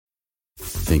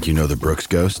Think you know the Brooks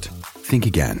Ghost? Think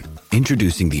again.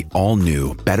 Introducing the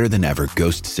all-new, better-than-ever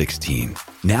Ghost 16.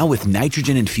 Now with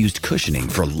nitrogen-infused cushioning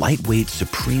for lightweight,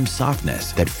 supreme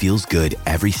softness that feels good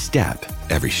every step,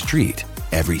 every street,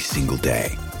 every single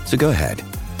day. So go ahead,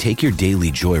 take your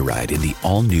daily joyride in the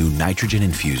all-new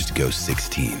nitrogen-infused Ghost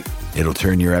 16. It'll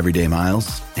turn your everyday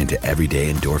miles into everyday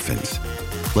endorphins.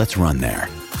 Let's run there.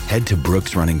 Head to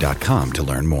brooksrunning.com to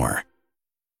learn more.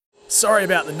 Sorry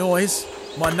about the noise.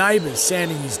 My neighbour's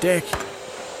sanding his deck.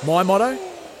 My motto?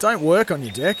 Don't work on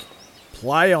your deck,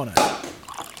 play on it.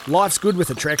 Life's good with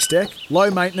a Trex deck.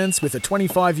 Low maintenance with a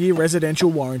 25-year residential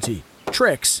warranty.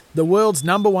 Trex, the world's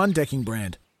 #1 decking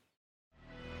brand.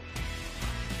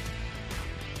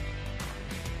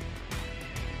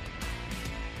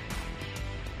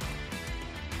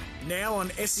 Now on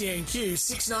SENQ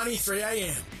 693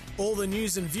 AM. All the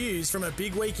news and views from a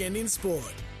big weekend in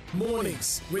sport.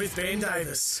 Mornings with Ben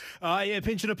Davis.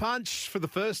 Pinching a punch for the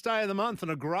first day of the month and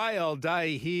a grey old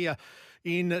day here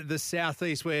in the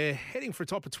southeast. We're heading for a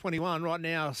top of 21 right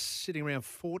now, sitting around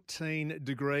 14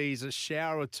 degrees, a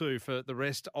shower or two for the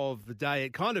rest of the day.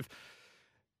 The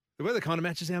weather kind of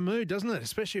matches our mood, doesn't it?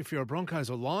 Especially if you're a Broncos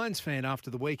or Lions fan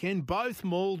after the weekend. Both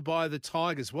mauled by the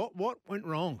Tigers. What went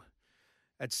wrong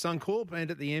at Suncorp and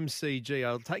at the MCG?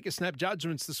 I'll take your snap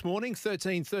judgments this morning.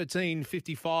 13 13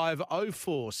 55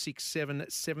 04 67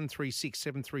 736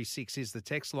 736 is the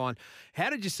text line.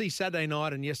 How did you see Saturday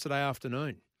night and yesterday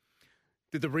afternoon?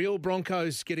 Did the real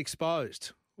Broncos get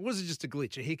exposed? Or was it just a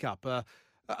glitch, a hiccup, a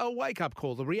wake-up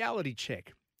call, a reality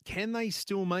check? Can they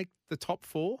still make the top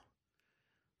four?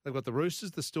 They've got the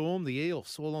Roosters, the Storm, the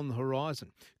Eels all on the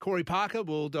horizon. Corey Parker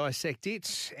will dissect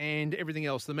it and everything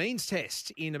else. The means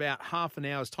test in about half an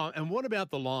hour's time. And what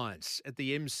about the Lions at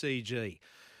the MCG?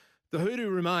 The hoodoo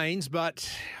remains, but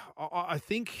I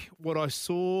think what I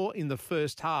saw in the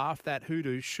first half, that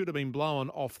hoodoo should have been blown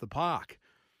off the park.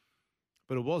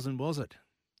 But it wasn't, was it?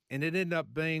 And it ended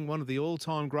up being one of the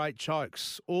all-time great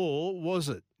chokes. Or was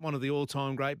it one of the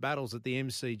all-time great battles at the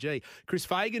MCG? Chris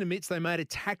Fagan admits they made a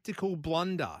tactical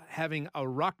blunder, having a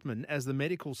ruckman as the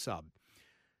medical sub.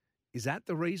 Is that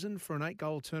the reason for an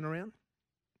 8-goal turnaround?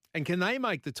 And can they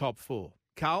make the top four?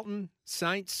 Carlton,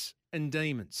 Saints and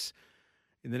Demons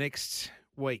in the next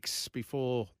weeks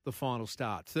before the final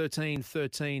start. 13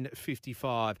 13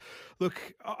 55.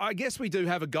 Look, I guess we do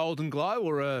have a golden glow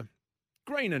or a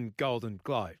green and golden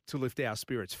glow to lift our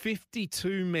spirits.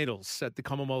 52 medals at the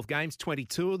Commonwealth Games,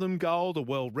 22 of them gold, a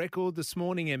world record this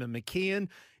morning. Emma McKeon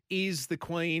is the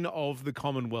Queen of the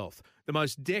Commonwealth, the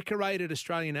most decorated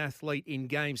Australian athlete in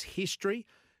Games history.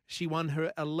 She won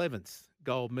her 11th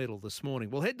gold medal this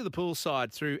morning. We'll head to the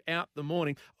poolside throughout the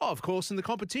morning. Oh, of course, in the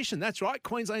competition. That's right,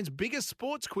 Queensland's biggest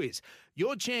sports quiz.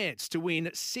 Your chance to win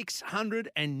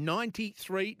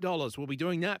 $693. We'll be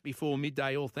doing that before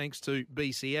midday, all thanks to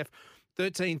BCF.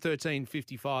 13 13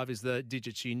 55 is the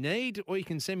digits you need, or you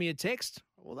can send me a text,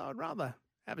 although I'd rather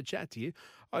have a chat to you.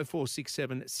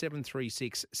 0467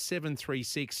 736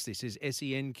 736. This is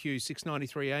SENQ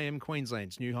 693 AM,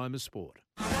 Queensland's new home of sport.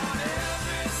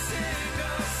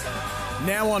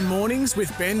 Now on Mornings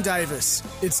with Ben Davis.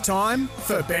 It's time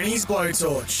for Benny's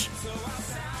Blowtorch.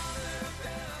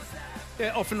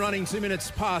 Yeah, off and running 2 minutes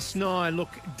past 9.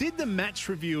 Look, did the match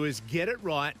reviewers get it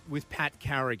right with Pat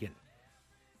Carrigan?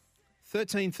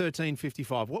 13 13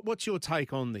 55. What's your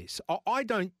take on this? I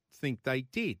don't think they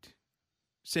did,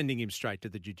 sending him straight to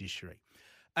the judiciary.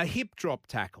 A hip drop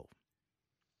tackle.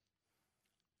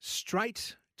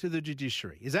 Straight to the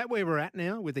judiciary. Is that where we're at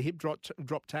now with the hip drop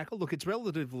tackle? Look, it's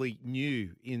relatively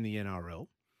new in the NRL.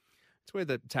 It's where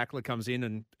the tackler comes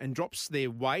in and drops their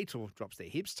weight or drops their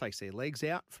hips, takes their legs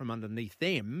out from underneath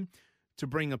them to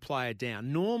bring a player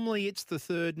down. Normally, it's the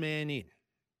third man in.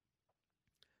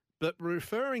 But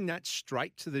referring that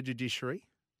straight to the judiciary,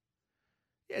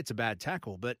 yeah, it's a bad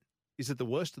tackle, but is it the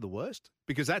worst of the worst?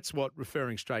 Because that's what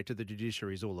referring straight to the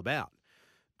judiciary is all about.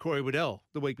 Corey Waddell,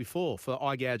 the week before, for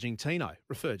eye-gouging Tino,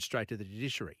 referred straight to the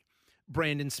judiciary.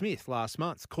 Brandon Smith last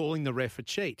month, calling the ref a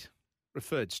cheat,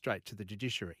 referred straight to the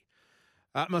judiciary.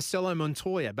 Marcelo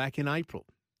Montoya back in April.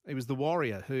 He was the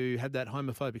Warrior who had that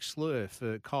homophobic slur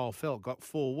for Kyle Feldt, got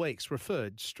 4 weeks,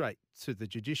 referred straight to the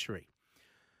judiciary.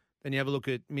 Then you have a look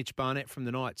at Mitch Barnett from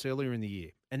the Knights earlier in the year.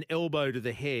 An elbow to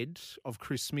the head of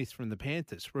Chris Smith from the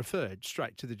Panthers, referred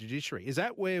straight to the judiciary. Is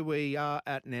that where we are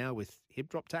at now with hip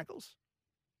drop tackles?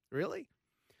 Really?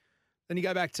 Then you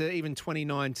go back to even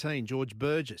 2019, George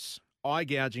Burgess, eye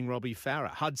gouging Robbie Farah.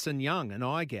 Hudson Young, an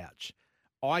eye gouge.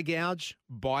 Eye gouge,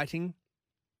 biting.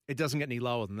 It doesn't get any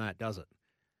lower than that, does it?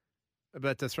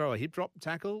 But to throw a hip drop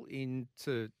tackle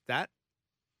into that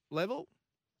level?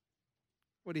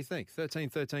 What do you think? 13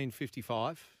 13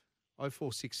 55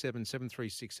 0467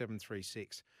 736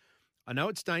 736. I know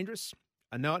it's dangerous.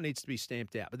 I know it needs to be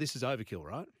stamped out, but this is overkill,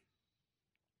 right?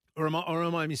 Or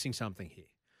am I missing something here?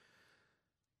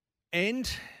 And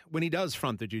when he does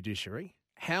front the judiciary,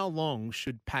 how long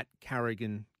should Pat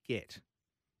Carrigan get?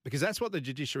 Because that's what the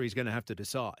judiciary is going to have to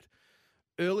decide.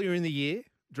 Earlier in the year,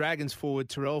 Dragons forward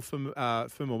Terrell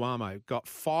Fumawamo got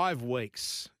 5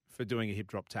 weeks for doing a hip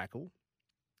drop tackle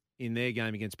in their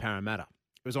game against Parramatta.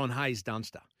 It was on Hayes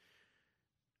Dunster.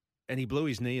 And he blew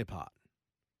his knee apart.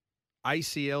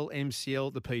 ACL,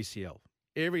 MCL, the PCL.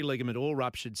 Every ligament all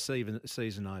ruptured,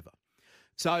 season over.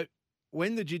 So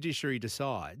when the judiciary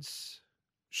decides,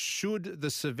 should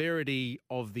the severity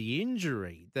of the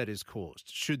injury that is caused,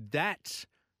 should that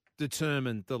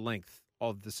determine the length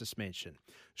of the suspension?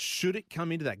 Should it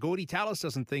come into that? Gordy Tallis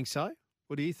doesn't think so.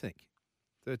 What do you think?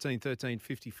 13 13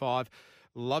 55.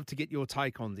 Love to get your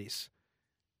take on this.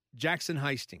 Jackson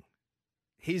Hastings,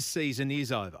 his season is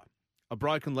over. A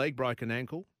broken leg, broken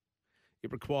ankle.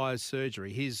 It requires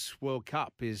surgery. His World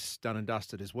Cup is done and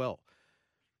dusted as well.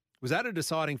 Was that a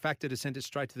deciding factor to send it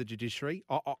straight to the judiciary?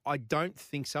 I don't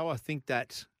think so. I think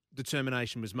that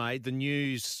determination was made. The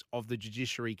news of the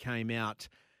judiciary came out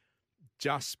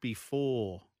just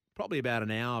before, probably about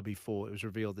an hour before it was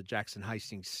revealed that Jackson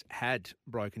Hastings had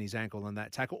broken his ankle on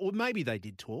that tackle. Or maybe they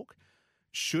did talk.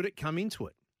 Should it come into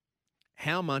it?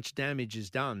 How much damage is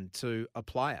done to a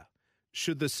player?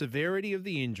 Should the severity of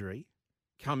the injury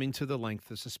come into the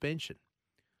length of suspension?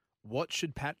 What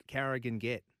should Pat Carrigan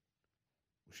get?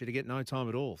 Should he get no time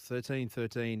at all? 13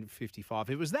 13 55.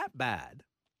 If it was that bad,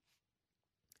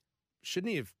 shouldn't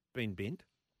he have been binned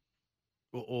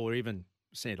or even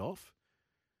sent off?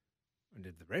 And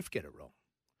did the ref get it wrong?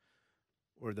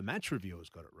 Or the match reviewers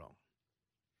got it wrong?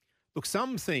 Look,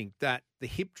 some think that the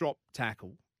hip drop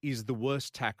tackle is the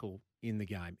worst tackle in the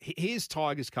game. Here's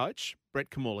Tigers coach, Brett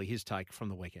Kamali, his take from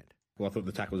the weekend. Well, I thought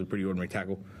the tackle was a pretty ordinary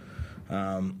tackle.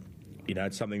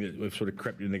 It's something that we've sort of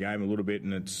crept in the game a little bit,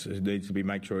 and it needs to be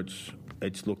made sure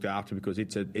it's looked after, because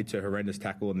it's a horrendous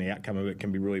tackle and the outcome of it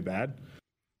can be really bad.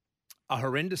 A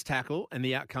horrendous tackle and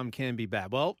the outcome can be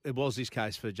bad. Well, it was this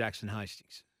case for Jackson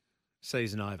Hastings.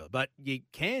 Season over. But you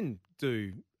can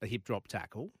do a hip drop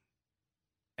tackle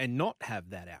and not have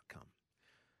that outcome.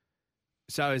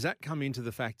 So has that come into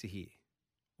the factor here?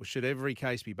 Or should every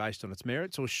case be based on its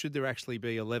merits, or should there actually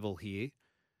be a level here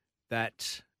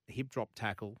that a hip drop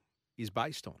tackle is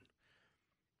based on?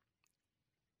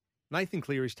 Nathan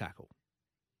Cleary's tackle,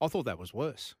 I thought that was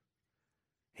worse.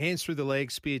 Hands through the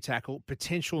leg, spear tackle,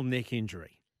 potential neck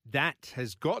injury. That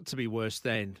has got to be worse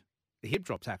than the hip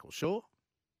drop tackle, sure?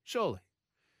 Surely.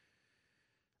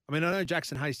 I mean, I know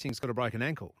Jackson Hastings got a broken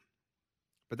ankle,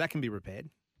 but that can be repaired.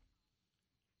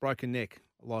 Broken neck,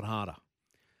 a lot harder.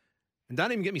 And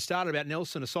don't even get me started about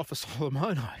Nelson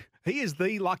Asafa-Solomona. He is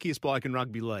the luckiest bloke in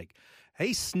rugby league.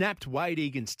 He snapped Wade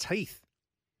Egan's teeth.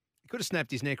 He could have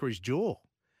snapped his neck or his jaw.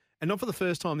 And not for the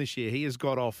first time this year, he has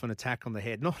got off an attack on the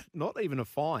head, not even a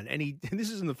fine. And this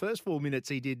is in the first 4 minutes,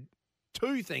 he did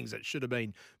 2 things that should have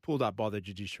been pulled up by the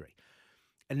judiciary.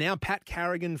 And now Pat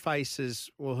Carrigan faces,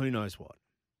 well, who knows what.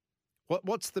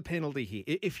 What's the penalty here?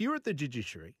 If you're at the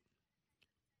judiciary,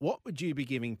 what would you be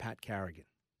giving Pat Carrigan?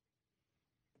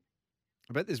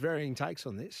 I bet there's varying takes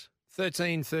on this.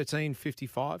 13 13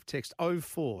 55, text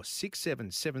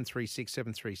 0467 736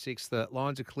 736. The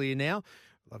lines are clear now.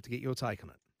 I'd love to get your take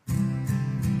on it.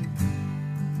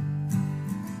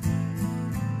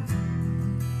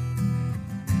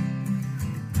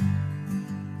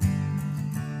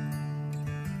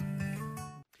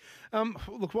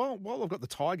 Look, while I've got the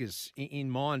Tigers in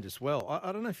mind as well,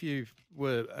 I don't know if you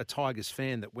were a Tigers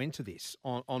fan that went to this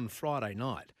on Friday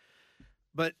night,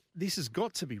 but this has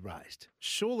got to be raised.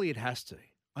 Surely it has to.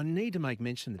 I need to make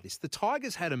mention of this. The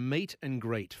Tigers had a meet and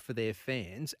greet for their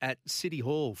fans at City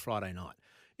Hall Friday night.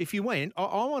 If you went, I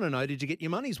want to know, did you get your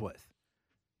money's worth?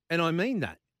 And I mean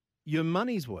that, your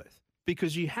money's worth,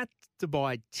 because you had to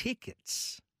buy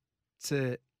tickets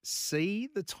to see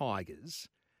the Tigers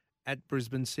at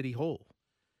Brisbane City Hall.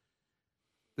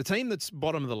 The team that's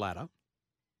bottom of the ladder,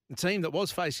 the team that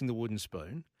was facing the wooden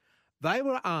spoon, they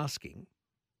were asking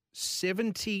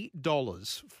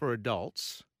 $70 for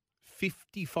adults,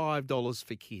 $55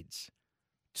 for kids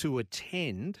to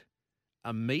attend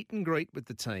a meet and greet with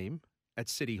the team at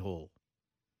City Hall.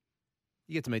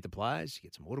 You get to meet the players, you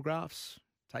get some autographs,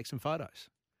 take some photos.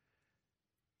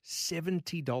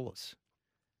 $70.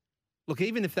 Look,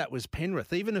 even if that was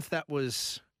Penrith, even if that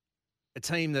was a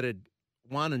team that had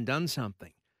won and done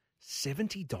something,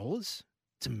 $70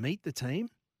 to meet the team?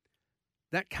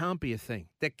 That can't be a thing.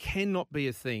 That cannot be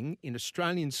a thing in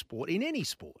Australian sport, in any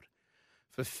sport,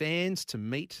 for fans to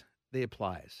meet their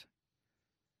players.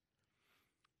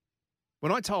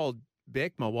 When I told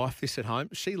Beck, my wife, this at home,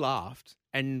 she laughed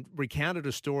and recounted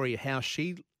a story of how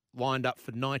she lined up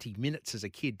for 90 minutes as a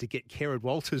kid to get Kerrod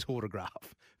Walters'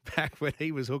 autograph back when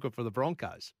he was hooker for the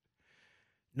Broncos.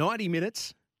 90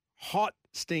 minutes, hot,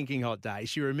 stinking hot day.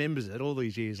 She remembers it all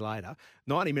these years later.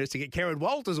 90 minutes to get Kerrod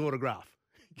Walters' autograph.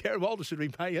 Kerrod Walters should be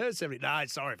paying her 70. No,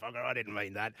 sorry, fucker, I didn't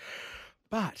mean that.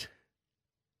 But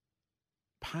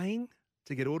paying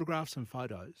to get autographs and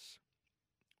photos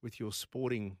with your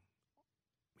sporting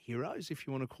heroes, if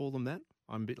you want to call them that.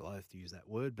 I'm a bit loath to use that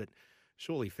word, but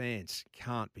surely fans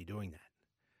can't be doing that.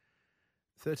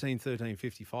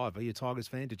 13-13-55. Are you a Tigers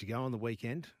fan? Did you go on the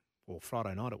weekend? Or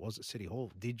Friday night it was at City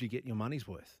Hall. Did you get your money's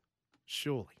worth?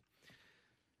 Surely.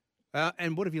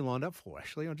 And what have you lined up for,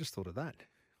 Ashley? I just thought of that.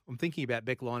 I'm thinking about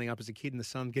Beck lining up as a kid in the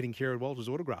sun getting Kerrod Walters'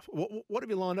 autograph. What have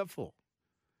you lined up for?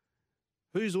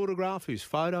 Whose autograph? Whose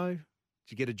photo? Did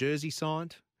you get a jersey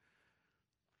signed?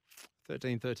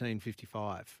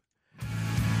 13-13-55.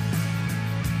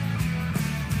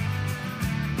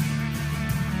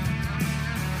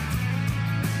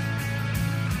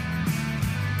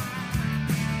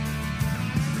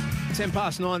 Ten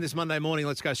past 9 this Monday morning.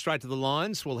 Let's go straight to the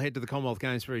lines. We'll head to the Commonwealth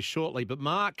Games very shortly. But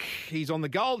Mark, he's on the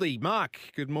Goldie. Mark,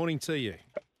 good morning to you.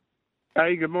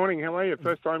 Hey, good morning. How are you?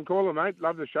 First time caller, mate.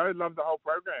 Love the show. Love the whole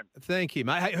program. Thank you,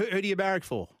 mate. Hey, who do you barrack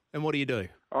for and what do you do?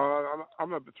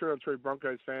 I'm a through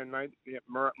Broncos fan, mate. Yeah,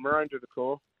 Maroon to the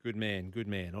core. Good man, good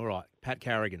man. All right, Pat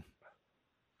Carrigan.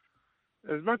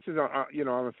 As much as I'm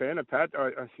a fan of Pat,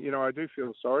 I do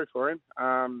feel sorry for him.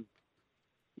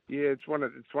 Yeah, it's one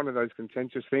of those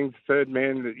contentious things. Third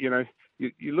man, that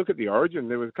you look at the origin.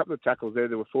 There was a couple of tackles there.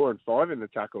 There were 4 and 5 in the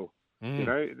tackle. At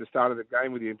the start of the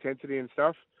game with the intensity and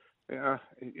stuff.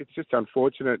 It's just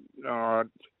unfortunate. I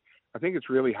think it's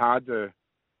really hard to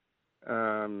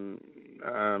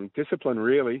discipline.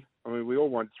 Really, I mean, we all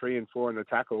want 3 and 4 in the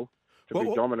tackle to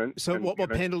be dominant. So, what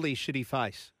penalty should he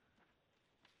face?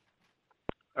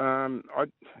 I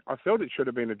felt it should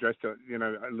have been addressed, a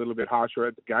little bit harsher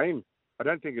at the game. I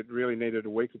don't think it really needed a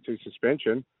week or 2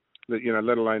 suspension. Let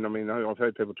alone, I mean, I've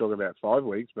heard people talk about 5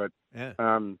 weeks, but yeah.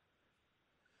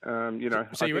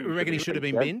 So you reckon he should have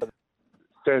been binned?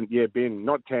 Sent, yeah, bin,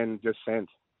 not 10, just sent.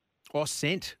 Oh,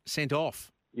 sent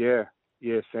off. Yeah,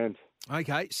 sent.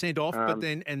 Okay, sent off, but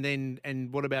then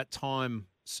what about time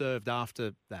served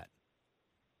after that?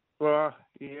 Well,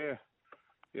 yeah,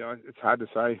 it's hard to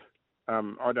say.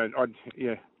 I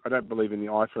don't believe in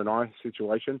the eye for an eye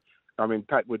situation. I mean,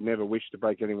 Pat would never wish to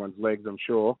break anyone's legs, I'm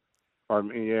sure.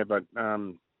 Maybe.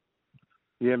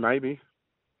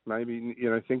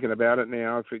 Thinking about it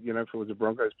now, if it was a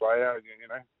Broncos player,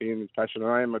 being as passionate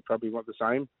I am, I'd probably want the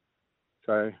same.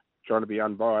 So, trying to be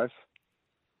unbiased.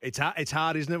 It's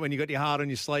hard, isn't it, when you got your heart on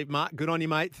your sleeve, Mark? Good on you,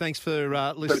 mate. Thanks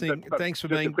for listening. Thanks for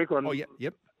being a quick one. Oh, yeah,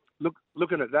 yep.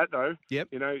 Looking at that though, yep.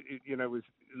 Was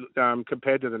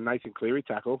compared to the Nathan Cleary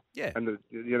tackle, yeah, and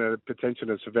the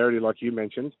potential of severity, like you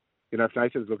mentioned. If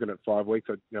Nathan's looking at 5 weeks,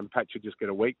 Pat should just get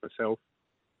a week myself.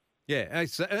 Yeah,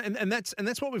 and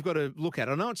that's what we've got to look at.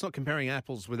 I know it's not comparing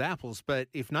apples with apples, but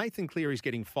if Nathan Cleary's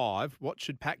getting 5, what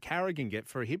should Pat Carrigan get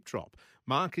for a hip drop?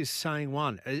 Mark is saying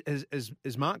 1.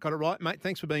 Has Mark got it right, mate?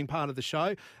 Thanks for being part of the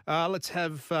show. Let's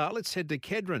head to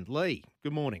Kedron. Lee,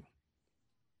 good morning.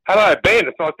 Hello, Ben.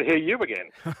 It's nice to hear you again.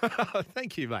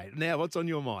 Thank you, mate. Now, what's on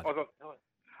your mind?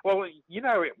 Well,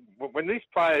 when these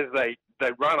players, they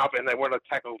run up and they want to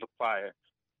tackle the player,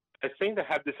 they seem to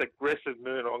have this aggressive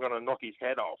mood, I'm going to knock his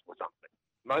head off or something.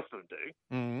 Most of them do.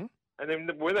 Mm-hmm. And then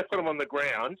when they put him on the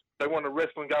ground, they want to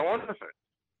wrestle and go on with it.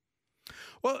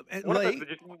 Well,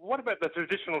 what about the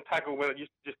traditional tackle where you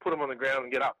just put him on the ground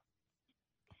and get up?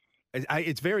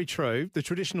 It's very true. The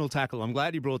traditional tackle, I'm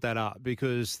glad you brought that up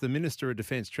because the Minister of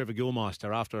Defence, Trevor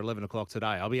Gilmeister, after 11 o'clock today,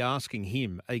 I'll be asking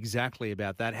him exactly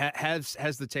about that.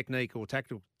 Has the technique or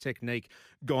tactical technique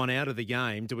gone out of the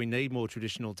game? Do we need more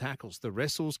traditional tackles? The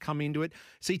wrestles come into it.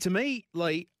 See, to me,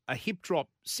 Lee, a hip drop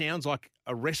sounds like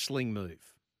a wrestling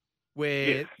move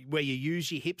where you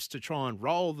use your hips to try and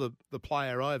roll the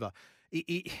player over.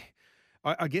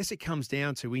 I guess it comes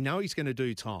down to, we know he's going to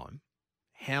do time.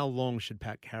 How long should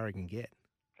Pat Carrigan get?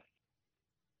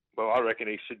 Well, I reckon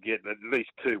he should get at least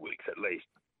 2 weeks, at least.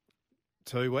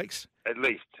 2 weeks? At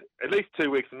least 2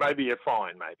 weeks, maybe a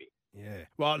fine, maybe. Yeah.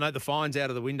 Well, no, the fine's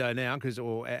out of the window now,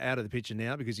 or out of the picture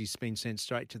now, because he's been sent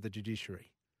straight to the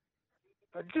judiciary.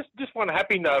 Just one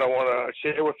happy note I want to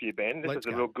share with you, Ben. This Let's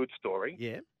is a go. real good story.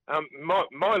 Yeah. My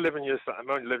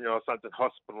 11-year-old son's in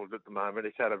hospital at the moment.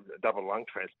 He's had a double lung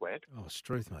transplant. Oh,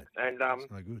 Struth, mate. And That's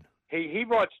no good. he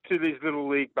writes to these Little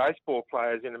League baseball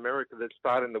players in America that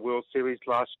started in the World Series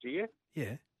last year.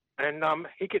 Yeah. And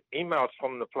he gets emails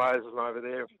from the players over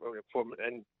there,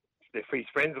 and he's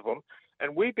friends of them.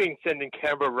 And we've been sending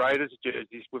Canberra Raiders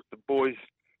jerseys with the boys'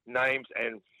 names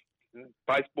and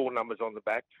baseball numbers on the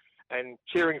back, and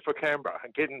cheering for Canberra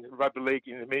and getting rugby league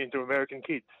into American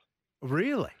kids.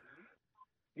 Really?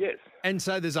 Yes. And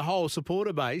so there's a whole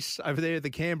supporter base over there at the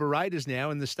Canberra Raiders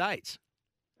now in the States.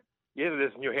 Yeah,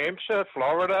 there's New Hampshire,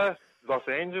 Florida, Los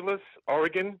Angeles,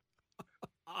 Oregon,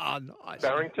 Oh, nice.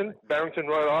 Barrington,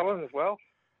 Rhode Island as well.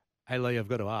 Hey, Lee, I've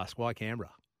got to ask, why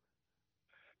Canberra?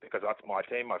 Because that's my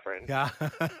team, my friend. Righto.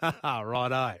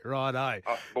 I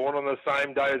was born on the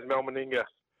same day as Mel Meninga.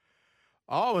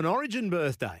 Oh, an Origin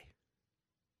birthday.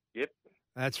 Yep.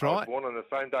 That's I was right. born on the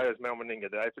same day as Mel Meninga,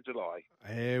 the 8th of July.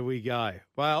 There we go.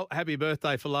 Well, happy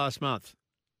birthday for last month.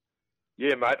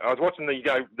 Yeah, mate. I was watching the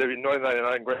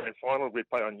 1989 Grand Final we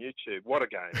play on YouTube. What a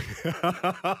game.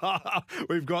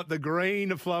 We've got the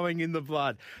green flowing in the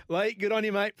blood. Lee, good on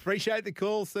you, mate. Appreciate the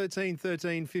call.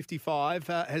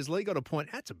 13-13-55. Has Lee got a point?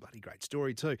 That's a bloody great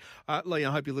story too. Lee,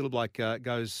 I hope your little bloke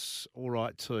goes all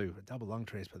right too. A double lung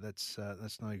transplant, that's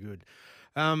no good.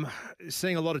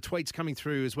 Seeing a lot of tweets coming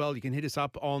through as well. You can hit us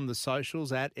up on the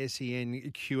socials at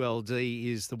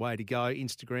SENQLD is the way to go.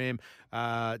 Instagram,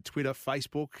 Twitter,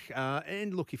 Facebook.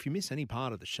 And look, if you miss any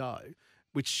part of the show,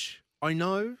 which I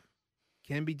know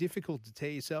can be difficult to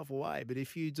tear yourself away, but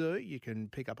if you do, you can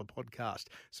pick up a podcast.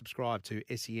 Subscribe to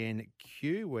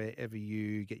SENQ wherever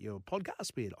you get your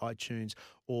podcast, be it iTunes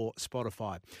or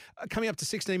Spotify. Coming up to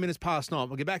 16 minutes past 9,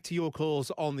 we'll get back to your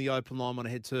calls on the open line. I want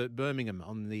to head to Birmingham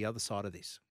on the other side of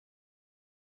this.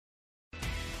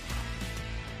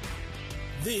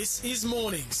 This is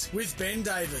Mornings with Ben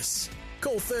Davis.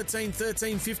 Call 13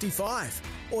 13 55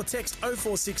 or text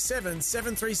 0467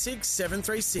 736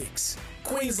 736.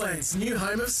 Queensland's new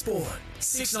home of sport.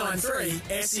 693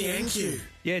 SENQ.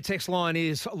 Yeah, text line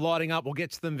is lighting up. We'll get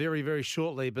to them very, very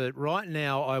shortly. But right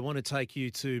now, I want to take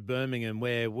you to Birmingham,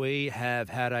 where we have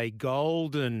had a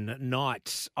golden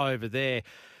night over there.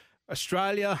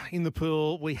 Australia in the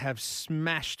pool, we have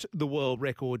smashed the world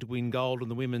record to win gold in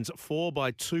the women's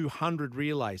 4x200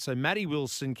 relay. So Maddie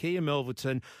Wilson, Kia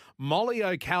Melverton, Molly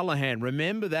O'Callaghan,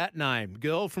 remember that name,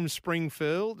 girl from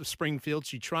Springfield.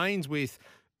 She trains with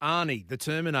Arnie, the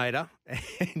Terminator,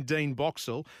 and Dean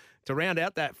Boxall. To round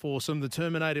out that foursome, the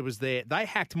Terminator was there. They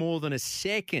hacked more than a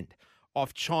second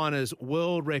off China's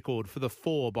world record for the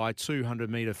 4x200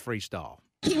 metre freestyle.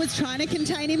 He was trying to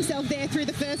contain himself there through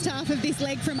the first half of this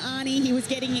leg from Arnie. He was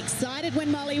getting excited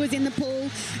when Molly was in the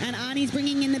pool, and Arnie's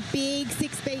bringing in the big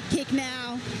 6-beat kick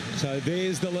now. So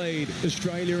there's the lead,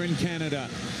 Australia and Canada.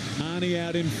 Arnie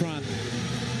out in front.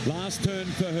 Last turn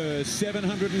for her,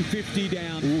 750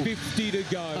 down, 50 to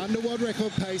go. Under world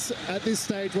record pace at this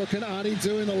stage. What can Arnie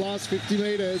do in the last 50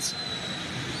 metres?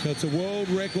 So it's a world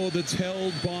record that's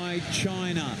held by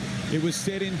China. It was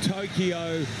set in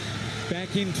Tokyo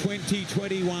back in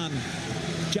 2021,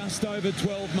 just over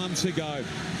 12 months ago.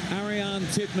 Ariane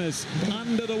Titmus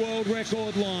under the world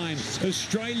record line.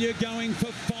 Australia going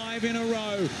for 5 in a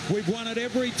row. We've won it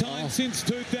every time since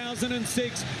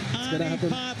 2006. Arnie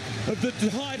part of the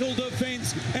title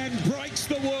defence and breaks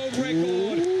the world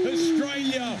record.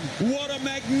 Australia, what a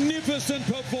magnificent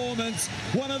performance.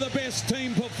 One of the best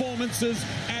team performances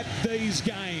at these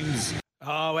games.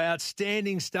 Oh,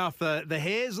 outstanding stuff. The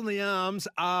hairs on the arms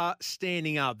are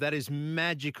standing up. That is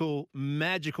magical,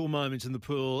 magical moments in the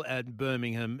pool at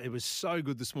Birmingham. It was so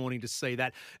good this morning to see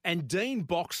that. And Dean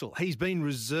Boxall, he's been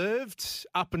reserved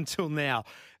up until now.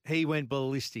 He went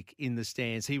ballistic in the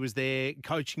stands. He was there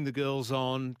coaching the girls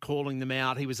on, calling them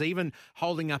out. He was even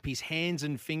holding up his hands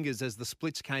and fingers as the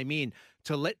splits came in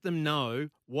to let them know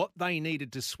what they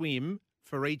needed to swim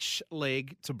for each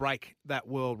leg to break that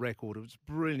world record. It was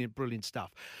brilliant, brilliant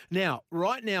stuff. Now,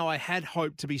 right now, I had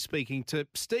hoped to be speaking to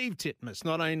Steve Titmus,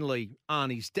 not only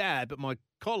Arnie's dad, but my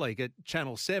colleague at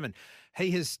Channel 7.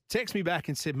 He has texted me back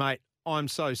and said, mate, I'm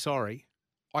so sorry.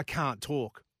 I can't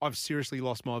talk. I've seriously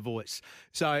lost my voice.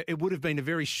 So it would have been a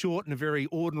very short and a very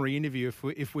ordinary interview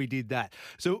if we did that.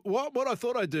 So what I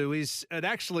thought I'd do is I'd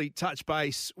actually touch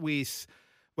base with,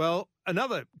 well,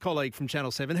 another colleague from Channel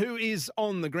 7 who is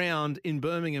on the ground in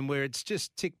Birmingham, where it's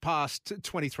just ticked past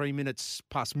 23 minutes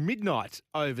past midnight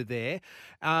over there.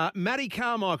 Matty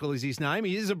Carmichael is his name.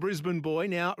 He is a Brisbane boy,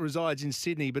 now resides in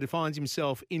Sydney, but he finds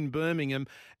himself in Birmingham.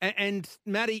 And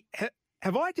Matty,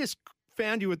 have I just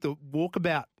found you at the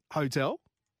Walkabout Hotel?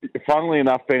 Funnily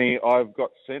enough, Benny, I've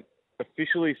got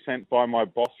officially sent by my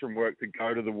boss from work to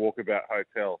go to the Walkabout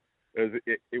Hotel.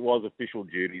 It was official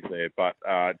duties there, but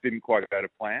didn't quite go to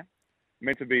plan.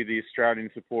 Meant to be the Australian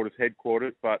supporters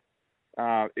headquarters, but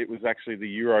it was actually the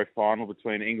Euro final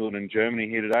between England and Germany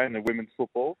here today in the women's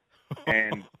football.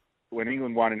 And when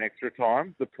England won in extra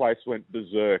time, the place went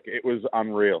berserk. It was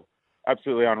unreal,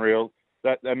 absolutely unreal.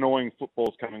 That annoying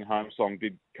 "Football's Coming Home" song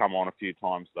did come on a few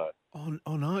times, though.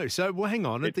 Oh no! So, well, hang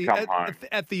on. At the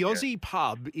Aussie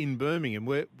pub in Birmingham,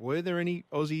 were there any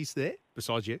Aussies there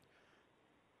besides you?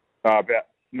 There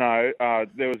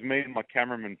was me and my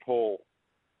cameraman Paul.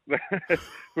 We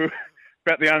were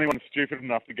about the only one stupid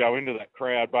enough to go into that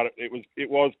crowd, but it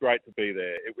was great to be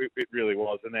there. It really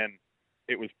was. And then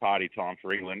it was party time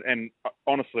for England. And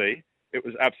honestly, it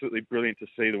was absolutely brilliant to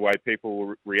see the way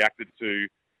people reacted to.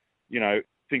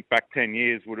 Think back 10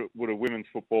 years, would a women's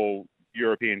football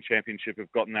European Championship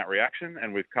have gotten that reaction?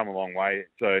 And we've come a long way.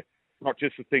 So not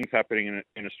just the things happening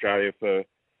in Australia for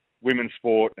women's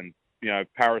sport and,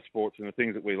 para sports and the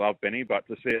things that we love, Benny, but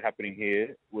to see it happening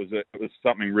here was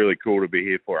something really cool to be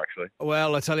here for, actually.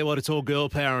 Well, I tell you what, it's all girl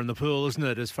power in the pool, isn't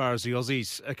it, as far as the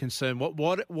Aussies are concerned?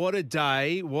 What a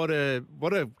day, what a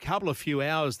couple of few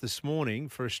hours this morning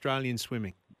for Australian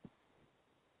swimming.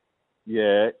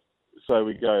 Yeah. So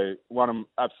we go,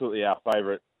 absolutely our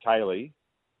favourite, Kaylee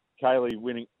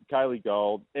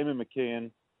gold, Emma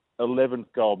McKeon, 11th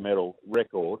gold medal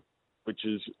record, which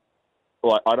is,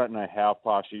 I don't know how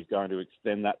far she's going to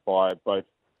extend that by, both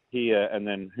here and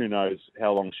then who knows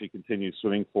how long she continues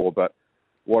swimming for, but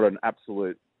what an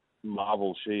absolute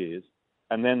marvel she is.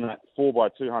 And then that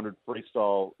 4x200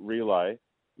 freestyle relay,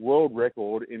 world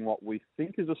record in what we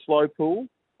think is a slow pool.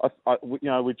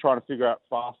 We're trying to figure out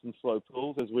fast and slow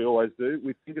pools, as we always do.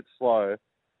 We think it's slow,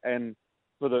 and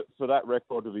for that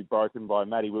record to be broken by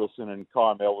Maddie Wilson and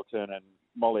Kaya Melverton and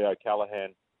Molly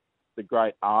O'Callaghan, the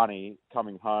great Arnie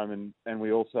coming home, and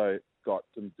we also got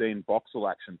some Dean Boxall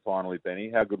action finally,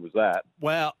 Benny. How good was that?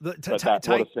 Wow. What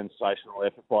a sensational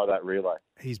effort by that relay.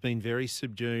 He's been very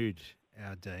subdued,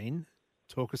 our Dean.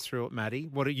 Talk us through it, Matty.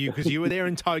 What are you? Because you were there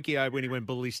in Tokyo when he went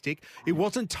ballistic. It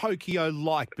wasn't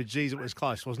Tokyo-like, but geez, it was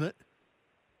close, wasn't it?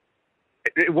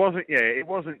 It wasn't. Yeah, it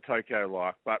wasn't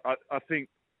Tokyo-like, but I think,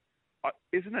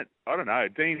 isn't it? I don't know.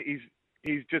 Dean,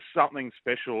 he's just something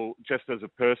special, just as a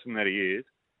person that he is.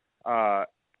 A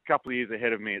couple of years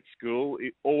ahead of me at school.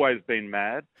 He's always been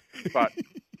mad, but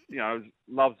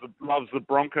loves the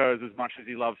Broncos as much as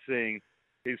he loves seeing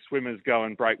his swimmers go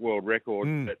and break world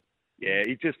records. But yeah,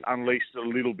 he just unleashed a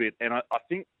little bit, and I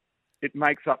think it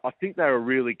makes up. I think they were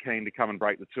really keen to come and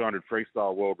break the 200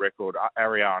 freestyle world record,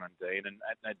 Ariane and Dean, and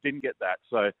they didn't get that.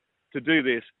 So to do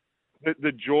this,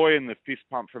 the joy and the fist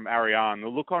pump from Ariane, the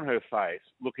look on her face,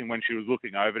 looking when she was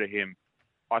looking over to him,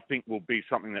 I think will be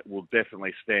something that will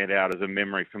definitely stand out as a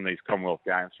memory from these Commonwealth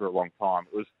Games for a long time.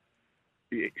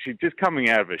 She's just coming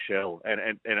out of her shell, and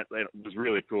it was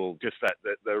really cool. Just that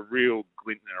the real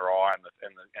glint in her eye and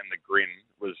the grin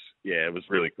was, it was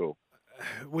really cool.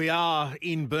 We are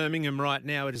in Birmingham right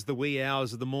now. It is the wee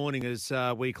hours of the morning as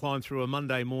we climb through a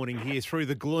Monday morning here through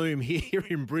the gloom here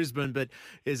in Brisbane. But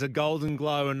there's a golden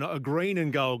glow and a green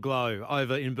and gold glow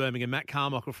over in Birmingham. Matt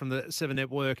Carmichael from the 7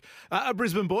 Network. A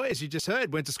Brisbane boy, as you just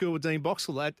heard, went to school with Dean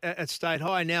Boxall at State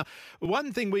High. Now,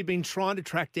 one thing we've been trying to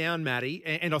track down, Matty,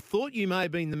 and I thought you may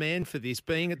have been the man for this,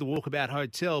 being at the Walkabout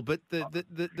Hotel, but the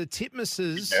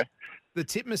Titmuses... Yeah. The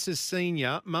Titmuses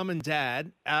senior, mum and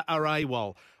dad, are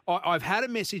AWOL. I've had a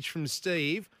message from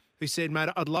Steve who said, mate,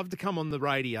 I'd love to come on the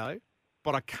radio,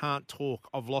 but I can't talk.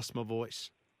 I've lost my voice.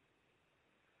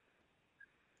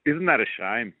 Isn't that a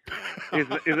shame? Is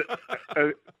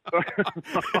it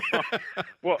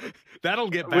what? That'll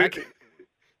get back.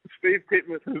 Steve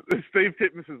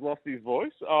Titmus has lost his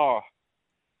voice? Oh,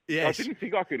 yes. I didn't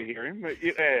think I could hear him. But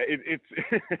it's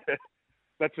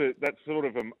that's sort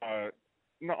of a...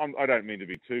 No, I don't mean to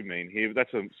be too mean here, but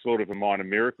that's a sort of a minor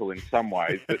miracle in some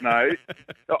ways. But no,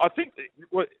 I think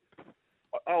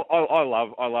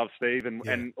I love Steve,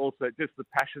 and also just the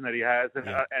passion that he has,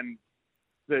 and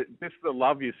just the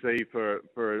love you see for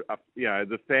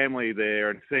the family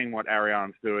there, and seeing what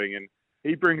Ariane's doing, and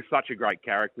he brings such a great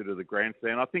character to the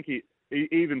grandstand. I think he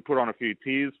even put on a few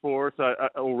tears for us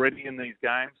already in these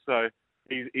games, so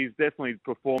he's definitely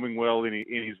performing well in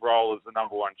his role as the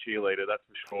number one cheerleader, that's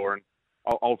for sure. And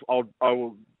I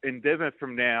will endeavour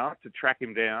from now to track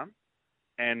him down,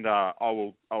 and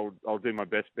I'll do my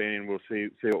best, Ben, and we'll see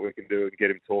what we can do and get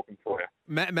him talking for you.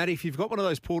 Matty, if you've got one of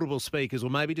those portable speakers, or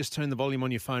maybe just turn the volume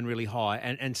on your phone really high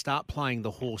and start playing the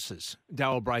horses,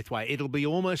 Darryl Braithwaite, it'll be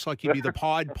almost like you'd be the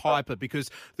Pied Piper, because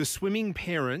the swimming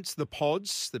parents, the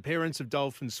pods, the parents of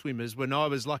dolphin swimmers, when I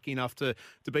was lucky enough to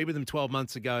be with them 12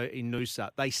 months ago in Noosa,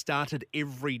 they started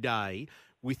every day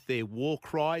with their war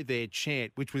cry, their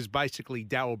chant, which was basically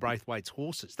Darryl Braithwaite's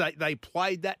horses. They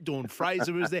played that. Dawn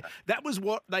Fraser was there. That was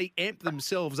what they amped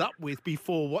themselves up with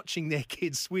before watching their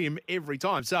kids swim every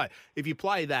time. So if you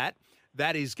play that,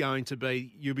 that is going to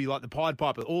be, you'll be like the Pied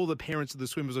Piper. All the parents of the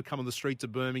swimmers will come on the streets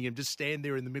of Birmingham, just stand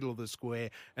there in the middle of the square,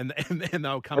 and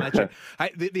they'll come at you.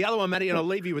 Hey, the other one, Matty, and I'll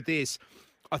leave you with this.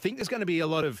 I think there's going to be a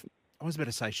lot of, I was about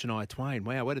to say Shania Twain.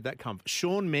 Wow, where did that come from?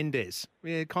 Shawn Mendes.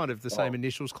 Yeah, kind of the same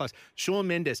initials, close. Shawn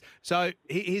Mendes. So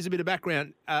here's a bit of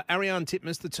background. Ariane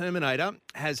Titmus, the Terminator,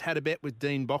 has had a bet with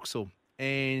Dean Boxall.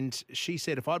 And she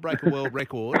said, if I break a world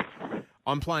record,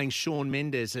 I'm playing Shawn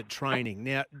Mendes at training.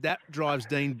 Now, that drives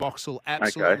Dean Boxall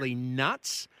absolutely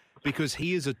nuts, because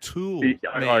he is a Tool man.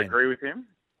 I agree with him.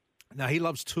 No, he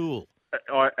loves Tool.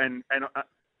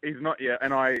 He's not, yeah.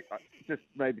 And I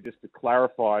just to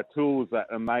clarify, Tool is that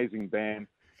amazing band.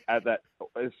 That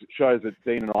shows that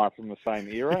Dean and I are from the same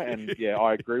era, and yeah,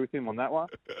 I agree with him on that one.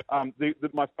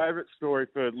 My favourite story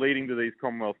for leading to these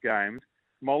Commonwealth Games,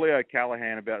 Molly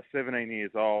O'Callaghan, about 17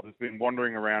 years old, has been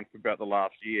wandering around for about the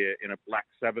last year in a Black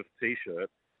Sabbath T-shirt,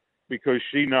 because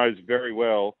she knows very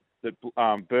well that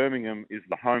Birmingham is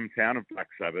the hometown of Black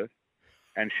Sabbath,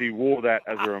 and she wore that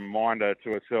as a reminder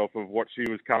to herself of what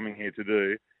she was coming here to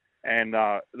do. And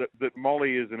that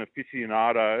Molly is an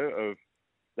aficionado of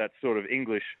that sort of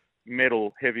English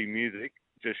metal heavy music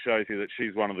just shows you that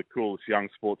she's one of the coolest young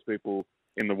sports people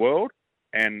in the world.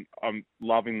 And I'm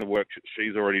loving the work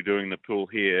she's already doing in the pool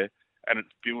here, and it's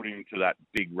building to that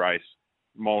big race.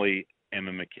 Molly,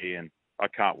 Emma McKeon. I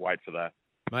can't wait for that.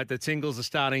 Mate, the tingles are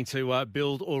starting to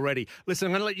build already. Listen,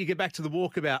 I'm going to let you get back to the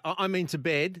walkabout. I mean to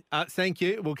bed. Thank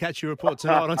you. We'll catch your report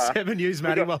tonight on 7 News,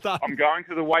 Matty. Well done. I'm going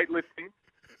to the weightlifting.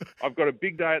 I've got a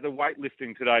big day at the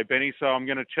weightlifting today, Benny, so I'm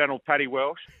going to channel Paddy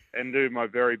Welsh and do my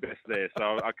very best there.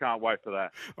 So I can't wait for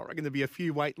that. I reckon there'll be a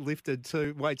few weights lifted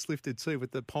too with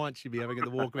the pints you'll be having at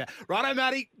the walkabout. Righto,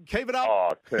 Matty. Keep it up.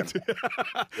 Oh, Tim.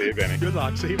 See you, Benny. Good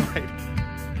luck. See you, mate.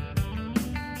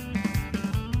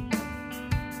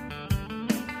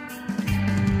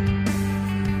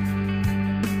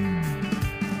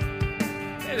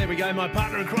 There we go, my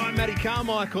partner in crime, Matty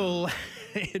Carmichael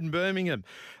in Birmingham.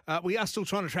 We are still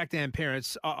trying to track down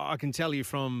parents. I can tell you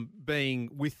from being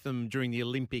with them during the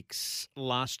Olympics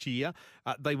last year,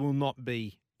 they will not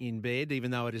be in bed,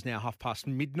 even though it is now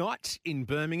midnight in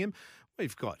Birmingham.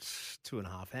 We've got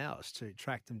 2.5 hours to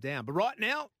track them down. But right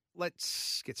now,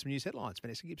 let's get some news headlines.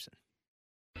 Vanessa Gibson.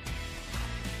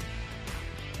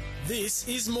 This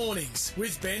is Mornings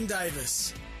with Ben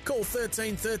Davis. Call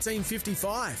 13 13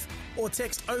 55 or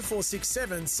text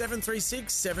 0467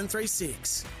 736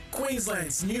 736.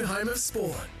 Queensland's new home of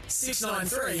sport.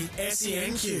 693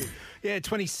 SENQ. Yeah,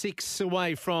 26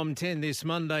 away from 10 this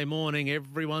Monday morning.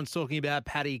 Everyone's talking about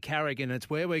Paddy Carrigan. It's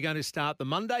where we're going to start the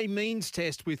Monday means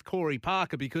test with Corey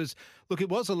Parker, because, look, it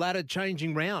was a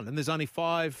ladder-changing round and there's only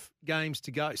 5 games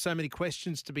to go. So many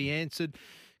questions to be answered.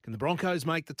 Can the Broncos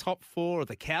make the top 4? Are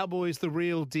the Cowboys the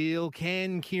real deal?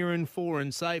 Can Kieran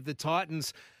Foran save the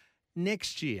Titans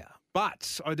next year?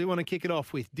 But I do want to kick it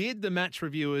off with, did the match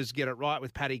reviewers get it right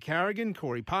with Paddy Carrigan?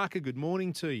 Corey Parker, good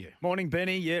morning to you. Morning,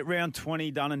 Benny. Yeah, round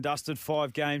 20 done and dusted,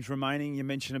 5 games remaining. You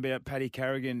mentioned about Paddy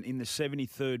Carrigan in the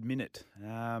 73rd minute,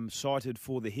 cited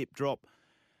for the hip drop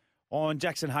on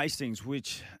Jackson Hastings,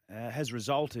 which has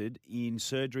resulted in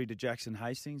surgery to Jackson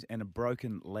Hastings and a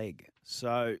broken leg.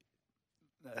 So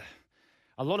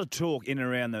a lot of talk in and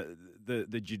around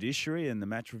the judiciary and the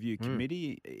match review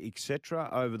committee, etc.,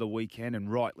 over the weekend,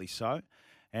 and rightly so.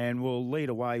 And we'll lead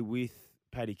away with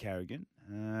Paddy Carrigan.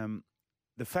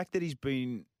 The fact that he's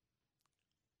been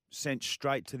sent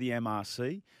straight to the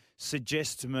MRC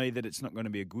suggests to me that it's not going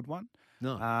to be a good one.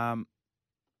 No.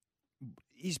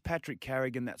 Is Patrick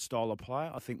Carrigan that style of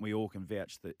player? I think we all can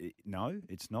vouch that no,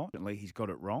 it's not. He's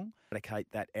got it wrong. Eradicate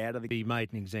that out of the... He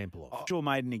made an example of. Sure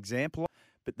made an example of.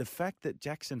 But the fact that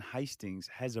Jackson Hastings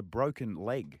has a broken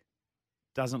leg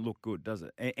doesn't look good, does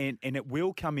it? And it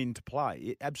will come into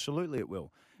play. Absolutely it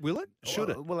will. Will it? Should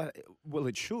it? Well,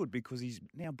 it should, because he's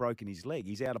now broken his leg.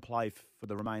 He's out of play for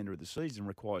the remainder of the season,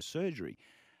 requires surgery.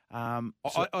 I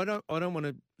don't want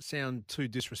to sound too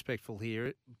disrespectful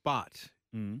here, but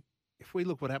if we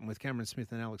look what happened with Cameron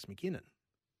Smith and Alex McKinnon,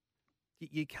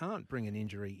 you can't bring an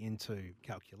injury into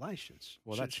calculations.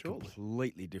 Well, that's a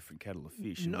completely different kettle of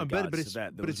fish. In No, regards but to it's-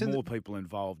 that. There but was it's in more people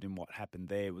involved in what happened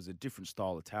there. It was a different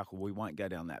style of tackle. We won't go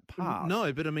down that path.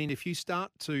 No, but I mean, if you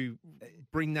start to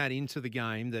bring that into the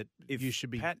game, that If you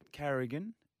should be. Pat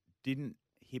Carrigan didn't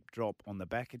hip drop on the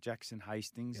back of Jackson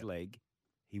Hastings' leg,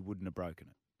 he wouldn't have broken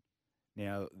it.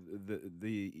 Now,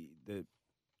 the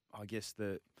I guess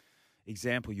the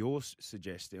example you're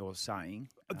suggesting or saying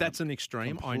That's an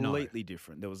extreme, I know. completely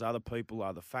different. There was other people,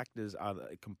 other factors,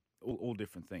 all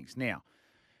different things. Now,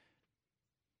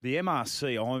 the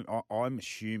MRC, I'm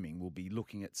assuming, will be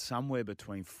looking at somewhere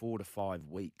between 4 to 5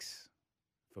 weeks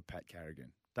for Pat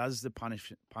Carrigan. Does the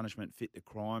punishment fit the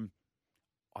crime?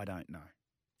 I don't know.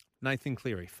 Nathan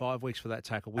Cleary, 5 weeks for that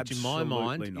tackle, which in my Absolutely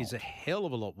mind not. is a hell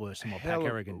of a lot worse than what Pat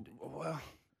Carrigan did. Well,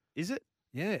 is it?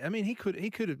 Yeah, I mean, he could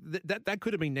have that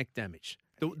could have been neck damage.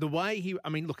 The way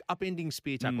look, upending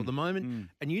spear tackle at the moment,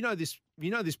 and you know this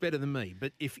better than me.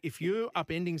 But if you're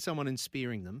upending someone and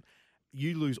spearing them,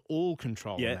 you lose all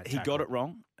control. Yeah, on that he tackle. got it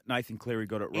wrong. Nathan Cleary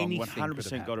got it wrong. Anything could have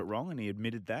 100% got it wrong, and he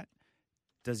admitted that.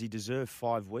 Does he deserve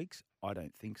 5 weeks? I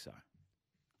don't think so.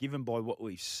 Given by what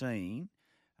we've seen,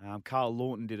 Carl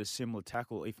Lawton did a similar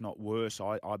tackle, if not worse.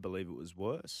 I believe it was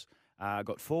worse.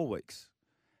 Got 4 weeks.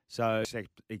 So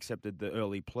accepted the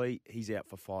early plea. He's out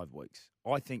for 5 weeks.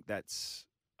 I think that's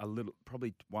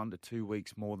probably 1 to 2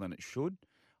 weeks more than it should.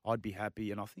 I'd be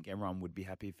happy, and I think everyone would be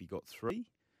happy if he got 3.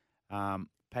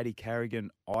 Paddy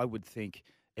Carrigan, I would think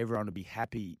everyone would be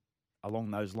happy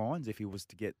along those lines if he was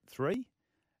to get 3.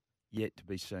 Yet to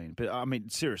be seen. But, I mean,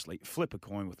 seriously, flip a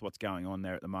coin with what's going on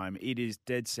there at the moment. It is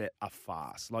dead set a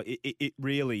farce. Like, it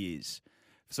really is.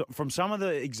 So from some of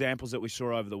the examples that we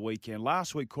saw over the weekend,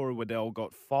 last week Corey Waddell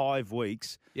got 5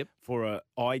 weeks for an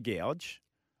eye gouge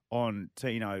on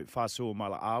Tino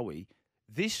Fa'asuamaleaui.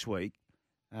 This week,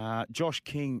 Josh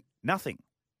King, nothing.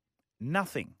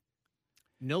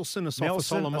 Nelson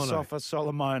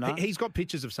Asafa-Solomona. He's got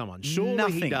pictures of someone. Surely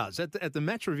Nothing. he does. At the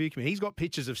match review committee, he's got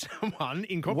pictures of someone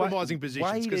in compromising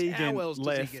positions. Because Wade how Egan else does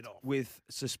left he get off? with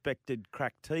suspected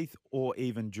cracked teeth or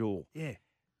even jaw. Yeah.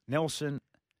 Nelson,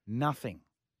 nothing.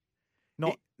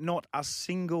 Not a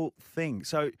single thing.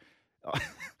 So,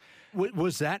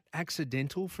 was that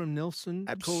accidental from Nelson?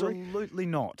 Absolutely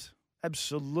not.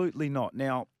 Absolutely not.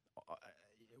 Now,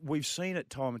 we've seen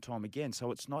it time and time again, so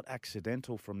it's not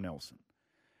accidental from Nelson.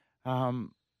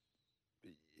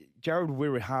 Jared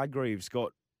Wirra-Hargreaves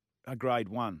got a grade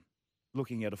 1,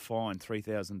 looking at a fine,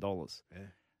 $3,000.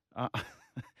 Yeah.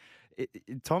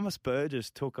 Thomas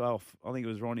Burgess took off, I think it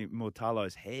was Ronnie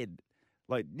Mortallo's head.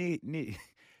 Like,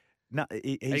 no,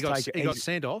 he got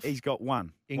sent off. He's got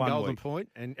 1. In 1 Golden week. Point,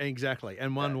 and exactly,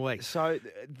 and 1 week. So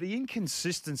the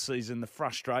inconsistencies and the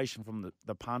frustration from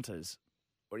the punters,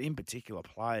 or in particular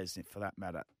players for that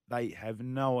matter, they have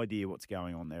no idea what's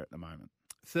going on there at the moment.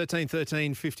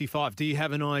 13-13-55. Do you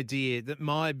have an idea that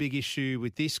my big issue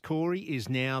with this, Corey, is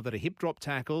now that a hip drop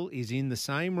tackle is in the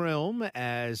same realm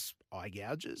as eye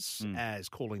gouges, as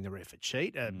calling the ref a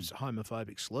cheat, as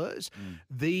homophobic slurs.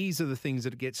 These are the things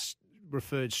that gets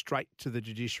referred straight to the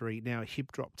judiciary now, a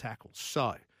hip drop tackle.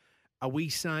 So are we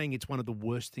saying it's one of the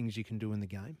worst things you can do in the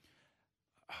game?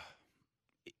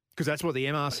 Because that's what the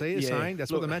MRC is saying.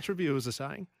 That's what the match reviewers are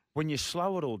saying. When you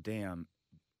slow it all down,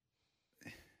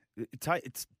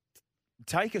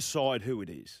 take aside who it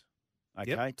is.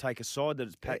 Okay, take aside that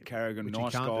it's Pat Carrigan,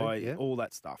 nice guy, all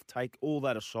that stuff. Take all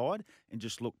that aside and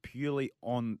just look purely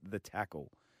on the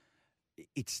tackle.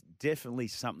 It's definitely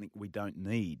something we don't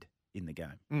need in the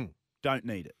game. Don't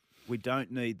need it. We don't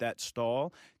need that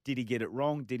style. Did he get it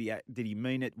wrong? Did he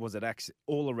mean it? Was it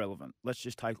all irrelevant? Let's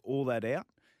just take all that out.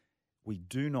 We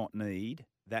do not need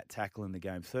that tackle in the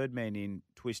game. Third man in,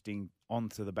 twisting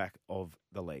onto the back of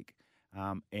the leg.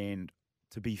 And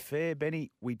to be fair,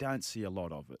 Benny, we don't see a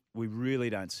lot of it. We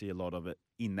really don't see a lot of it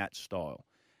in that style.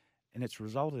 And it's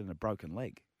resulted in a broken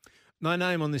leg. No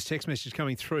name on this text message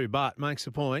coming through, but makes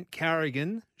a point.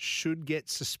 Carrigan should get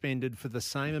suspended for the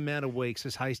same amount of weeks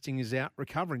as Hastings is out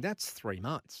recovering. That's 3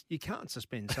 months. You can't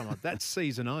suspend someone. That's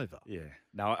season over. Yeah.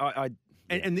 No,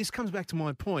 And this comes back to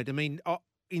my point. I mean,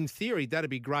 in theory, that'd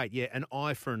be great. Yeah, an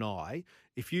eye for an eye.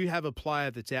 If you have a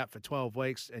player that's out for 12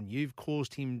 weeks and you've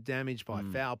caused him damage by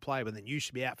foul play, well, then you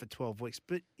should be out for 12 weeks.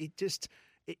 But it just...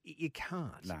 You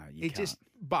can't. No, you can't.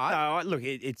 But look,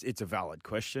 it's a valid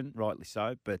question, rightly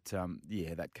so. But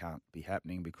that can't be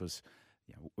happening because,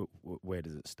 where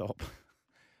does it stop?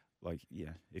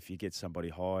 If you get somebody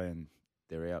high and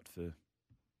they're out for,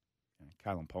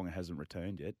 Kalen Ponga hasn't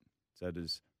returned yet, so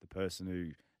does the person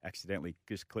who accidentally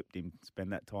just clipped him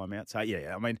spend that time out? So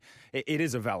I mean, it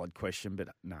is a valid question, but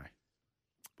no.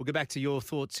 We'll get back to your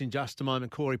thoughts in just a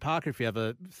moment. Corey Parker, if you have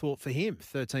a thought for him,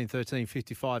 13 13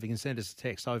 55, you can send us a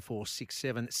text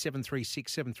 0467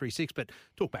 736 736. But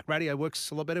Talkback Radio works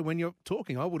a lot better when you're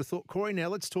talking. I would have thought, Corey, now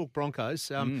let's talk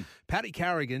Broncos. Paddy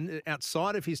Carrigan,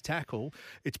 outside of his tackle,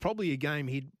 it's probably a game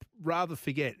he'd rather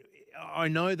forget. I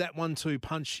know that 1-2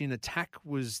 punch in attack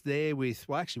was there with,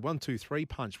 1-2-3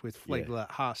 punch with Flegler,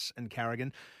 Huss and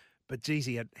Carrigan. But, geez,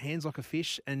 he had hands like a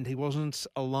fish and he wasn't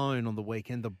alone on the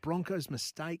weekend. The Broncos'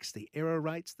 mistakes, the error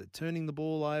rates, the turning the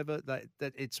ball over, that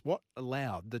it's what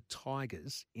allowed the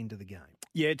Tigers into the game.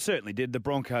 Yeah, it certainly did. The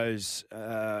Broncos,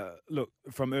 look,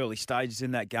 from early stages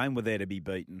in that game were there to be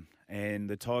beaten. And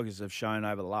the Tigers have shown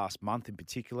over the last month in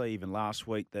particular, even last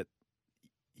week, that,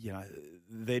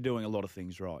 they're doing a lot of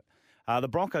things right. The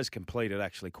Broncos completed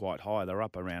actually quite high. They're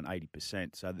up around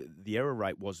 80%. So the error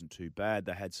rate wasn't too bad.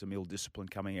 They had some ill discipline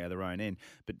coming out of their own end.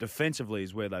 But defensively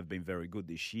is where they've been very good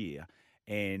this year.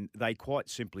 And they quite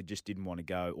simply just didn't want to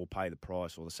go or pay the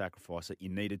price or the sacrifice that you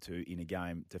needed to in a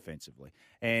game defensively.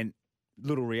 And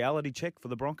little reality check for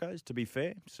the Broncos, to be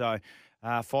fair. So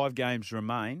 5 games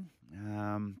remain.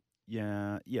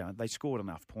 They scored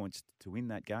enough points to win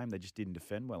that game. They just didn't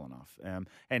defend well enough.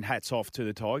 And hats off to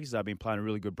the Tigers. They've been playing a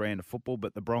really good brand of football.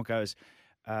 But the Broncos,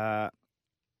 5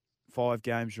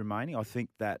 games remaining, I think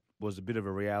that was a bit of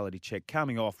a reality check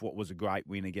coming off what was a great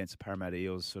win against the Parramatta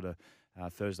Eels sort of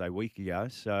Thursday week ago.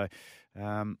 So,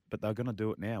 but they're going to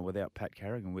do it now without Pat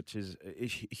Carrigan, which is a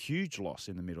huge loss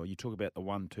in the middle. You talk about the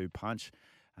 1-2 punch.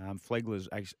 Flegler's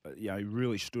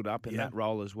really stood up in that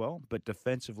role as well. But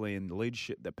defensively and the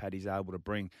leadership that Paddy's able to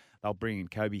bring, they'll bring in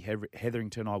Kobe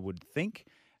Hetherington, I would think.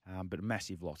 But a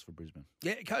massive loss for Brisbane.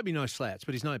 Yeah, Kobe no slouch,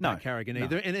 but he's no Pat Carrigan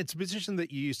either. And it's a position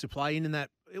that you used to play in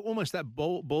that almost that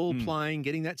ball playing,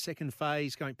 getting that second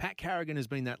phase going. Pat Carrigan has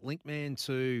been that link man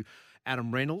to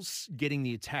Adam Reynolds, getting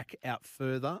the attack out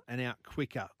further and out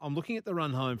quicker. I'm looking at the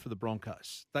run home for the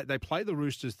Broncos. They play the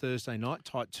Roosters Thursday night,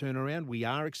 tight turnaround. We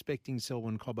are expecting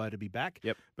Selwyn Cobbo to be back.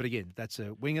 Yep. But again, that's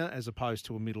a winger as opposed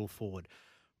to a middle forward.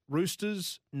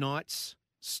 Roosters, Knights,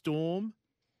 Storm,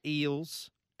 Eels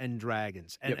and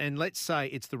Dragons. And let's say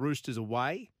it's the Roosters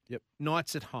away,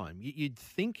 Knights at home. You'd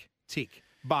think tick,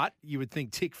 but you would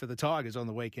think tick for the Tigers on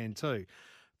the weekend too.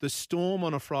 The Storm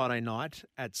on a Friday night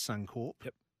at Suncorp.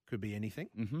 Could be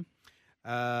anything.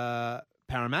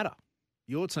 Parramatta,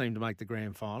 your team to make the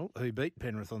grand final, who beat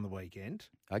Penrith on the weekend.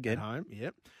 Again. At home,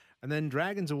 and then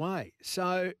Dragons away.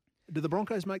 So do the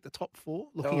Broncos make the top 4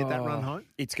 looking at that run home?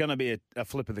 It's going to be a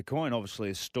flip of the coin, obviously,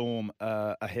 a Storm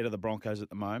ahead of the Broncos at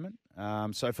the moment.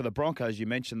 So for the Broncos, you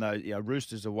mentioned, though,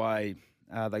 Roosters away.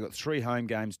 They got 3 home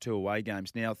games, 2 away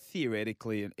games. Now,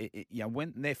 theoretically,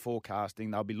 when they're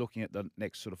forecasting, they'll be looking at the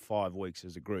next sort of 5 weeks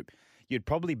as a group. You'd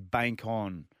probably bank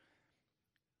on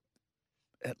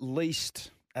at least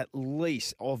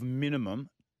of minimum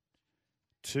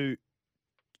two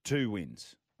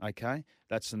wins, okay?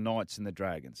 That's the Knights and the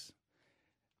Dragons.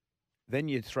 Then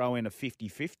you throw in a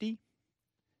 50-50.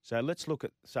 So let's look at,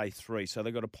 say, 3. So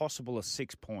they've got a possible of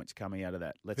 6 points coming out of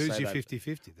that. Who's your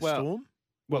 50-50? The Storm?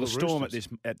 Well, the Storm at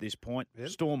this point. Yep.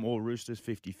 Storm or Roosters,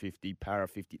 50-50, Para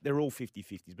 50. They're all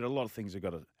 50-50s, but a lot of things have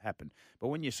got to happen. But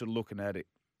when you're sort of looking at it,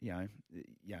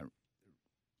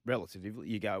 relatively,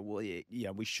 you go, well,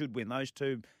 we should win those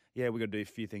 2. Yeah, we've got to do a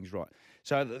few things right.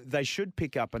 So they should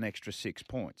pick up an extra 6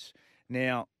 points.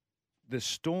 Now, the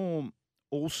Storm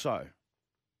also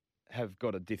have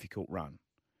got a difficult run.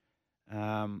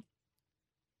 The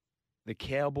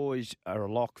Cowboys are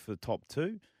a lock for the top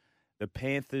 2. The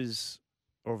Panthers,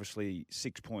 obviously,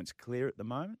 6 points clear at the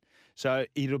moment. So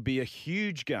it'll be a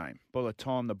huge game by the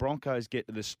time the Broncos get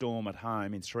to the Storm at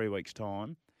home in 3 weeks'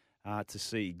 time. To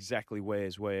see exactly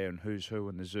where's where and who's who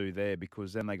in the zoo there,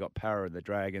 because then they got Para and the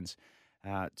Dragons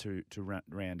to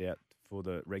round out for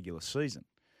the regular season.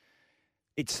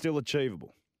 It's still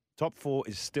achievable. Top 4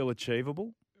 is still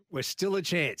achievable. We're still a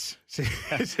chance. So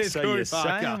you're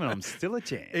saying I'm still a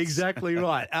chance. Exactly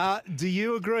right. Do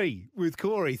you agree with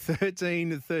Corey?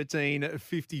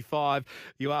 13-13-55.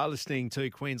 You are listening to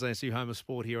Queensland's new home of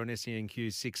sport here on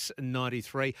SENQ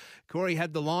 693. Corey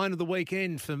had the line of the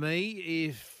weekend for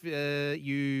me.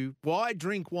 Why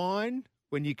drink wine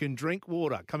when you can drink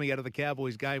water? Coming out of the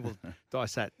Cowboys game, we'll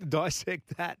dissect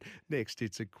that next.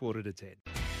 It's 9:45.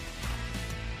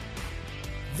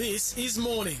 This is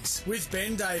Mornings with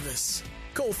Ben Davis.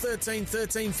 Call 13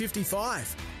 13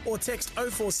 55 or text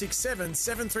 0467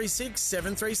 736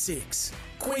 736.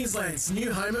 Queensland's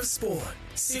new home of sport.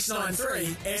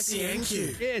 693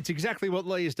 SENQ. Yeah, it's exactly what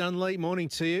Lee has done. Lee, morning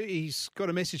to you. He's got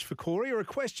a message for Corey or a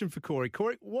question for Corey.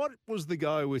 Corey, what was the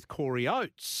go with Corey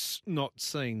Oates not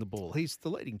seeing the ball? He's the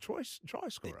leading try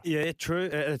scorer. Yeah, true.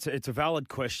 It's a valid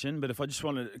question, but if I just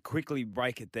want to quickly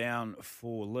break it down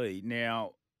for Lee.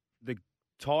 Now, the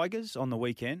Tigers on the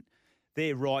weekend,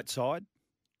 their right side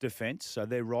defence, so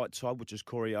their right side, which is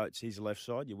Corey Oates, he's the left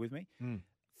side, you with me?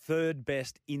 Third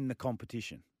best in the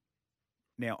competition.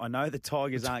 Now, I know the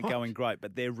Tigers aren't going great,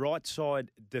 but their right side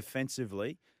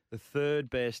defensively, the third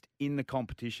best in the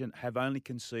competition, have only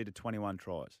conceded 21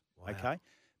 tries. Wow. Okay?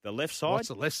 The left side. What's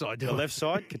the left side doing? The left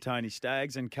side, Katoni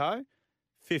Staggs and co,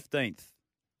 15th.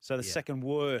 So the second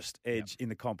worst edge in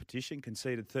the competition,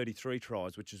 conceded 33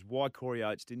 tries, which is why Corey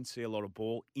Oates didn't see a lot of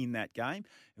ball in that game,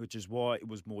 which is why it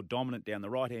was more dominant down the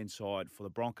right-hand side for the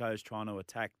Broncos trying to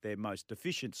attack their most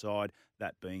deficient side,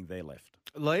 that being their left.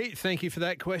 Lee, thank you for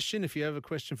that question. If you have a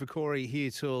question for Corey,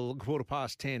 here till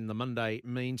 10:15, the Monday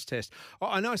means test.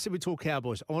 I know I said we talk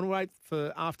Cowboys. I want to wait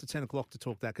for after 10 o'clock to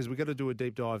talk that because we've got to do a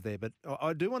deep dive there. But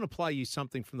I do want to play you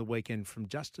something from the weekend from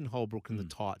Justin Holbrook and the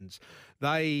Titans.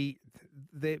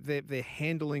 Their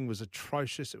handling was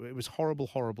atrocious. It was horrible,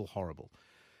 horrible, horrible.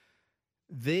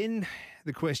 Then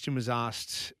the question was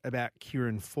asked about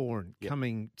Kieran Foran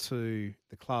coming to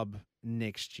the club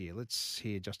next year. Let's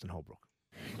hear Justin Holbrook.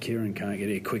 Kieran can't get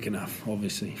here quick enough,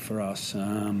 obviously, for us.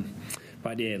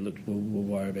 But, yeah, look, we'll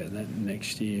worry about that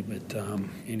next year. But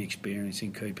inexperience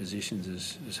in key positions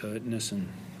is hurting us. And,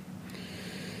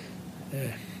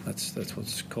 yeah, that's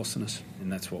what's costing us.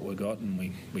 And that's what we've got, and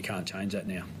we can't change that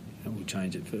now. And we'll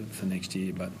change it for next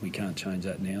year, but we can't change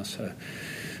that now. So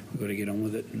we've got to get on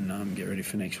with it and get ready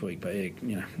for next week. But,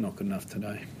 yeah, not good enough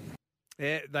today.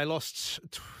 Yeah, they lost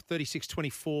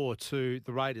 36-24 to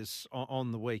the Raiders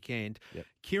on the weekend. Yep.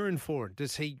 Kieran Foran,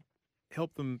 does he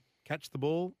help them catch the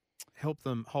ball, help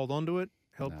them hold on to it,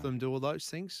 help them do all those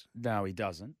things? No, he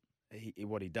doesn't.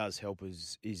 What he does help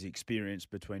is experience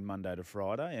between Monday to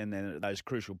Friday, and then at those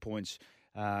crucial points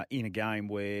in a game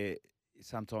where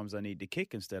sometimes they need to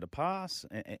kick instead of pass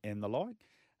and the like.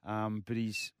 But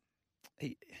it's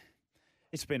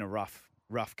been a rough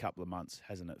couple of months,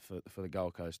 hasn't it, for the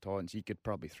Gold Coast Titans? You could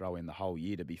probably throw in the whole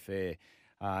year, to be fair.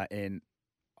 And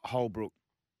Holbrook,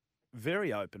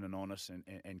 very open and honest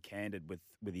and candid with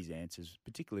his answers,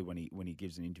 particularly when he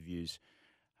gives an interviews.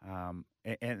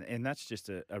 And that's just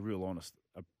a real honest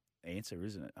answer,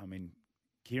 isn't it? I mean,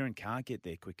 Kieran can't get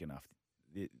there quick enough.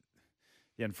 The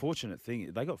unfortunate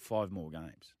thing, they got 5 more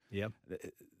games. Yep.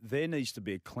 There needs to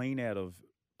be a clean out of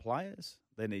players.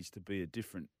 There needs to be a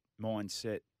different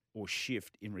mindset or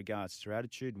shift in regards to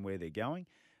attitude and where they're going.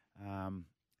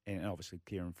 And obviously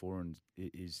Kieran Foran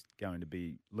is going to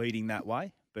be leading that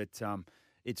way. But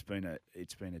it's been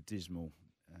a dismal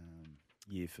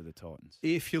year for the Titans.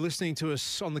 If you're listening to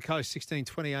us on the coast,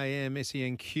 16:20 a.m.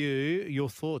 SENQ, your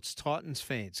thoughts, Titans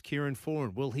fans. Kieran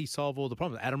Foran, will he solve all the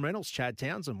problems? Adam Reynolds, Chad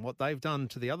Townsend, what they've done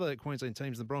to the other Queensland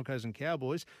teams, the Broncos and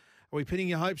Cowboys. Are we pinning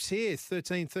your hopes here?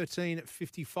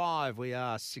 13-13-55. We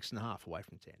are 6.5 away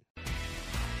from 10.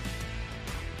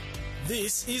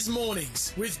 This is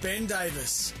Mornings with Ben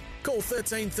Davis. Call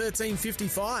 13 13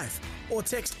 55 or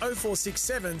text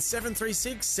 0467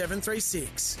 736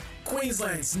 736.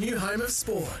 Queensland's new home of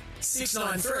sport.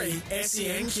 693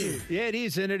 SENQ. Yeah, it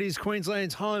is, and it is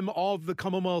Queensland's home of the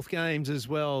Commonwealth Games as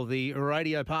well. The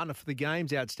radio partner for the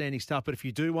Games, outstanding stuff. But if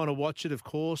you do want to watch it, of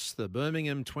course, the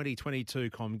Birmingham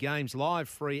 2022 Com Games, live,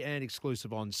 free and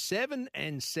exclusive on 7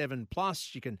 and 7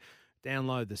 Plus. You can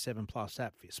download the 7 Plus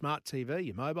app for your smart TV,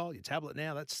 your mobile, your tablet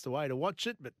now. That's the way to watch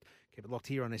it. But keep it locked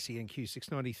here on SENQ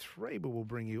 693, but we'll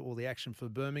bring you all the action for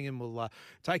Birmingham. We'll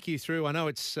take you through. I know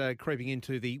it's creeping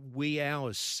into the wee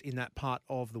hours in that part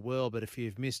of the world, but if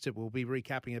you've missed it, we'll be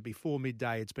recapping it before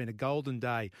midday. It's been a golden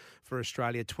day for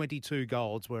Australia. 22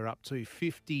 golds. We're up to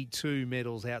 52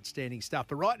 medals. Outstanding stuff.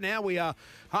 But right now we are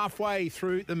halfway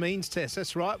through the means test.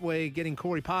 That's right. We're getting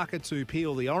Corey Parker to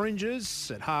peel the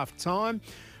oranges at half time.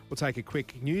 We'll take a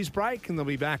quick news break and they'll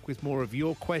be back with more of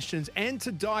your questions and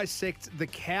to dissect the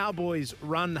Cowboys'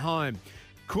 run home.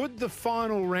 Could the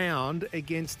final round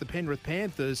against the Penrith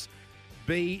Panthers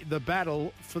be the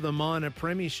battle for the minor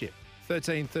premiership?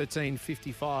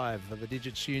 13-13-55 are the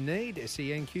digits you need.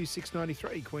 SENQ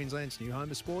 693, Queensland's new home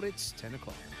of sport. It's 10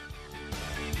 o'clock.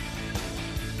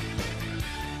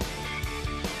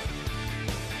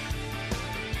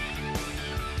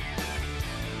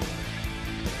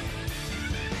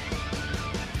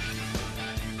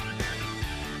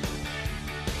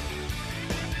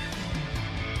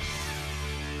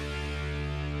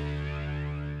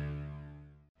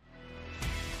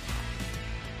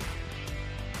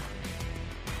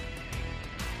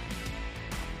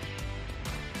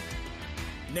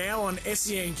 Now on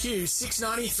SENQ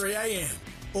 693 AM.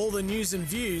 All the news and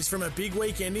views from a big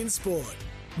weekend in sport.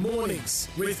 Mornings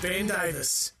with Ben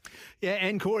Davis. Yeah,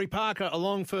 and Corey Parker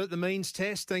along for the means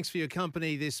test. Thanks for your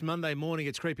company this Monday morning.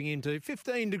 It's creeping into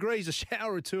 15 degrees, a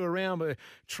shower or two around. We're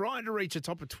trying to reach a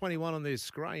top of 21 on this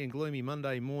grey and gloomy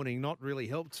Monday morning, not really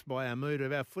helped by our mood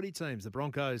of our footy teams, the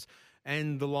Broncos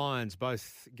and the Lions,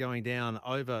 both going down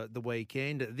over the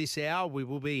weekend. This hour, we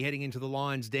will be heading into the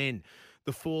Lions' den.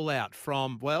 The fallout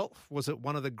from, well, was it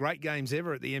one of the great games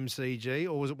ever at the MCG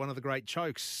or was it one of the great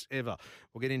chokes ever?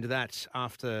 We'll get into that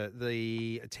after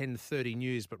the 10:30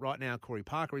 news. But right now, Corey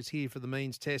Parker is here for the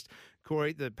means test.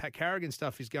 Corey, the Pat Carrigan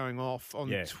stuff is going off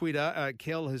on Twitter.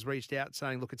 Kel has reached out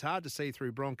saying, look, it's hard to see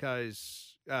through the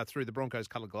Broncos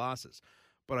coloured glasses,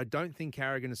 but I don't think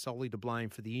Carrigan is solely to blame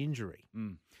for the injury.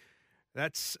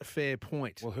 That's a fair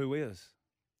point. Well, who is?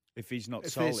 If he's not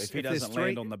solid, if he doesn't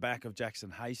land on the back of Jackson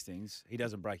Hastings, he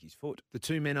doesn't break his foot. The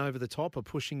two men over the top are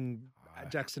pushing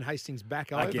Jackson Hastings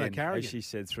back over Again, Carrigan. as she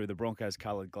said, through the Broncos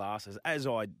coloured glasses, as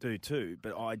I do too,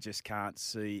 but I just can't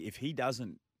see, if he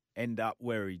doesn't end up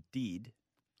where he did,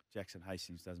 Jackson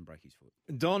Hastings doesn't break his foot.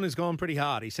 Don has gone pretty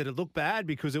hard. He said it looked bad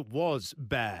because it was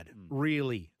bad,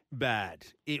 really bad.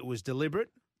 It was deliberate,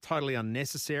 totally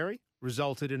unnecessary,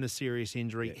 resulted in a serious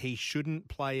injury. Yeah. He shouldn't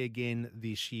play again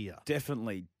this year.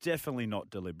 Definitely not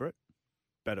deliberate,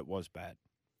 but it was bad.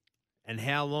 And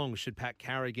how long should Pat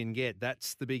Carrigan get?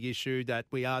 That's the big issue that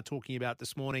we are talking about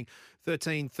this morning.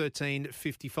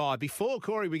 13-55. Before,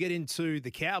 Corey, we get into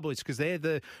the Cowboys because they're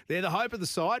the hope of the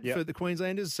side for the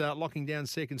Queenslanders, locking down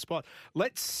second spot.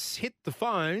 Let's hit the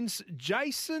phones.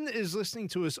 Jason is listening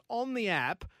to us on the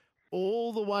app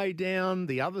all the way down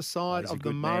the other side of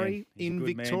the Murray in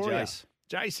Victoria.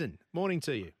 Jason, morning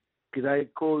to you. G'day,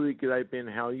 Corey. G'day, Ben.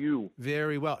 How are you?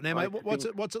 Very well. Now, mate, what's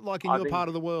it like in your part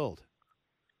of the world?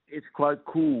 It's quite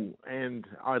cool, and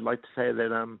I'd like to say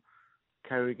that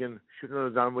Carrigan should not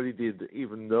have done what he did,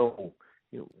 even though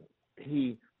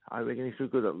I reckon he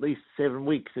should have got at least 7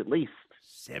 weeks, at least.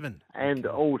 7. And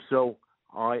also,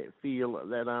 I feel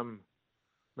that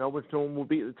Melbourne Storm will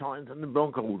beat the Titans and the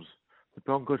Broncos. The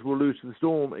Broncos will lose to the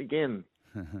Storm again.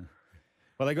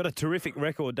 Well, they got a terrific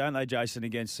record, don't they, Jason,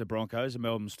 against the Broncos, the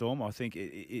Melbourne Storm? I think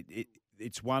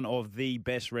it's one of the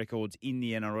best records in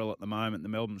the NRL at the moment, the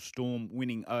Melbourne Storm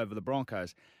winning over the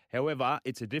Broncos. However,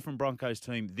 it's a different Broncos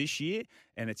team this year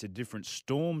and it's a different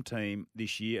Storm team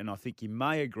this year, and I think you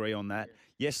may agree on that.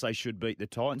 Yes, they should beat the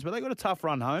Titans, but they got a tough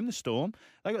run home, the Storm.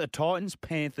 They got the Titans,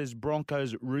 Panthers,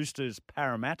 Broncos, Roosters,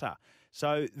 Parramatta.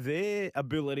 So their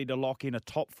ability to lock in a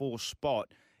top 4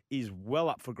 spot is well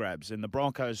up for grabs, and the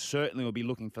Broncos certainly will be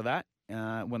looking for that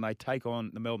when they take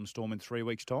on the Melbourne Storm in 3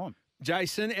 weeks' time.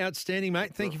 Jason, outstanding,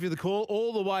 mate. Thank you for the call.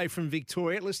 All the way from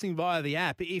Victoria, listening via the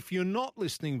app. If you're not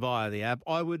listening via the app,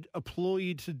 I would implore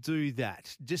you to do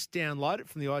that. Just download it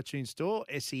from the iTunes store,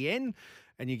 SEN,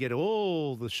 and you get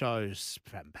all the shows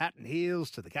from Pat and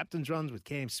Heels to the Captain's Runs with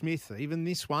Cam Smith, even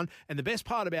this one. And the best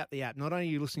part about the app, not only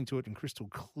are you listening to it in crystal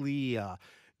clear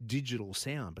digital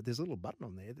sound, but there's a little button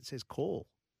on there that says call.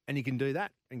 And you can do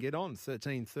that and get on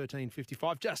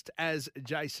 13-55, just as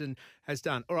Jason has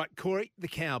done. All right, Corey, the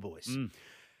Cowboys.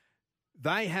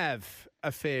 They have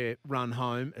a fair run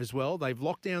home as well. They've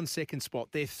locked down second spot.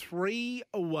 They're 3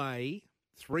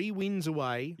 wins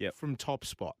away from top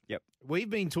spot. Yep. We've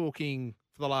been talking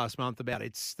for the last month about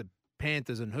it's the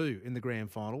Panthers and who in the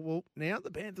grand final. Well, now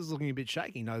the Panthers are looking a bit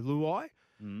shaky. No Luai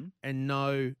and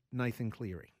no Nathan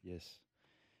Cleary. Yes.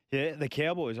 Yeah, the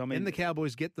Cowboys. I mean, and the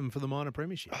Cowboys get them for the minor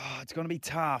premiership. Oh, it's going to be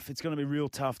tough. It's going to be real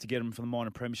tough to get them for the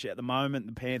minor premiership. At the moment,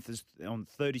 the Panthers on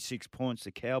 36 points.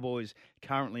 The Cowboys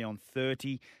currently on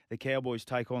 30. The Cowboys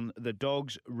take on the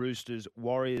Dogs, Roosters,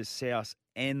 Warriors, South,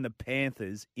 and the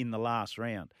Panthers in the last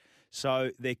round.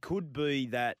 So there could be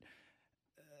that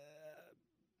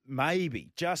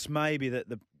just maybe, that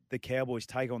the Cowboys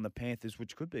take on the Panthers,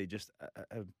 which could be just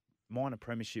a minor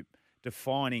premiership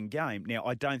defining game. Now,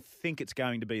 I don't think it's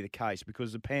going to be the case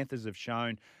because the Panthers have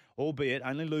shown, albeit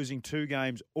only losing 2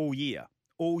 games all year,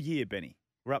 Benny.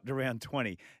 We're up to round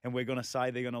 20, and we're going to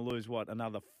say they're going to lose,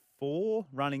 another 4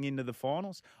 running into the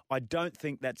finals? I don't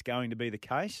think that's going to be the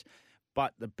case,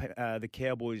 but the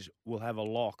Cowboys will have a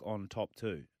lock on top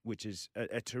 2, which is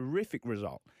a terrific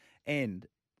result. And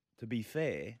to be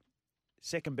fair,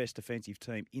 second best defensive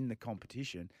team in the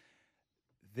competition,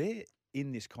 they're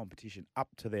in this competition up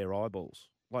to their eyeballs,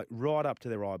 like right up to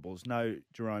their eyeballs. No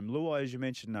Jerome Luai, as you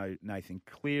mentioned, no Nathan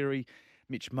Cleary.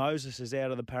 Mitch Moses is out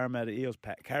of the Parramatta Eels.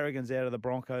 Pat Carrigan's out of the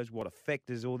Broncos. What effect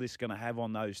is all this going to have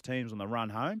on those teams on the run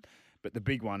home? But the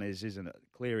big one is, isn't it,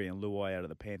 Cleary and Luai out of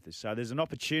the Panthers. So there's an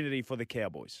opportunity for the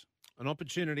Cowboys. An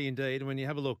opportunity indeed. And when you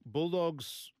have a look,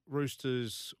 Bulldogs,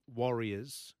 Roosters,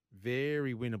 Warriors,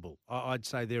 very winnable. I'd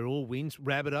say they're all wins.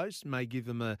 Rabbitohs may give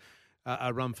them a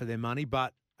run for their money,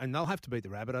 and they'll have to beat the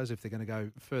Rabbitohs if they're going to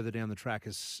go further down the track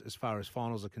as far as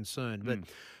finals are concerned. But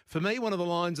for me, one of the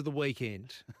lines of the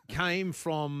weekend came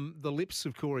from the lips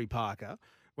of Corey Parker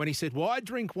when he said, "Why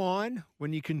drink wine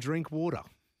when you can drink water?"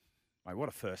 Mate, what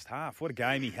a first half. What a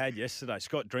game he had yesterday.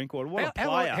 Scott Drinkwater, what a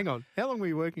player. Hang on. How long were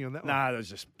you working on that one? No, that was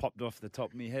just popped off the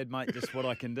top of my head, mate, just what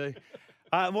I can do.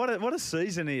 What a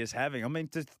season he is having. I mean,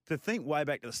 to think way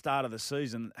back to the start of the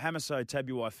season, Hamiso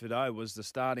Tabuai-Fidow was the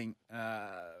starting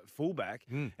fullback,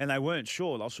 and they weren't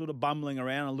sure. They were sort of bumbling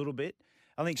around a little bit.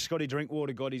 I think Scotty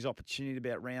Drinkwater got his opportunity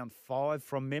about round 5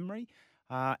 from memory.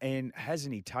 And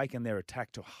hasn't he taken their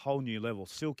attack to a whole new level?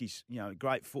 Silky's,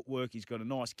 great footwork. He's got a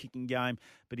nice kicking game,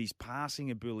 but his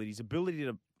passing ability, his ability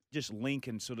to just link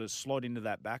and sort of slot into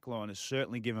that back line has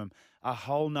certainly given him a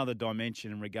whole nother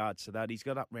dimension in regards to that. He's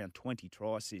got up around 20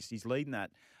 try assists. He's leading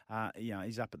that.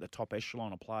 He's up at the top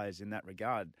echelon of players in that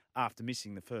regard after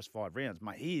missing the first 5 rounds.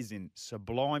 Mate, he is in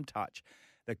sublime touch.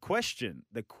 The question,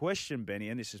 Benny,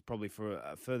 and this is probably for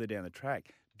further down the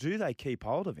track, do they keep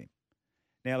hold of him?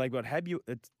 Now, they've got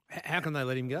How can they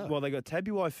let him go? Well, they got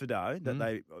Tabuai-Fidow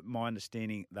that my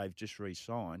understanding, they've just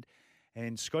re-signed.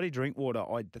 And Scotty Drinkwater,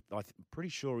 I'm pretty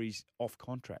sure he's off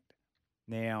contract.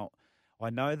 Now,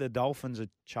 I know the Dolphins are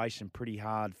chasing pretty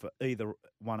hard for either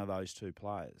one of those two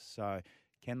players. So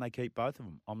can they keep both of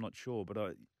them? I'm not sure, but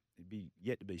it'd be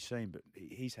yet to be seen. But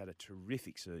he's had a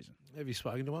terrific season. Have you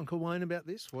spoken to Uncle Wayne about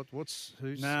this?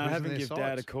 Who's I haven't given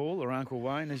Dad a call, or Uncle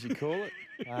Wayne, as you call it.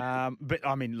 But,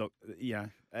 I mean, look,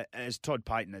 as Todd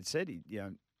Payton had said,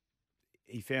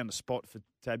 he found a spot for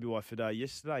Tabuai-Fidow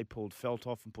yesterday, pulled Felt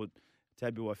off and put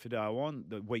Tabuai-Fidow on.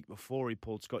 The week before, he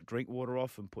pulled Scott Drinkwater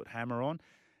off and put Hammer on.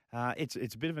 It's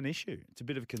a bit of an issue. It's a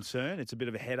bit of a concern. It's a bit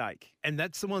of a headache. And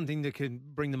that's the one thing that can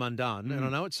bring them undone. And I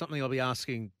know it's something I'll be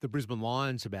asking the Brisbane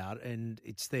Lions about, and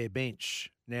it's their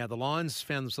bench. Now, the Lions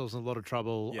found themselves in a lot of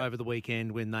trouble over the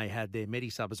weekend when they had their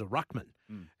Medi-sub as a ruckman.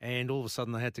 And all of a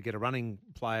sudden, they had to get a running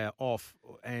player off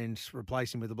and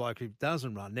replace him with a bloke who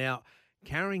doesn't run. Now,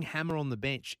 carrying Hammer on the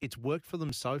bench, it's worked for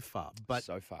them so far. But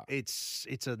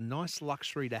it's a nice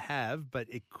luxury to have, but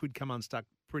it could come unstuck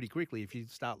pretty quickly if you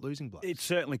start losing blokes. It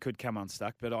certainly could come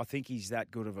unstuck, but I think he's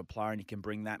that good of a player and he can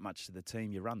bring that much to the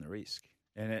team. You run the risk.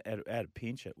 And at a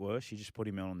pinch, at worst, you just put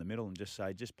him out in the middle and just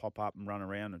say, just pop up and run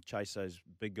around and chase those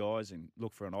big guys and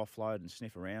look for an offload and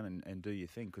sniff around and do your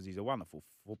thing, because he's a wonderful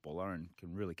footballer and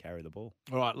can really carry the ball.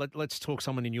 All right, let's talk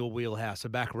someone in your wheelhouse, a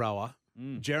back rower.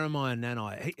 Jeremiah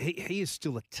Nanai. He is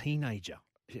still a teenager.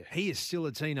 Yeah. He is still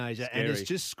a teenager and has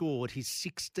just scored his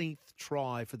 16th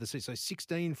try for the season. So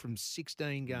 16 from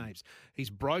 16 games. He's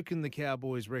broken the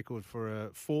Cowboys' record for a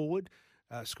forward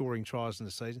scoring tries in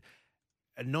the season.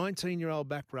 A 19-year-old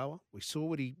back rower. We saw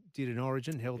what he did in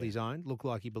Origin, held his own, looked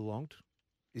like he belonged.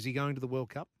 Is he going to the World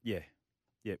Cup? Yeah,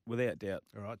 without doubt.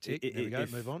 All right, tick. There we go,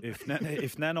 move on. If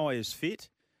Nanai is fit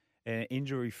and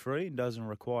injury-free and doesn't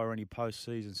require any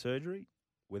post-season surgery,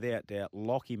 without doubt,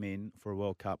 lock him in for a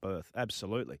World Cup berth.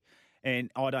 Absolutely. And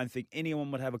I don't think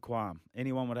anyone would have a qualm.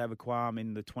 Anyone would have a qualm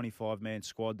in the 25-man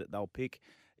squad that they'll pick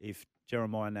if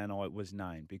Jeremiah Nanai was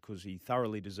named, because he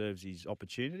thoroughly deserves his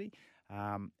opportunity.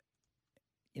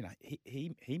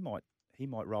 He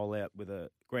might roll out with a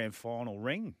grand final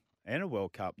ring and a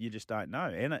World Cup. You just don't know.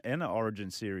 And an Origin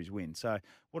Series win. So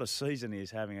what a season he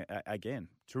is having. Again,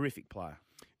 terrific player.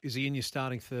 Is he in your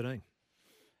starting 13?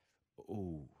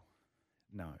 Ooh.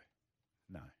 No.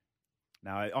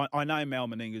 I know Mal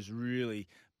Meninga's really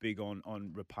big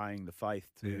on repaying the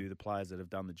faith to the players that have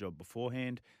done the job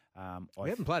beforehand. We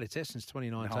haven't played a test since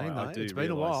 2019, though. It's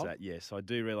been a while. That, yes, I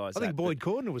do realise that. I think Boyd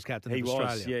Cordner was captain of Australia.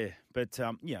 He was, yeah.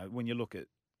 But, when you look at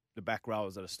the back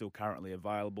rowers that are still currently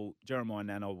available, Jeremiah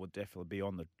Nanai will definitely be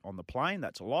on the plane.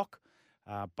 That's a lock.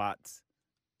 But,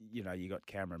 you got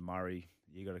Cameron Murray.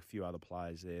 You got a few other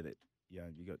players there that,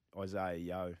 you got Isaiah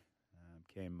Yeo,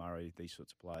 Cam Murray, these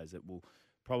sorts of players that will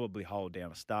probably hold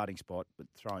down a starting spot, but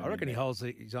throwing. I reckon he holds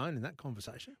his own in that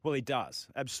conversation. Well, he does.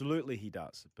 Absolutely he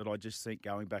does. But I just think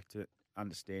going back to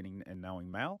understanding and knowing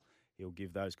Mal, he'll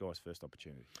give those guys first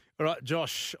opportunity. All right,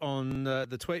 Josh on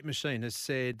the tweet machine has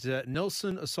said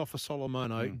Nelson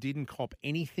Asafa-Solomona didn't cop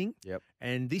anything. Yep.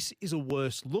 And this is a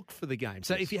worse look for the game.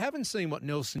 So if you haven't seen what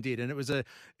Nelson did, and it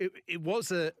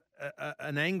was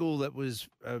an angle that was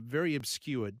very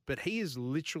obscured, but he has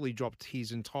literally dropped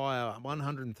his entire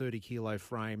 130-kilo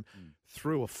frame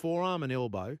through a forearm and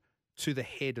elbow to the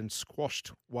head and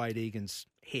squashed Wade Egan's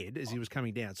head as he was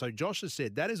coming down. So Josh has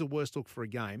said that is a worse look for a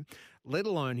game, let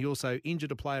alone he also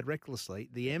injured a player recklessly.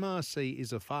 The MRC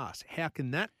is a farce. How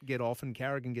can that get off and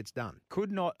Carrigan gets done?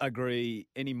 Could not agree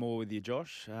any more with you,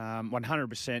 Josh.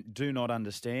 100% do not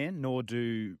understand, nor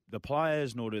do the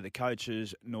players, nor do the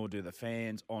coaches, nor do the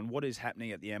fans on what is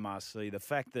happening at the MRC. The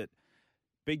fact that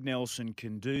Big Nelson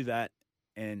can do that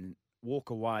and walk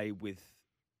away with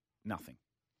nothing.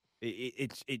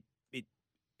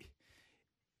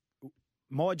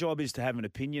 My job is to have an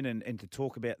opinion and to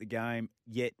talk about the game,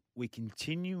 yet we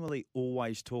continually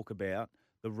always talk about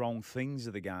the wrong things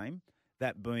of the game,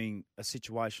 that being a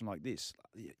situation like this.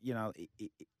 You know,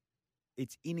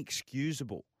 it's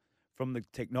inexcusable from the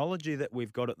technology that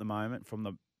we've got at the moment, from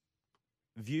the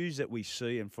views that we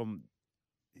see, and from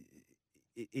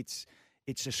it's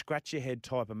a scratch-your-head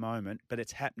type of moment, but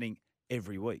it's happening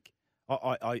every week.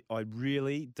 I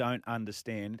really don't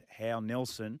understand how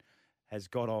Nelson has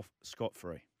got off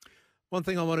scot-free. One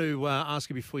thing I want to ask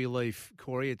you before you leave,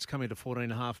 Corey, it's coming to 14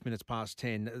 and a half minutes past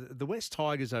 10. The West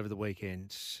Tigers over the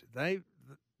weekend,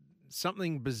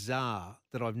 something bizarre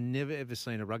that I've never, ever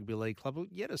seen a rugby league club,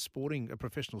 yet a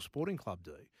professional sporting club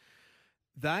do.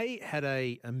 They had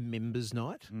a members'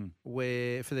 night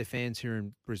where for their fans here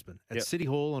in Brisbane at City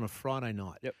Hall on a Friday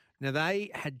night. Yep. Now, they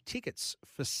had tickets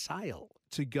for sale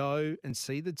to go and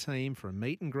see the team for a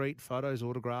meet and greet, photos,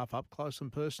 autograph, up close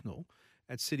and personal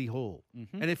at City Hall.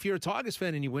 Mm-hmm. And if you're a Tigers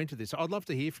fan and you went to this, I'd love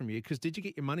to hear from you because did you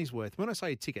get your money's worth? When I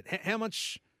say a ticket, how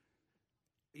much?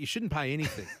 You shouldn't pay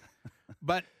anything.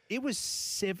 But it was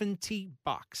 $70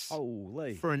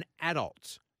 Holy. For an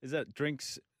adult. Is that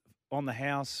drinks on the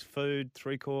house, food,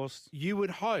 3-course? You would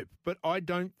hope, but I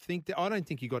don't think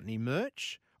you got any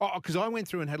merch. Oh, because I went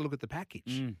through and had a look at the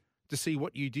package to see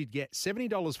what you did get.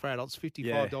 $70 for adults,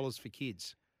 $55 for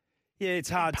kids. Yeah, it's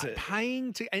hard to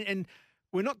paying to, and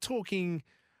we're not talking.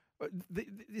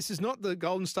 This is not the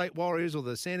Golden State Warriors or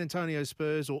the San Antonio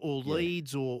Spurs or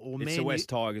Leeds or Man. It's the West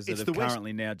Tigers that have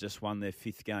currently now just won their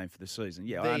 5th game for the season.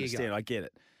 Yeah, I understand. I get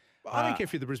it. I don't care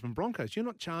if you're the Brisbane Broncos. You're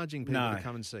not charging people to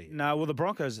come and see you. No, well, the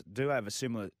Broncos do have a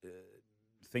similar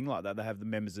thing like that. They have the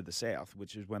members of the South,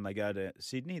 which is when they go to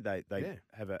Sydney, they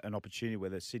have an opportunity where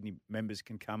the Sydney members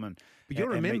can come and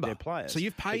meet their players. So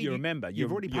you've paid. But you're a member.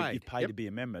 You've already paid. You've paid to be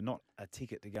a member, not a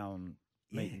ticket to go and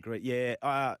meet and greet.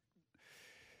 Yeah.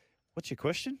 What's your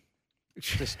question?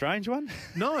 It's a strange one.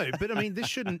 No, but I mean, this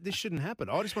shouldn't happen.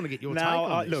 I just want to get your take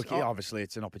on this. Look, obviously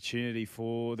it's an opportunity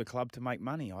for the club to make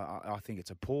money. I think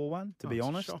it's a poor one, to be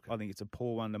honest. I think it's a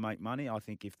poor one to make money. I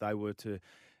think if they were to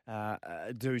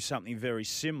do something very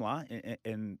similar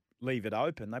and leave it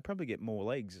open, they probably get more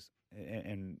legs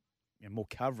and more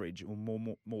coverage or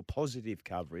more positive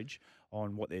coverage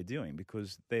on what they're doing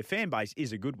because their fan base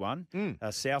is a good one.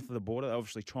 South of the border, they're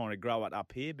obviously trying to grow it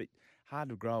up here, but hard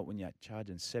to grow it when you're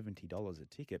charging $70 a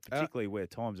ticket, particularly where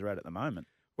times are at the moment.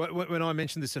 When I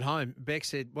mentioned this at home, Beck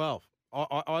said, well,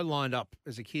 I lined up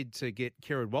as a kid to get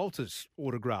Kerrod Walters'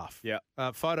 autograph. Yeah.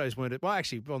 Photos weren't... Well,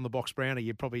 actually, on the Box Brownie,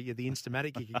 you're the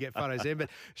Instamatic, you could get photos there, but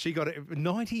she got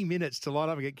 90 minutes to line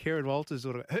up and get Kerrod Walters'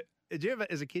 autograph. Did you ever,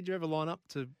 as a kid, line up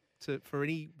for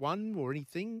anyone or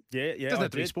anything? Yeah. Doesn't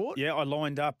have to be sport. Yeah, I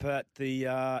lined up at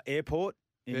the airport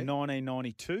in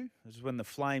 1992. This is when the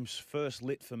flames first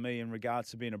lit for me in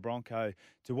regards to being a Bronco,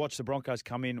 to watch the Broncos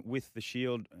come in with the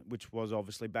Shield, which was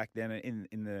obviously back then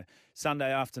in the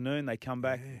Sunday afternoon. They come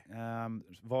back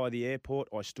via the airport.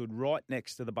 I stood right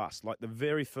next to the bus, like the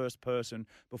very first person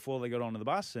before they got onto the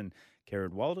bus, and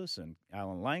Kerrod Walters and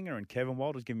Alan Langer and Kevin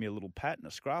Walters gave me a little pat and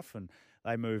a scruff, and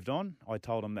they moved on. I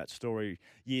told them that story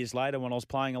years later when I was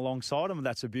playing alongside them, and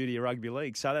that's the beauty of rugby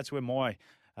league. So that's where my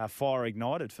fire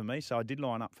ignited for me. So I did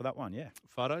line up for that one, yeah.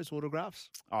 Photos, autographs?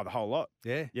 Oh, the whole lot.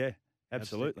 Yeah. Yeah,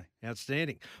 absolutely.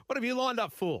 Outstanding. What have you lined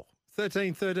up for?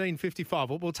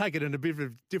 13-13-55. We'll take it in a bit of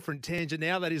a different tangent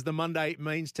now. That is the Monday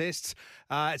means tests.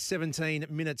 At 17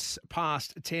 minutes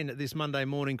past 10 this Monday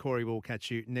morning. Corey, we'll catch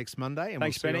you next Monday. And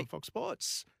Thanks, we'll see Benny. you on Fox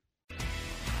Sports.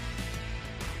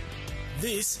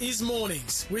 This is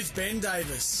Mornings with Ben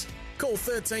Davis. Call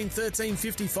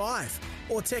 13-13-55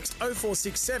 or text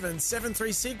 0467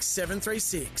 736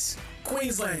 736.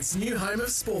 Queensland's new home of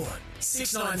sport.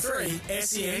 693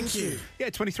 SENQ.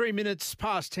 Yeah, 23 minutes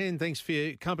past 10. Thanks for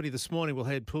your company this morning. We'll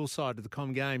head poolside to the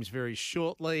Com Games very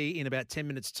shortly. In about 10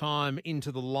 minutes' time,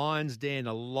 into the Lions Den.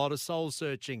 A lot of soul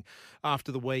searching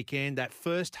after the weekend. That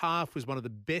first half was one of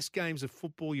the best games of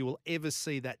football you will ever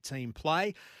see that team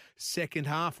play. second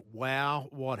half. Wow,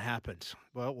 what happened?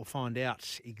 Well, we'll find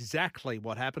out exactly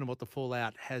what happened and what the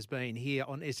fallout has been here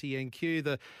on SENQ,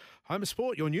 the home of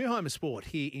sport, your new home of sport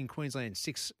here in Queensland,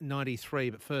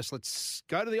 693. But first, let's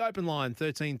go to the open line,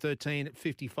 13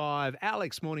 55.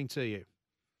 Alex, morning to you.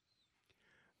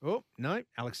 Oh, no,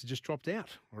 Alex has just dropped out.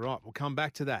 All right, we'll come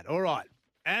back to that. All right.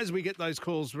 As we get those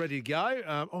calls ready to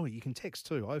go, you can text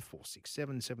too,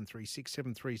 0467 736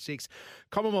 736.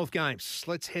 Commonwealth Games,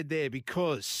 let's head there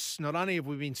because not only have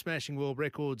we been smashing world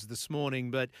records this morning,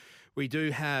 but we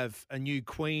do have a new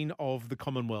queen of the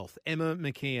Commonwealth, Emma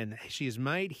McKeon. She has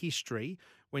made history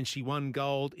when she won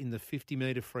gold in the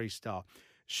 50-metre freestyle.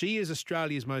 She is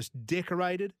Australia's most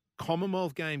decorated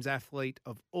Commonwealth Games athlete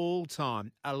of all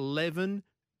time, 11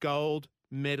 gold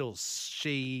medals.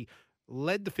 She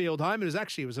led the field home. It was an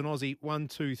Aussie 1,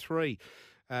 2, 3.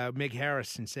 Meg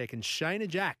Harris in second. Shayna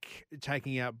Jack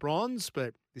taking out bronze,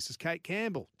 but this is Kate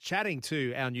Campbell chatting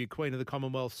to our new Queen of the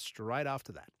Commonwealth straight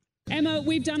after that. Emma,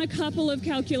 we've done a couple of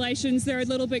calculations. They're a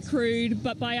little bit crude,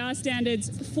 but by our standards,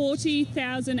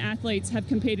 40,000 athletes have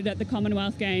competed at the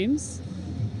Commonwealth Games.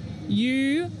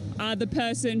 You are the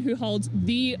person who holds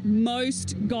the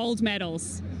most gold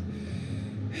medals.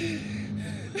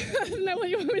 I don't know what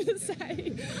you want me to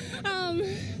say.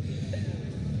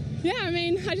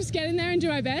 I just get in there and do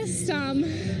my best.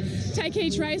 Take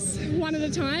each race one at a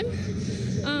time.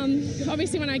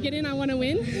 Obviously, when I get in, I want to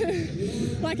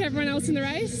win, like everyone else in the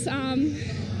race.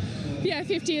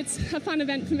 50, it's a fun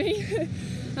event for me.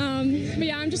 I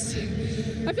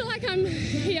feel like I'm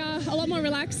here a lot more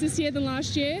relaxed this year than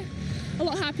last year, a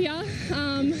lot happier.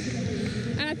 And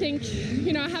I think,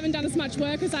 I haven't done as much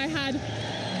work as I had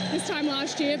this time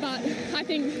last year, but I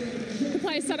think the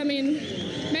place that I'm in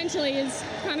mentally is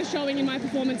kind of showing in my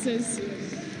performances.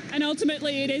 And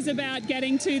ultimately, it is about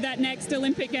getting to that next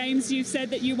Olympic Games. You've said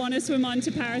that you want to swim on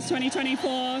to Paris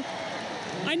 2024.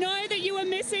 I know that you were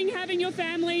missing having your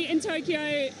family in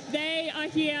Tokyo. They are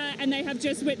here and they have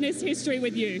just witnessed history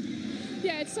with you.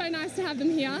 Yeah, it's so nice to have them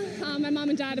here. My mum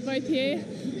and dad are both here.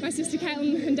 My sister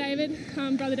Caitlin and David,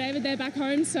 brother David, they're back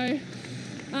home, so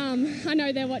I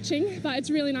know they're watching, but it's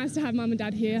really nice to have mum and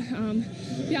dad here,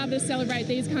 be able to celebrate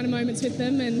these kind of moments with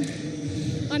them. And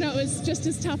I know it was just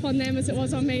as tough on them as it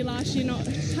was on me last year not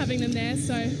having them there,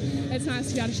 so it's nice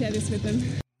to be able to share this with them.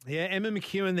 Yeah, Emma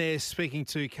McKeon there speaking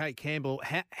to Kate Campbell.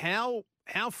 How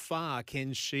far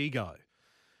can she go?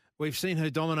 We've seen her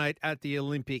dominate at the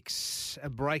Olympics,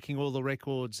 breaking all the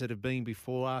records that have been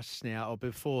before us now, or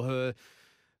before her.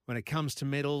 When it comes to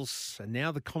medals, and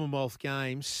now the Commonwealth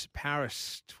Games,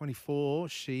 Paris 24,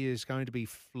 she is going to be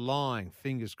flying,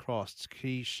 fingers crossed.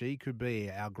 She could be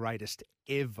our greatest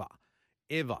ever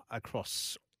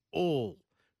across all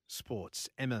sports.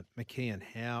 Emma McKeon,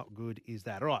 how good is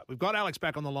that? All right, we've got Alex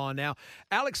back on the line now.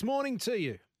 Alex, morning to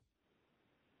you.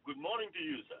 Good morning to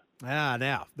you, sir.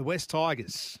 Now, the West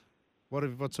Tigers,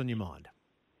 what's on your mind?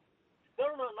 No,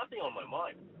 nothing on my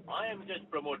mind. I am just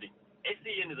promoting.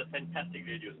 SEN is a fantastic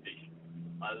radio station.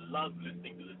 I love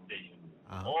listening to the station.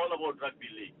 All about rugby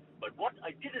league. But what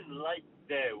I didn't like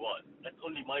there was, that's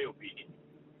only my opinion,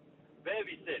 where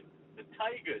we said the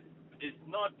Tigers is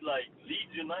not like Leeds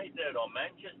United or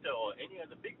Manchester or any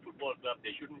other big football club.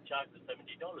 They shouldn't charge the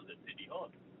 $70 at City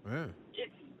Hall. Yeah.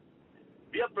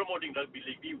 We are promoting rugby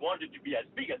league. We want it to be as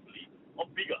big as Leeds or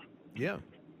bigger. Yeah.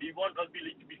 We want rugby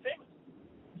league to be famous.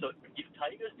 So if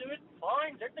Tigers do it,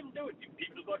 fine, let them do it. If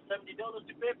people got $70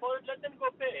 to pay for it, let them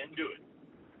go pay and do it.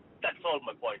 That's all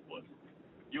my point was.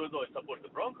 Even though I support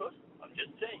the Broncos, I'm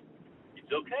just saying,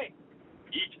 it's okay.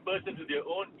 Each person to their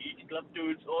own, each club to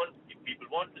its own. If people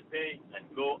want to pay and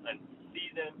go and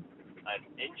see them and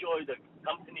enjoy the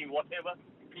company, whatever,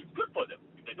 it's good for them.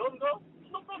 If they don't go, it's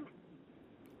no problem.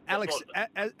 Alex,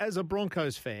 as a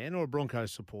Broncos fan or a Broncos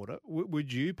supporter,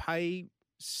 would you pay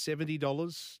 $70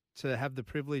 to have the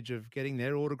privilege of getting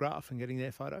their autograph and getting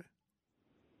their photo?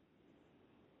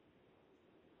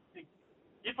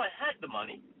 If I had the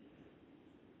money,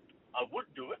 I would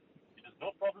do it. There's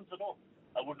no problems at all.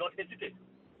 I would not hesitate.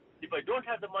 If I don't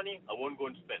have the money, I won't go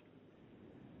and spend.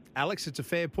 Alex, it's a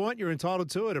fair point. You're entitled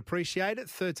to it. Appreciate it.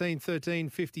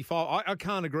 13-55. I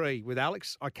can't agree with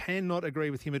Alex. I cannot agree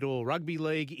with him at all. Rugby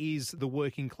league is the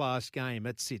working class game.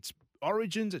 It's its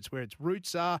origins. It's where its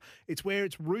roots are. It's where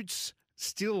its roots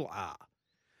still are.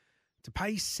 To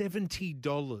pay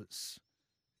 $70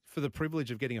 for the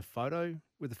privilege of getting a photo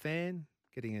with a fan,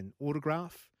 getting an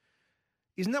autograph,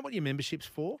 isn't that what your membership's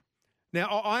for? Now,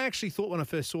 I actually thought when I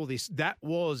first saw this, that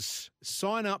was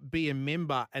sign up, be a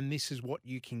member, and this is what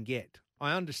you can get.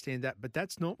 I understand that, but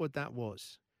that's not what that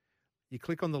was. You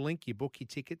click on the link, you book your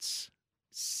tickets,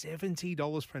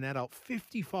 $70 for an adult,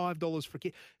 $55 for a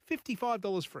kid.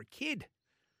 $55 for a kid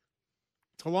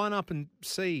to line up and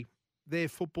see their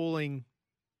footballing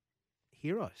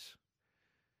heroes.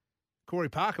 Corey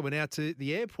Parker went out to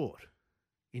the airport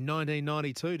in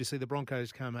 1992 to see the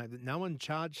Broncos come out. No one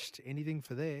charged anything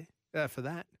for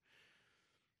that.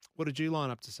 What did you line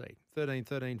up to see?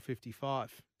 13-13-55.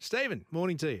 Stephen,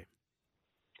 morning to you.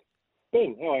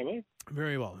 Ben, how are you, mate?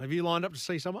 Very well. Have you lined up to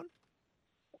see someone?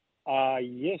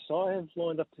 Yes, I have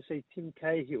lined up to see Tim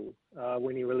Cahill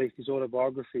when he released his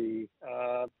autobiography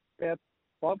about 5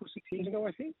 or 6 years ago,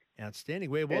 I think. Outstanding.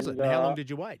 Where was it? And how long did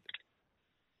you wait?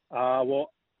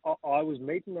 Well, I was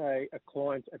meeting a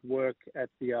client at work at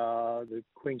the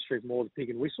Queen Street Mall, the Pig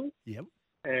and Whistle. Yep.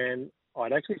 And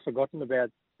I'd actually forgotten that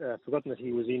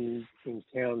he was in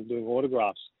town doing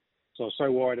autographs. So I was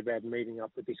so worried about meeting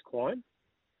up with this client.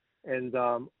 And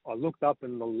I looked up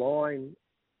in the line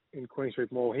in Queen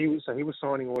Street Mall. He was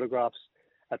signing autographs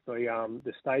at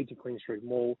the stage of Queen Street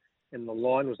Mall, and the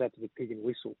line was out to the Pig and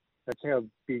Whistle. That's how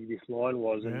big this line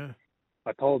was. And Yeah.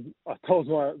 I told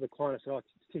the client, I said, "Oh, it's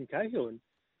Tim Cahill." And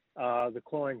the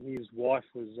client, his wife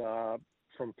was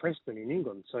from Preston in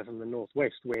England, so from the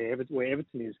northwest, where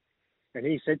Everton is. And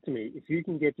he said to me, "If you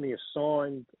can get me a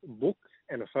signed book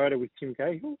and a photo with Tim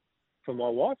Cahill for my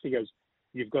wife," he goes,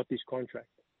 "you've got this contract."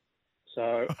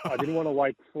 So I didn't want to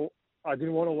wait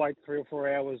 3 or 4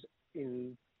 hours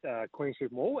in Queen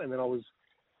Street Mall, and then I was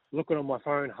looking on my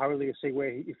phone hurriedly to see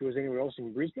if he was anywhere else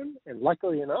in Brisbane. And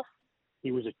luckily enough,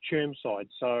 he was at Chermside.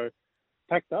 So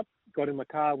packed up, got in my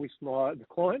car with the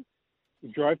client, we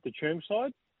drove to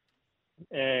Chermside,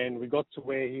 and we got to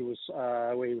where he was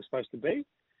supposed to be.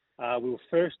 We were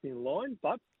first in line,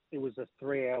 but it was a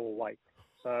 3-hour wait.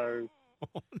 So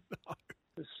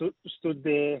stood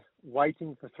there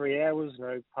waiting for 3 hours,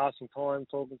 passing time,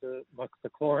 talking to the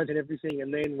client and everything.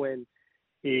 And then when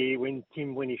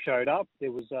he showed up,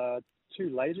 there was 2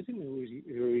 ladies with him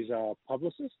who were his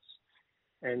publicists,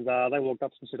 and they walked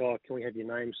up and said, "Oh, can we have your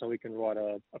name so we can write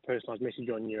a personalised message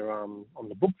on your on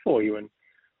the book for you?" And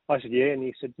I said, "Yeah." And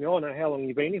he said, "No, how long have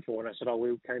you been here for?" And I said, "Oh,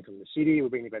 we came from the city. We've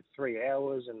been here about 3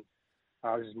 hours, and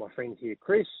this is my friend here,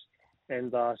 Chris."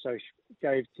 And so she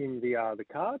gave Tim the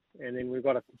card, and then we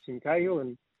got up to Tim Cahill,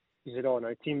 and he said, "Oh,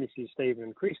 no, Tim, this is Stephen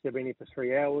and Chris. They've been here for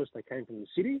 3 hours. They came from the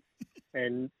city."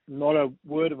 And not a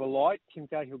word of a lie, Tim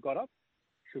Cahill got up,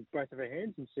 shook both of our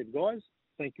hands and said, "Guys,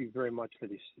 thank you very much for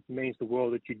this. It means the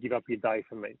world that you'd give up your day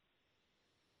for me."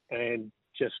 And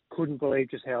just couldn't believe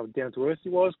just how down-to-earth he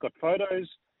was. Got photos,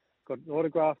 got an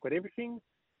autograph, got everything.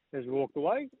 As we walked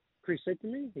away, Chris said to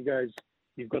me, he goes,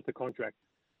 "You've got the contract."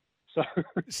 So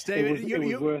Stephen, it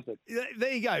was worth it.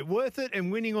 There you go. Worth it and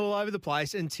winning all over the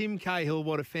place. And Tim Cahill,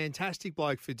 what a fantastic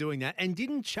bloke for doing that. And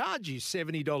didn't charge you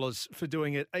 $70 for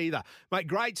doing it either. Mate,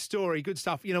 great story. Good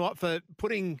stuff. You know what? For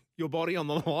putting your body on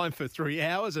the line for 3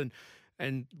 hours and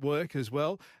work as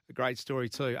well. A great story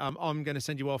too. I'm going to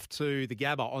send you off to the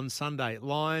Gabba on Sunday.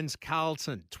 Lions,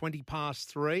 Carlton,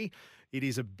 3:20. It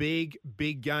is a big,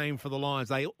 big game for the Lions.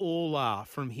 They all are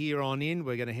from here on in.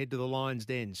 We're going to head to the Lions'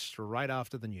 Den straight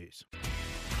after the news.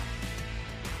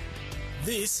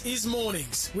 This is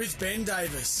Mornings with Ben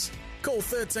Davis. Call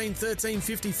 13 13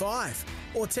 55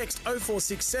 or text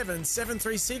 0467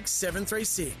 736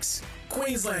 736.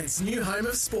 Queensland's new home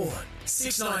of sport.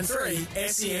 693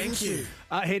 SENQ.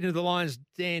 Heading to the Lions'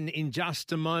 Den in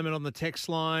just a moment on the text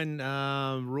line.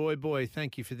 Roy Boy,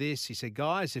 thank you for this. He said,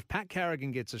 "Guys, if Pat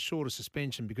Carrigan gets a shorter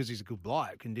suspension because he's a good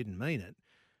bloke and didn't mean it,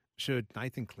 should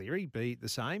Nathan Cleary be the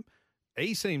same?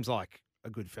 He seems like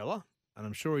a good fella, and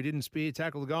I'm sure he didn't spear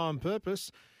tackle the guy on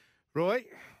purpose." Roy,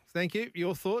 thank you.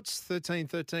 Your thoughts? 13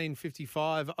 13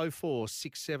 55 04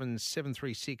 67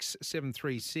 736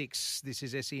 736. This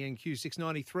is SENQ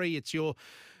 693. It's your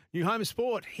new home of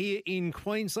sport here in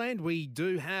Queensland. We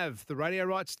do have the radio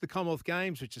rights to the Commonwealth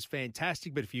Games, which is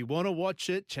fantastic. But if you want to watch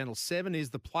it, Channel 7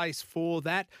 is the place for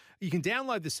that. You can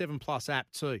download the 7 Plus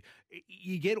app too.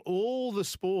 You get all the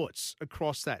sports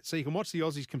across that. So you can watch the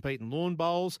Aussies compete in lawn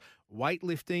bowls,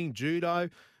 weightlifting, judo.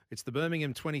 It's the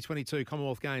Birmingham 2022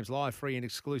 Commonwealth Games live, free and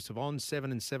exclusive on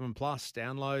 7 and 7 Plus.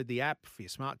 Download the app for your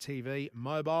smart TV,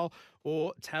 mobile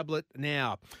or tablet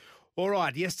now. All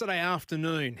right, yesterday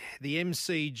afternoon, the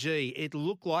MCG, it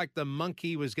looked like the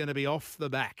monkey was going to be off the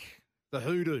back. The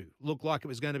hoodoo looked like it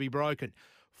was going to be broken.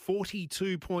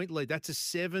 42-point lead. That's a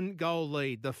 7-goal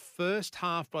lead. The first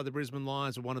half by the Brisbane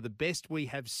Lions are one of the best we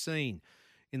have seen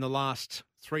in the last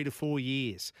 3 to 4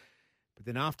 years. But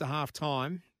then after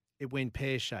half-time, it went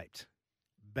pear-shaped,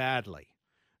 badly.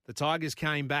 The Tigers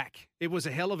came back. It was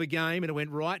a hell of a game, and it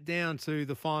went right down to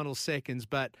the final seconds,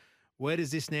 but Where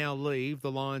does this now leave the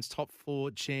Lions' top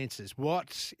 4 chances?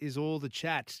 What is all the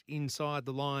chat inside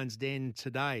the Lions' den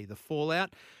today? The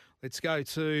fallout? Let's go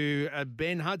to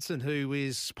Ben Hudson, who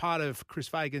is part of Chris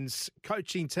Fagan's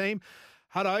coaching team.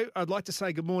 Hutto, I'd like to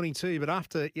say good morning to you, but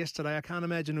after yesterday, I can't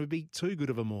imagine it would be too good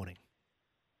of a morning.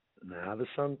 No, the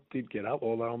sun did get up,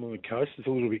 although I'm on the coast. It's a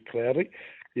little bit cloudy.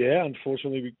 Yeah,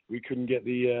 unfortunately, we couldn't get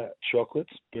the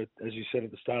chocolates, but as you said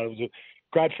at the start, it was a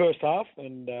great first half,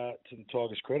 and to the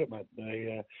Tigers' credit, mate,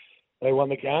 they won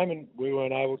the game, and we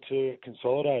weren't able to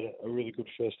consolidate a really good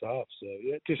first half. So,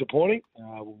 yeah, disappointing.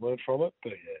 We'll learn from it,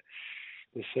 but, yeah,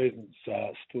 the season's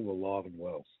still alive and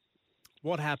well.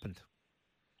 What happened?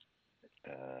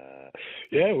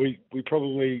 Yeah, we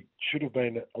probably should have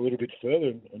been a little bit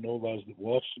further, and all those that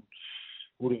watched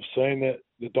would have seen that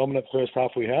the dominant first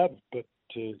half we had. But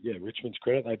to Richmond's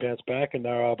credit, they bounced back and they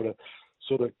were able to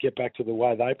sort of get back to the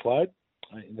way they played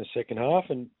in the second half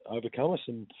and overcome us.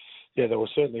 And yeah, there were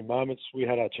certainly moments we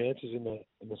had our chances in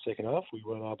the second half. We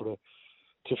weren't able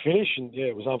to finish, and yeah,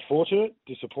 it was unfortunate,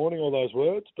 disappointing, all those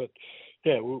words. But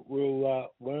yeah, we'll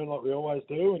learn like we always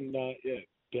do, and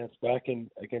bounce back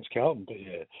against Carlton. But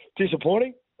yeah,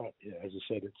 disappointing. But yeah, as I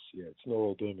said, it's not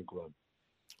all doom and gloom.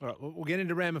 All right, we'll get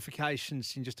into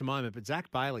ramifications in just a moment. But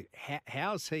Zach Bailey,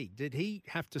 how's he? Did he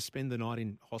have to spend the night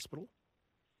in hospital?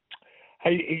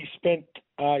 He spent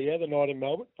the night in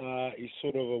Melbourne. He's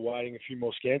sort of awaiting a few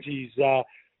more scans. He's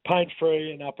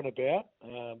pain-free and up and about.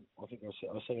 I think I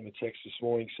sent him a text this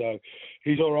morning, so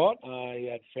he's all right. He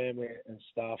had family and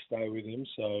staff stay with him,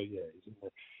 so yeah, he's in the.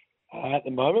 At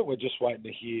the moment, we're just waiting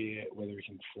to hear whether he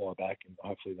can fly back, and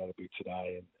hopefully that'll be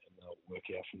today, and they'll work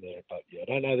out from there. But yeah, I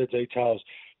don't know the details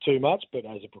too much, but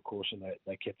as a precaution,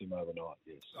 they kept him overnight,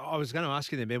 yes. I was going to ask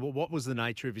you then, Ben, what was the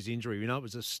nature of his injury? You know, it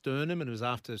was a sternum, and it was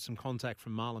after some contact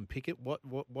from Marlon Pickett. What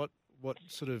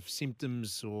sort of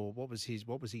symptoms, or what was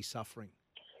he suffering?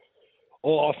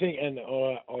 Well, I think, and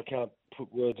I can't put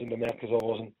words in the mouth because I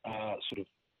wasn't sort of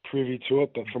privy to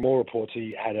it, but from all reports,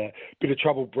 he had a bit of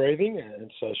trouble breathing,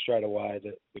 and so straight away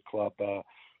the club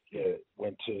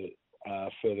went to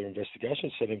further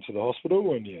investigation, sent him to the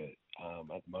hospital, and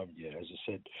at the moment, as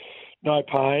I said, no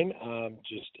pain,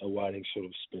 just awaiting sort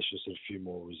of specialists and a few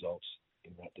more results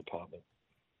in that department.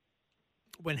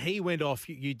 When he went off,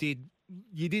 you did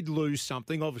lose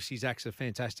something. Obviously, Zach's a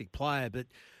fantastic player, but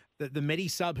the Medi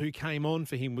sub who came on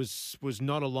for him was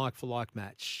not a like-for-like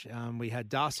match. We had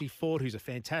Darcy Ford, who's a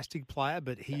fantastic player,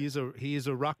 but he is a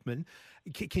ruckman.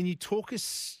 Can you talk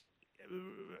us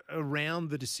around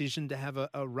the decision to have a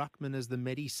ruckman as the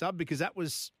Medi sub? Because that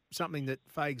was something that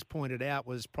Fags pointed out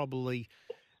was probably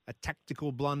a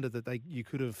tactical blunder that you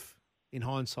could have, in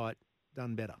hindsight,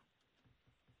 done better.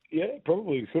 Yeah,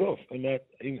 probably could have. And that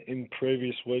in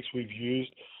previous weeks we've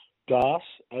used Das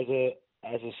as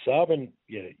a sub, and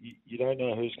you don't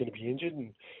know who's going to be injured, and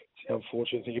it's the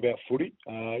unfortunate thing about footy.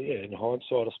 In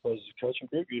hindsight, I suppose as a coaching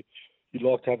group, you'd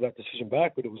like to have that decision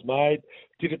back, but it was made.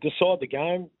 Did it decide the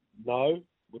game? No.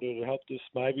 Would it have helped us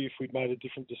maybe if we'd made a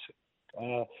different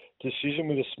decision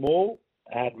with a small?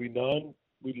 Had we known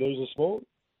we'd lose a small?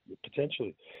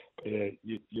 Potentially. But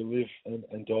you live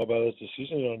and die by those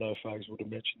decisions. I don't know if Fags would have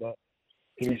mentioned that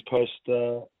in his post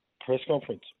press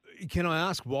conference. Can I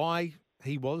ask why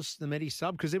he was the Medi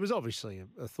sub? Because there was obviously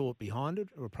a thought behind it,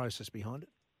 or a process behind it.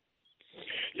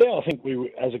 Yeah, I think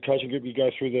we, as a coaching group, we go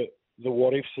through the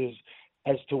what ifs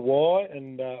as to why,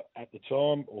 and at the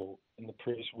time or in the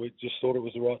previous week, just thought it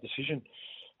was the right decision.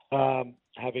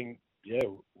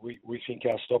 We think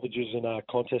our stoppages and our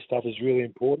contest stuff is really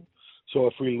important. So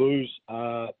if we lose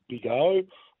Big O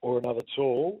or another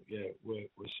tall,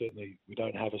 we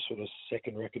don't have a sort of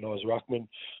second recognised ruckman,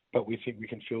 but we think we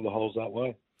can fill the holes that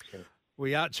way. So.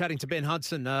 We are chatting to Ben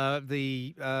Hudson, from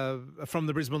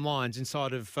the Brisbane Lions,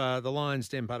 inside of the Lions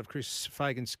Den, part of Chris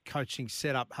Fagan's coaching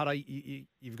setup. Hutto,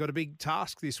 you've got a big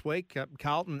task this week,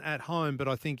 Carlton at home, but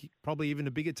I think probably even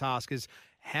a bigger task is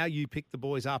how you pick the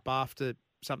boys up after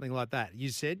something like that. You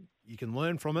said you can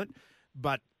learn from it,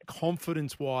 but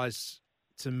confidence-wise,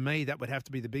 to me, that would have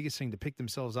to be the biggest thing, to pick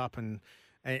themselves up and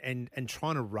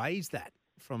trying to raise that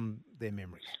from their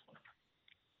memories.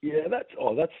 Yeah, that's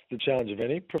the challenge of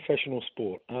any professional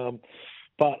sport.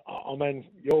 But I mean,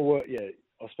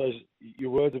 I suppose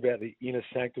your words about the inner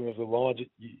sanctum of the Lions,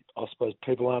 I suppose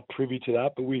people aren't privy to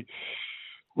that, but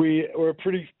we're a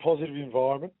pretty positive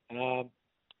environment. And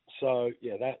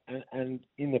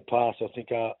in the past, I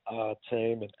think our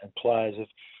team and players have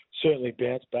certainly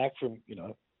bounced back from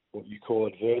what you call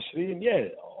adversity. And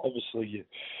obviously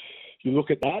you look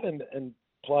at that and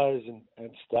players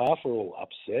and staff are all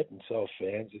upset, and so are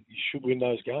fans. You should win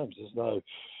those games. There's no,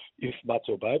 if mutts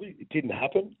or baby. It didn't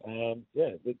happen.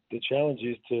 The challenge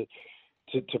is to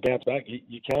bounce back.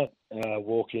 You can't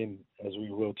walk in, as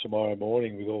we will tomorrow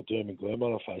morning, with all doom and gloom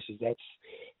on our faces. That's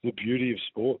the beauty of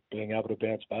sport, being able to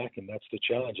bounce back, and that's the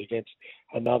challenge against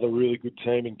another really good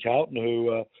team in Carlton who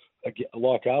are,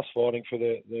 like us, fighting for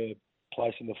their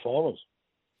place in the finals.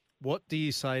 What do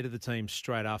you say to the team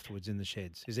straight afterwards in the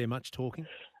sheds? Is there much talking?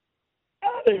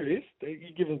 There is.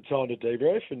 You give them time to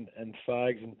debrief and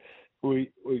fags, and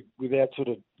we without sort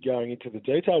of going into the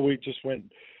detail, we just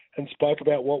went and spoke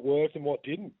about what worked and what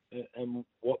didn't, and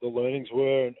what the learnings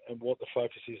were, and what the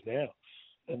focus is now.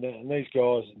 And these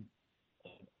guys,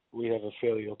 we have a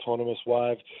fairly autonomous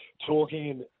way of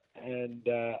talking and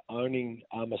owning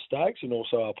our mistakes and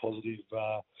also our positive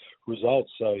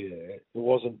results. So, it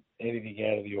wasn't anything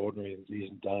out of the ordinary that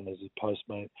isn't done as a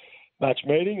post-match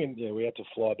meeting, and we had to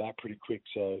fly back pretty quick.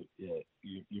 So,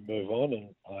 you move on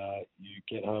and you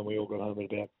get home. We all got home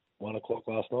at about 1 o'clock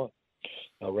last night.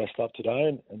 I'll rest up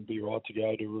today and be right to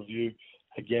go to review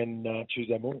again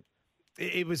Tuesday morning.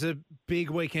 It was a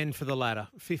big weekend for the ladder.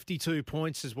 52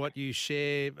 points is what you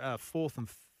share, fourth and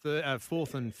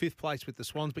fifth place with the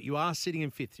Swans, but you are sitting in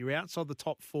fifth. You're outside the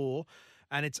top four,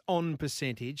 and it's on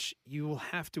percentage. You will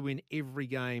have to win every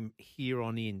game here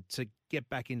on in to get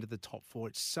back into the top four.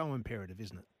 It's so imperative,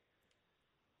 isn't it?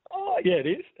 Oh, yeah, it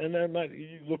is. And then, mate,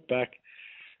 you look back.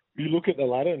 You look at the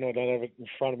ladder, and I don't have it in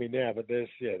front of me now, but there's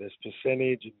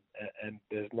percentage and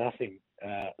there's nothing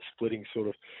splitting sort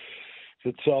of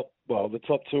the top. Well, the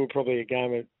top two are probably a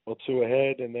game or two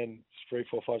ahead, and then 3,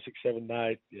 4, 5, 6, 7,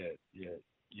 8.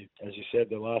 As you said,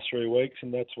 the last 3 weeks,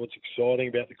 and that's what's exciting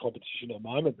about the competition at the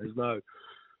moment. There's no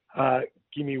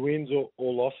gimme wins or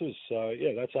losses. So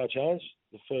that's our challenge.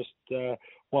 The first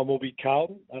one will be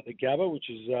Carlton at the Gabba, which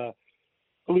is a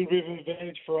little bit of an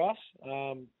advantage for us.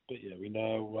 But we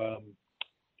know,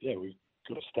 we've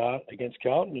got to start against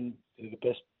Carlton, and the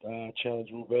best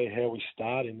challenge will be how we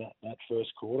start in that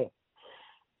first quarter.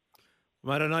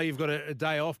 Mate, I know you've got a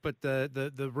day off, but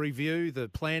the review, the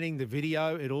planning, the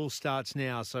video, it all starts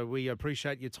now. So we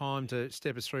appreciate your time to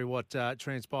step us through what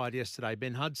transpired yesterday.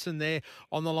 Ben Hudson there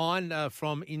on the line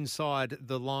from inside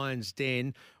the Lions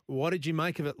Den. What did you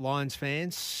make of it, Lions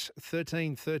fans?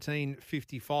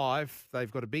 13-55.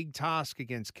 They've got a big task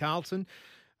against Carlton.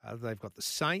 They've got the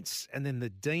Saints and then the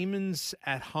Demons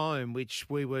at home, which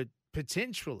we were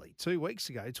potentially 2 weeks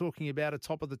ago talking about a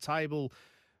top-of-the-table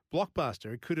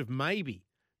blockbuster. It could have maybe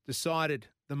decided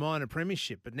the minor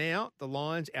premiership, but now the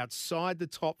Lions outside the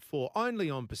top four, only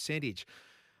on percentage.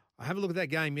 I have a look at that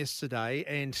game yesterday,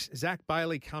 and Zach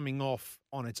Bailey coming off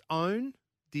on its own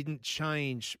didn't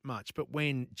change much. But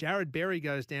when Jared Berry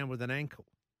goes down with an ankle,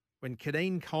 when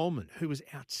Kadeen Coleman, who was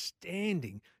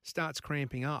outstanding, starts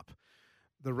cramping up,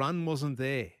 the run wasn't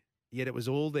there, yet it was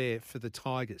all there for the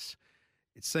Tigers.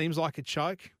 It seems like a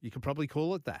choke. You could probably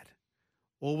call it that.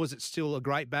 Or was it still a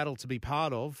great battle to be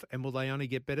part of, and will they only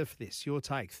get better for this? Your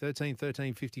take,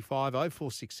 13-55,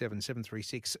 0467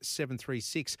 736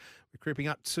 736. We're creeping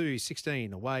up to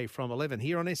 16 away from 11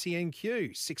 here on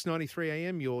SENQ, 6:93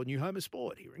 a.m, your new home of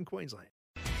sport here in Queensland.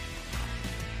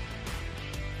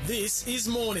 This is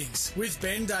Mornings with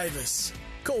Ben Davis.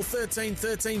 Call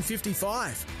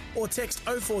 13-13-55 or text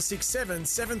 0467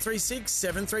 736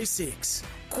 736.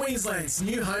 Queensland's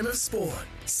new home of sport,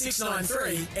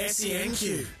 693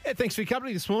 SENQ. Yeah, thanks for your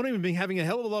company this morning. We've been having a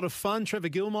hell of a lot of fun. Trevor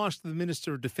Gilmeister, the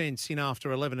Minister of Defence, in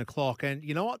after 11 o'clock. And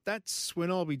you know what? That's when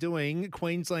I'll be doing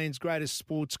Queensland's greatest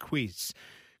sports quiz.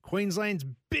 Queensland's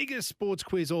biggest sports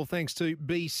quiz, all thanks to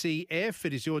BCF.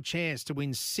 It is your chance to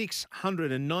win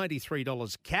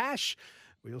 $693 cash.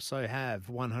 We also have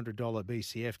 $100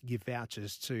 BCF gift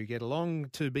vouchers to get along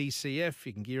to BCF.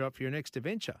 You can gear up for your next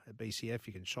adventure at BCF.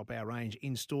 You can shop our range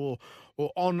in-store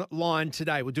or online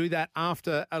today. We'll do that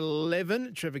after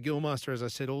 11. Trevor Gilmeister, as I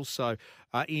said, also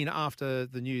in after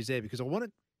the news there, because I want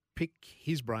to pick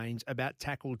his brains about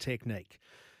tackle technique.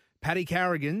 Paddy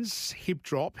Carrigan's hip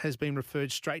drop has been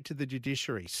referred straight to the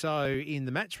judiciary. So in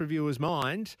the match reviewer's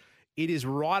mind, it is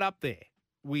right up there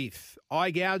with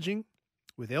eye gouging,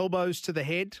 with elbows to the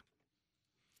head,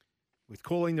 with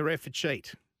calling the ref a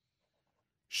cheat.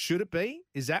 Should it be?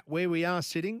 Is that where we are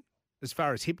sitting as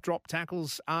far as hip drop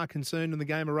tackles are concerned in the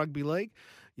game of rugby league?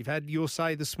 You've had your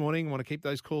say this morning. Want to keep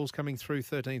those calls coming through,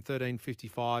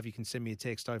 13-13-55. You can send me a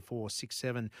text,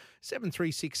 0467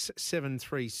 736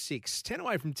 736. 10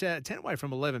 away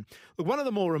from 11. Look, one of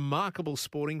the more remarkable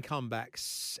sporting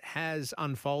comebacks has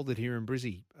unfolded here in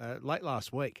Brizzy late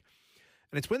last week.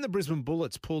 And it's when the Brisbane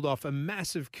Bullets pulled off a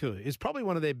massive coup. It's probably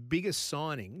one of their biggest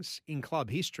signings in club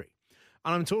history.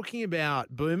 And I'm talking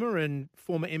about Boomer and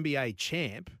former NBA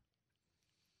champ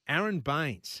Aaron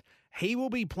Baines. He will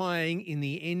be playing in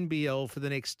the NBL for the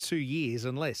next 2 years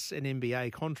unless an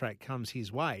NBA contract comes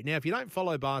his way. Now, if you don't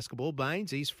follow basketball,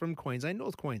 Baines, he's from Queensland,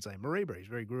 North Queensland, Mareeba. He's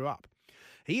where he grew up.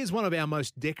 He is one of our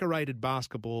most decorated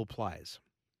basketball players.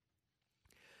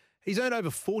 He's earned over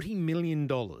 $40 million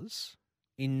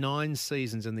in 9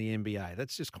 seasons in the NBA.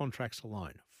 That's just contracts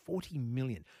alone. $40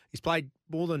 million. He's played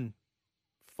more than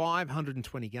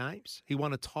 520 games. He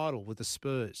won a title with the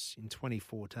Spurs in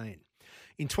 2014.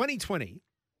 In 2020,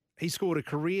 he scored a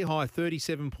career-high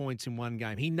 37 points in one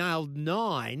game. He nailed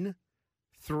 9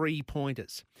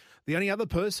 3-pointers. The only other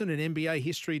person in NBA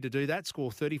history to do that, score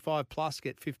 35-plus,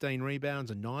 get 15 rebounds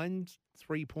and 9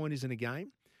 3-pointers in a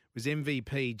game, was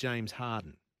MVP James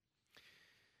Harden.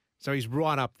 So he's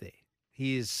right up there.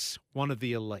 He is one of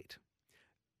the elite.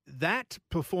 That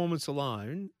performance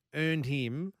alone earned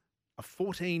him a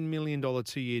 $14 million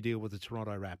 2-year deal with the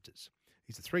Toronto Raptors.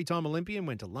 He's a 3-time Olympian,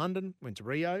 went to London, went to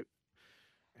Rio,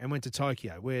 and went to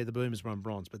Tokyo, where the Boomers won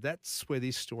bronze. But that's where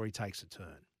this story takes a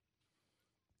turn.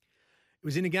 It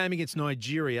was in a game against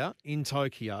Nigeria in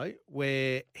Tokyo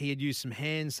where he had used some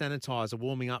hand sanitizer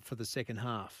warming up for the second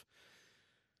half.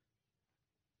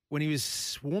 When he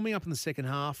was warming up in the second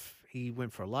half, he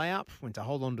went for a layup, went to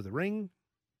hold on to the ring,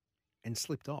 and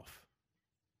slipped off.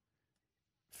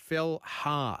 Fell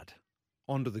hard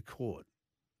onto the court,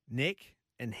 neck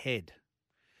and head.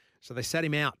 So they sat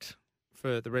him out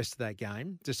for the rest of that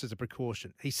game, just as a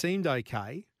precaution. He seemed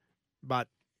okay, but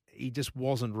he just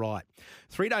wasn't right.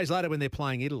 3 days later, when they're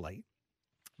playing Italy,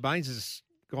 Baines has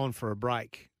gone for a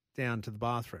break down to the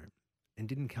bathroom and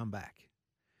didn't come back.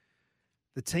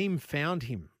 The team found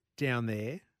him down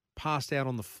there, passed out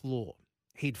on the floor.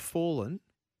 He'd fallen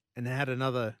and had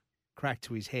another crack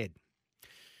to his head.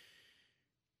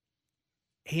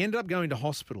 He ended up going to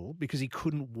hospital because he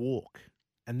couldn't walk.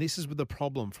 And this is the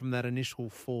problem from that initial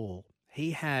fall.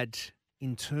 He had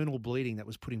internal bleeding that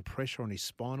was putting pressure on his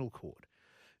spinal cord.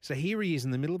 So here he is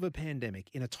in the middle of a pandemic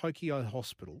in a Tokyo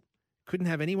hospital, couldn't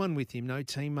have anyone with him, no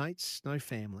teammates, no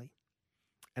family,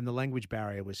 and the language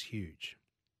barrier was huge.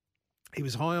 He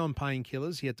was high on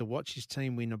painkillers. He had to watch his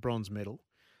team win a bronze medal.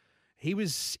 He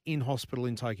was in hospital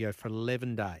in Tokyo for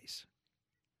 11 days.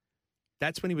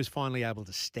 That's when he was finally able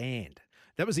to stand.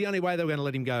 That was the only way they were going to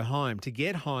let him go home. To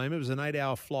get home, it was an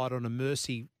 8-hour flight on a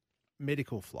Mercy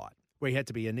medical flight where he had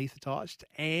to be anaesthetised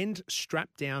and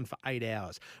strapped down for 8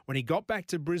 hours. When he got back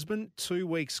to Brisbane, 2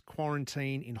 weeks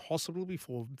quarantine in hospital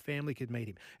before family could meet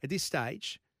him. At this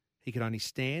stage, he could only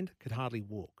stand, could hardly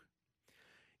walk.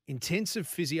 Intensive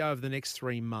physio over the next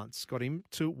 3 months got him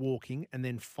to walking and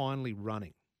then finally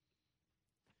running.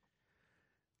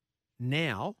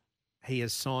 Now he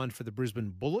has signed for the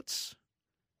Brisbane Bullets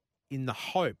in the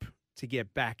hope to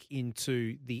get back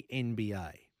into the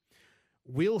NBA.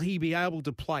 Will he be able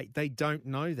to play? They don't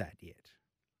know that yet.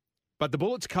 But the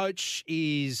Bullets coach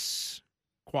is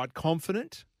quite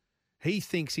confident. He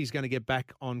thinks he's going to get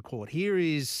back on court. Here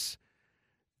is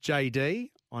JD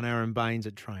on Aaron Baines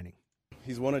at training.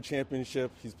 He's won a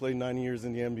championship. He's played 9 years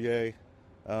in the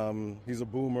NBA. He's a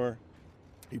boomer.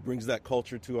 He brings that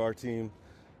culture to our team.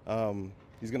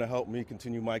 He's going to help me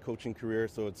continue my coaching career,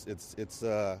 so it's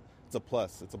a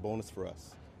plus. It's a bonus for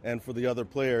us. And for the other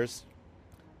players,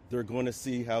 they're going to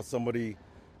see how somebody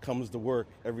comes to work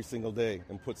every single day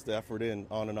and puts the effort in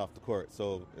on and off the court.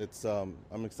 So it's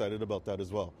I'm excited about that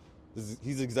as well.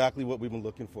 He's exactly what we've been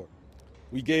looking for.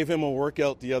 We gave him a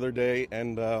workout the other day,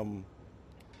 and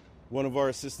one of our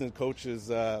assistant coaches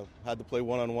had to play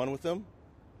one-on-one with him.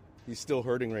 He's still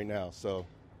hurting right now, so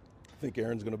I think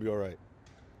Aaron's going to be all right.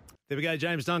 There we go,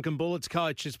 James Duncan, Bullets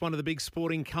coach. It's one of the big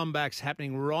sporting comebacks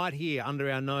happening right here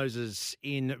under our noses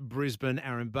in Brisbane.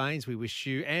 Aaron Baines, we wish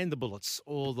you and the Bullets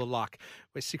all the luck.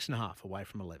 We're 6.5 away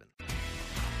from 11.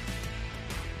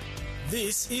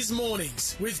 This is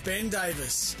Mornings with Ben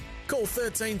Davis. Call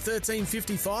 13 13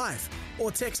 55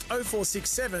 or text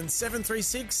 0467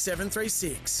 736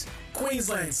 736.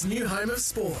 Queensland's new home of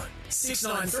sport.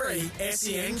 693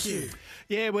 SENQ.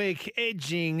 Yeah, we're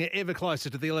edging ever closer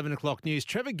to the 11 o'clock news.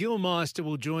 Trevor Gillmeister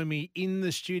will join me in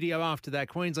the studio after that.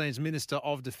 Queensland's Minister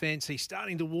of Defence. He's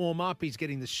starting to warm up. He's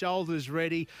getting the shoulders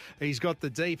ready. He's got the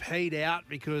deep heat out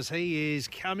because he is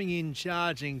coming in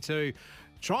charging to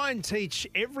try and teach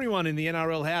everyone in the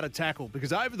NRL how to tackle,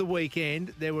 because over the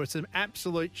weekend there were some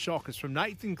absolute shockers, from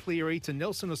Nathan Cleary to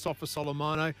Nelson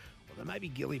Asofa-Solomona. Well, maybe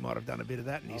Gilly might have done a bit of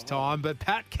that in his time, but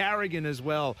Pat Carrigan as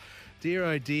well. Dear,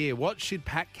 oh dear, what should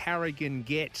Pat Carrigan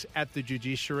get at the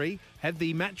judiciary? Have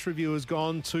the match reviewers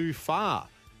gone too far?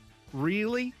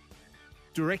 Really?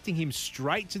 Directing him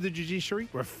straight to the judiciary?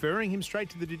 Referring him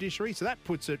straight to the judiciary? So that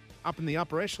puts it up in the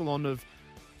upper echelon of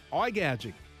eye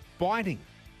gouging, biting,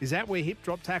 Is that where hip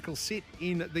drop tackles sit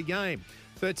in the game?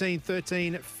 13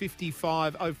 13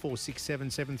 55 0467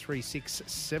 736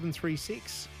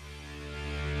 736.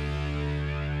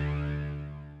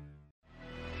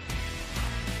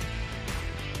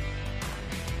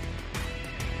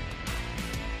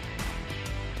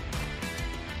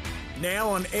 Now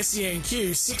on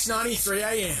SENQ 693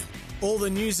 AM. All the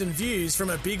news and views from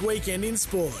a big weekend in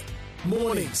sport.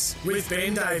 Mornings with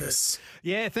Ben Davis.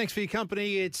 Yeah, thanks for your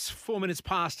company. It's 4 minutes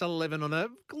past 11 on a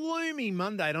gloomy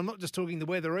Monday. And I'm not just talking the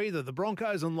weather either. The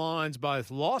Broncos and Lions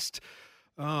both lost.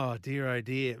 Oh, dear, oh,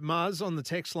 dear. Muzz on the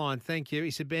text line, thank you.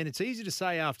 He said, Ben, it's easy to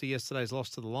say after yesterday's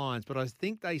loss to the Lions, but I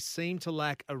think they seem to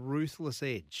lack a ruthless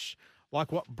edge,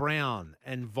 like what Brown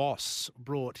and Voss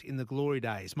brought in the glory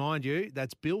days. Mind you,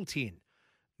 that's built in,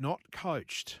 not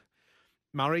coached.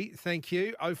 Murray, thank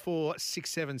you.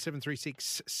 0467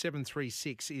 736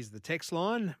 736 is the text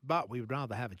line, but we would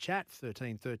rather have a chat,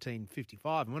 13 13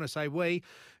 55. And when I say we,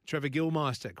 Trevor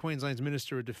Gillmeister, Queensland's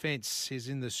Minister of Defence, is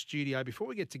in the studio. Before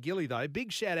we get to Gilly, though,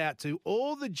 big shout out to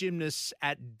all the gymnasts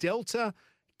at Delta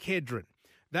Kedron.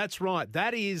 That's right.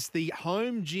 That is the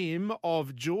home gym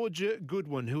of Georgia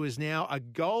Goodwin, who is now a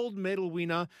gold medal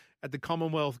winner at the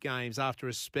Commonwealth Games after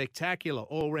a spectacular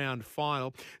all-round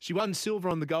final. She won silver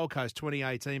on the Gold Coast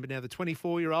 2018, but now the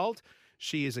 24-year-old,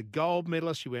 she is a gold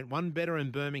medalist. She went one better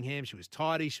in Birmingham. She was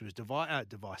tidy. She was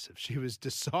divisive. She was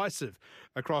decisive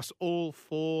across all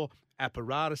four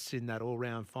apparatus in that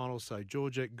all-round final. So,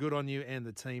 Georgia, good on you and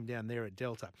the team down there at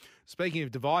Delta. Speaking of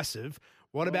divisive,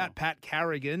 what about Pat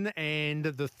Carrigan and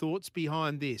the thoughts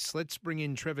behind this? Let's bring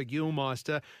in Trevor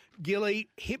Gillmeister. Gilly,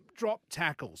 hip drop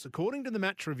tackles. According to the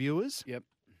match reviewers, yep,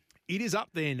 it is up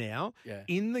there now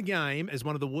in the game as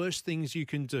one of the worst things you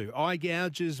can do. Eye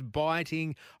gouges,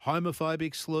 biting,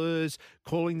 homophobic slurs,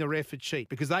 calling the ref a cheat,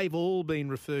 because they've all been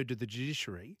referred to the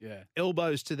judiciary. Yeah.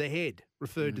 Elbows to the head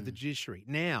referred to the judiciary.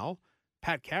 Now,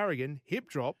 Pat Carrigan, hip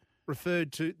drop,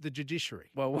 referred to the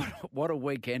judiciary. Well, what a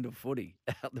weekend of footy.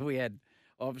 We had,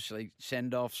 obviously,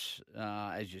 send-offs,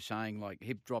 as you're saying, like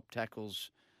hip drop tackles,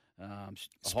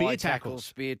 spear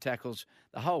tackles,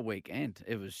 the whole weekend.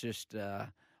 It was just, I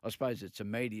suppose it's a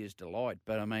media's delight,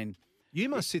 but I mean... You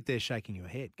must sit there shaking your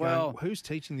head. Well, who's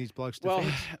teaching these blokes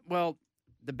defence? Well,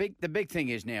 the big thing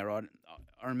is now, right?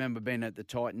 I remember being at the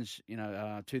Titans,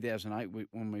 2008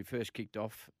 when we first kicked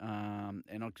off, and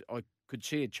I could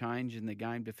see a change in the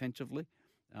game defensively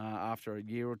after a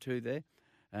year or two there,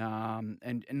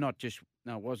 and not just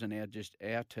it wasn't just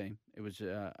our team; it was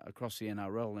across the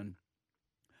NRL, and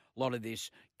a lot of this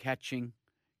catching,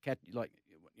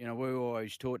 we were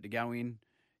always taught to go in.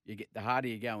 The harder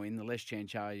you go in, the less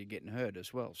chance are you getting hurt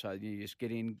as well. So you just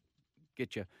get in,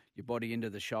 get your body into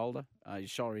the shoulder, your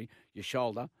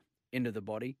shoulder into the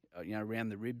body, around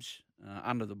the ribs,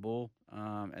 under the ball,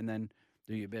 and then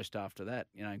do your best after that.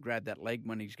 Grab that leg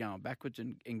when he's going backwards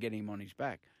and get him on his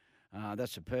back.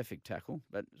 That's a perfect tackle,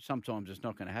 but sometimes it's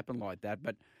not going to happen like that.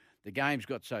 But the game's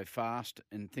got so fast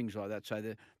and things like that, so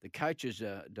the coaches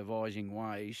are devising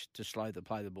ways to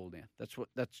play the ball down. That's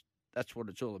what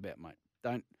it's all about, mate.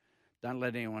 Don't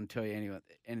let anyone tell you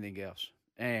anything else.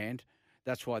 And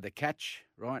that's why the catch,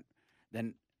 right?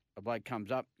 Then a bloke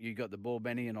comes up, you got the ball,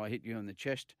 Benny, and I hit you in the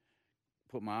chest,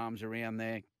 put my arms around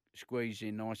there, squeeze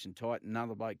in nice and tight.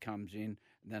 Another bloke comes in,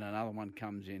 and then another one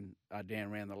comes in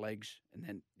down around the legs, and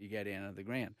then you go down to the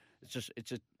ground.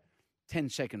 It's a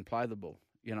 10-second play the ball.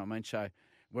 You know what I mean? So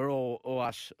we're all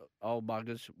us old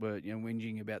buggers were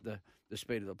whinging about the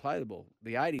speed of the play the ball.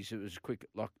 The 80s, it was quick,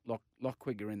 lot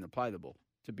quicker in the play the ball.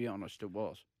 To be honest, it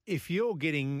was. If you're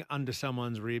getting under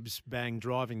someone's ribs,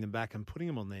 driving them back and putting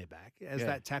them on their back, as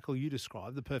that tackle you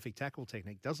described, the perfect tackle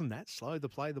technique, doesn't that slow the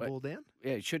ball down?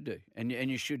 Yeah, it should do. And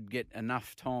you should get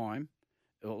enough time,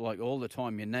 like all the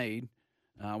time you need,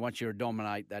 once you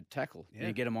dominate that tackle. Yeah.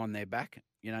 You get them on their back,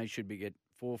 you should get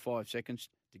 4 or 5 seconds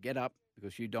to get up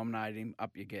because you dominate him,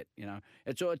 up you get,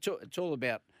 It's all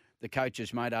about the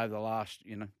coaches, mate, over the last,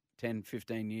 10,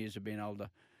 15 years of being able to,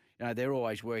 they're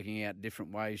always working out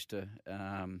different ways to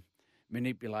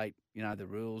manipulate, the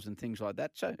rules and things like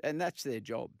that. So, and that's their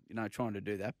job, trying to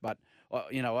do that. But,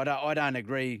 I don't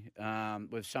agree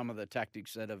with some of the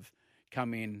tactics that have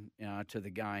come in, to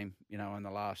the game, in the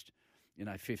last,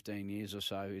 15 years or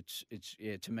so. It's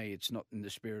to me, it's not in the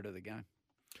spirit of the game.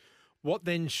 What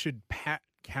then should Pat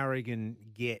Carrigan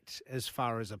get as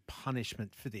far as a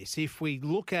punishment for this? If we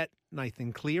look at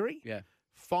Nathan Cleary,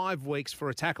 5 weeks for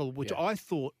a tackle, which I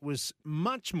thought was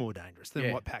much more dangerous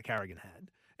than what Pat Carrigan had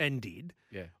and did.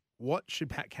 Yeah. What should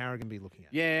Pat Carrigan be looking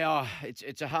at? Yeah,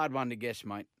 it's a hard one to guess,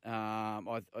 mate.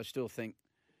 I still think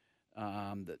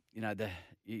that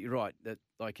you're right, that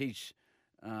like he's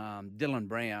Dylan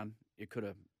Brown, you could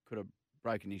have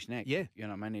broken his neck. Yeah. You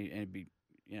know what I mean? He'd be,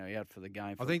 out for the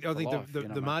game. I think life,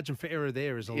 the margin for error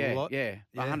there is a lot. Yeah,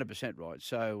 100% right.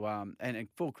 So, and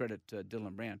full credit to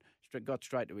Dylan Brown. Got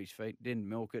straight to his feet, didn't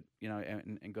milk it,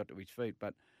 and got to his feet.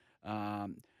 But,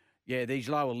 these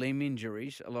lower limb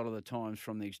injuries, a lot of the times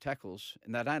from these tackles,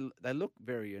 and they look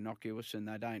very innocuous and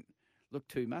they don't look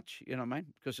too much, you know what I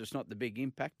mean? Because it's not the big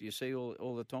impact you see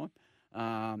all the time.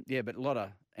 But a lot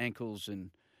of ankles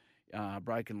and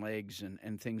broken legs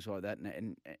and things like that,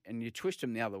 and you twist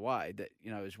them the other way, that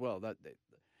as well. That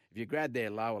if you grab their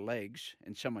lower legs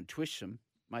and someone twists them,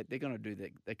 mate, they're going to do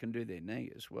that. They can do their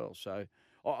knee as well. So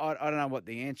I don't know what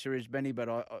the answer is, Benny, but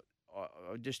I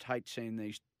just hate seeing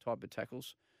these type of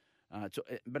tackles.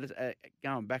 But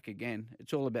going back again,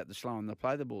 it's all about the slowing the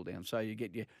play the ball down. So you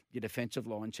get your defensive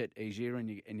line set easier, and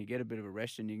you get a bit of a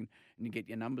rest, and you get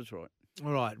your numbers right.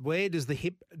 All right, where does the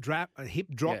hip drop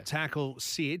tackle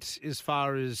sit as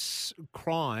far as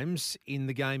crimes in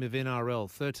the game of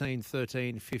NRL?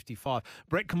 13-13-55.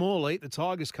 Brett Camorley, the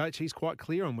Tigers coach, he's quite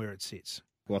clear on where it sits.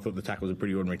 Well, I thought the tackle was a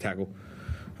pretty ordinary tackle.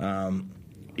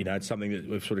 It's something that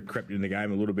we've sort of crept in the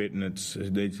game a little bit, and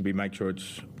it needs to be made sure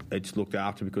it's looked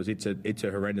after, because it's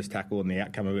a horrendous tackle, and the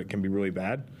outcome of it can be really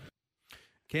bad.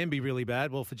 Can be really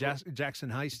bad. Well, for Jackson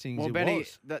Hastings, well, it Benny,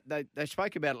 was. They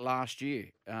spoke about it last year,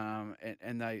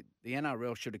 and the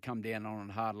NRL should have come down on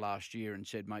it hard last year and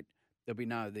said, mate, there'll be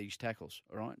no of these tackles,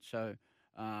 all right? So,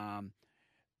 and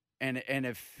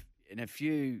if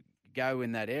you go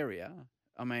in that area,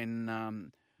 I mean,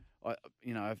 Tom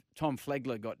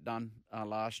Flegler got done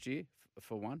last year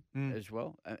for one as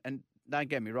well, and don't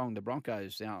get me wrong, the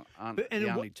Broncos aren't the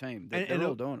only team. They're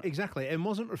all doing it. Exactly, and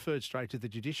wasn't referred straight to the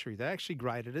judiciary. They actually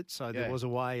graded it, so there was a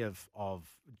way of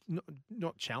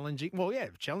not challenging. Well,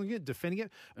 challenging it, defending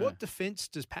it. What defence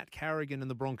does Pat Carrigan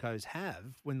and the Broncos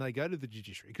have when they go to the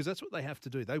judiciary? Because that's what they have to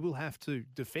do. They will have to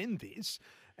defend this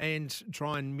and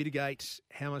try and mitigate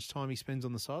how much time he spends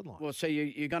on the sideline. Well, so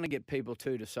you're going to get people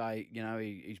too to say,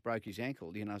 he's broke his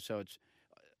ankle, so it's,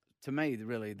 to me,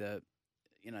 really to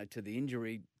the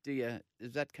injury,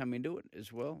 does that come into it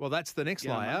as well? Well, that's the next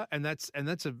layer, and that's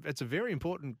a very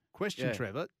important question,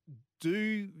 Trevor.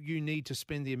 Do you need to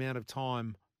spend the amount of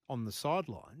time on the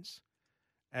sidelines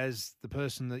as the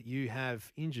person that you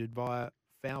have injured via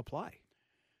foul play?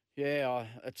 Yeah,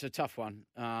 it's a tough one.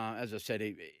 As I said,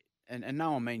 and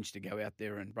no one means to go out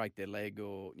there and break their leg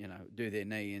or do their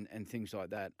knee and things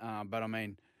like that. But I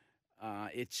mean,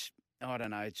 I don't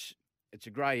know. It's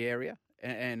a grey area,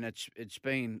 and it's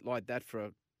been like that for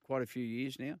quite a few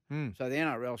years now. So the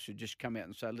NRL should just come out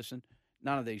and say, listen,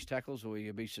 none of these tackles or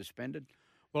you'll be suspended.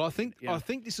 Well, I think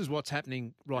this is what's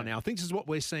happening right now. I think this is what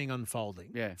we're seeing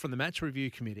unfolding from the match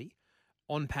review committee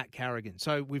on Pat Carrigan.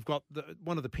 So we've got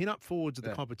one of the pin-up forwards of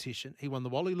the competition. He won the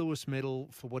Wally Lewis medal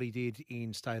for what he did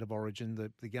in State of Origin,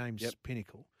 the game's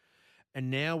pinnacle. And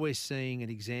now we're seeing an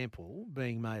example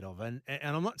being made of. And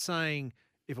I'm not saying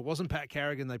if it wasn't Pat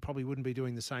Carrigan, they probably wouldn't be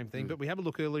doing the same thing. But we have a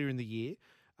look earlier in the year.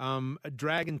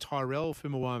 Dragon Tyrell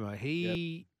Fumawomo,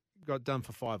 he got done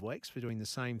for 5 weeks for doing the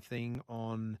same thing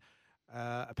on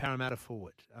a Parramatta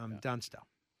forward, Dunster.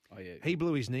 Oh, yeah. He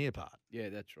blew his knee apart. Yeah,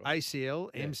 that's right. ACL,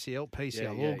 MCL,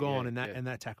 PCL, all gone in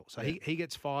that tackle. So he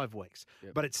gets 5 weeks.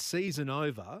 Yep. But it's season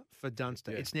over for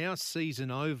Dunster. It's now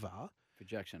season over for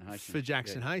Jackson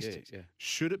Hastings. Yeah.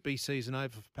 Should it be season over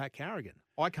for Pat Carrigan?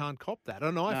 I can't cop that.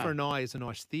 An eye for an eye is a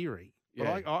nice theory. But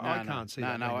I can't see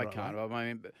that. No, I can't. I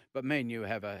mean, but me and you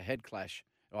have a head clash.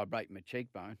 I break my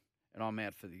cheekbone and I'm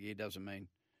out for the year. Doesn't mean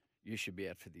you should be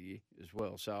out for the year as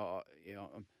well. So,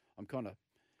 I'm kind of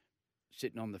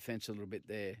sitting on the fence a little bit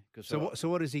there. So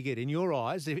what does he get in your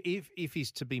eyes? If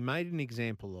he's to be made an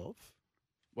example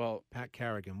of, Pat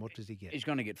Carrigan, what does he get? He's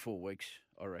going to get 4 weeks,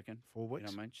 I reckon. 4 weeks.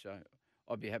 You know what I mean? So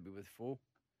I'd be happy with 4.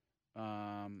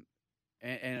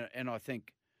 And I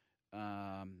think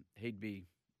he'd be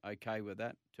okay with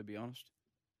that, to be honest.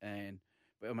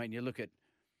 But I mean, you look at,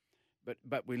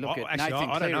 but we look at Nathan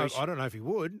Cleary. I don't know if he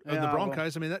would. And the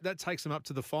Broncos, I mean, that takes them up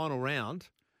to the final round.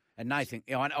 And Nathan,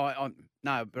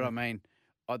 I mean,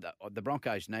 the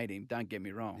Broncos need him. Don't get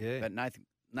me wrong. Yeah. But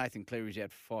Nathan Cleary's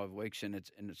out for 5 weeks, and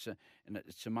it's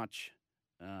a much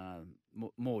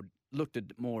more looked at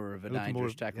more of a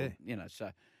dangerous tackle. Yeah.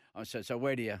 So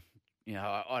where do you?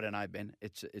 I don't know, Ben.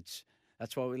 It's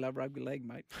that's why we love rugby league,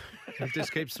 mate. It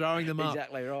just keeps throwing them up.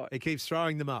 Exactly right. It keeps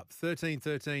throwing them up.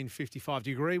 13-13-55. Do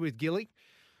you agree with Gilly?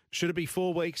 Should it be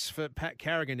 4 weeks for Pat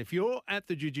Carrigan? If you're at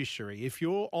the judiciary, if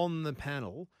you're on the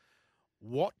panel,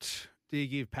 what do you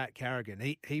give Pat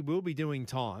Carrigan? He will be doing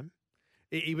time.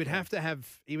 He would have to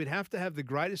have the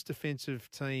greatest defensive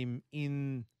team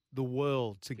in the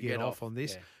world to get off on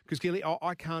this. Because, Gilly,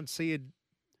 I can't see a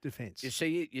defence.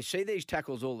 You see these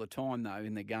tackles all the time, though,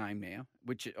 in the game now,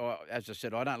 which, as I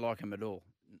said, I don't like them at all.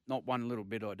 Not one little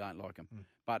bit I don't like them.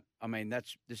 But, I mean,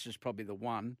 this is probably the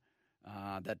one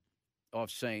that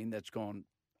I've seen that's gone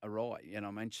awry, you know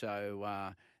what I mean?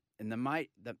 So, and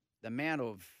the amount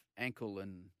of ankle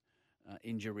and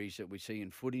injuries that we see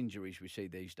and foot injuries we see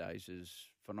these days is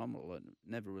phenomenal. It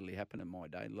never really happened in my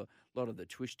day. A lot of the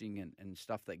twisting and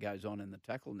stuff that goes on in the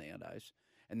tackle nowadays.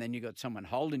 And then you got someone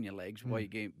holding your legs while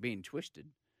you're being twisted.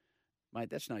 Mate,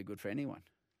 that's no good for anyone.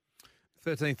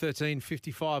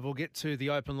 13-13-55. We'll get to the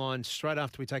open line straight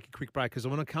after we take a quick break because I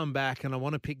want to come back and I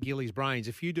want to pick Gilly's brains.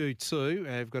 If you do too,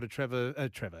 I've got a Trevor,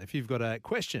 if you've got a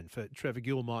question for Trevor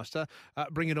Gillmeister,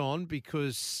 bring it on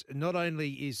because not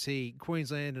only is he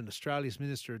Queensland and Australia's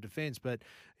Minister of Defence, but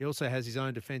he also has his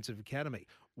own defensive academy.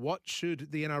 What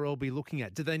should the NRL be looking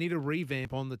at? Do they need a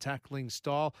revamp on the tackling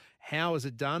style? How is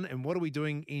it done? And what are we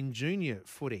doing in junior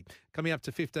footy? Coming up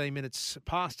to 15 minutes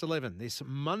past 11 this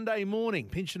Monday morning.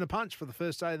 Pinch and a punch for the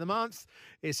first day of the month.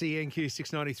 SENQ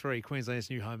 693, Queensland's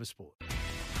new home of sport.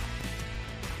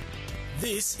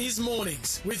 This is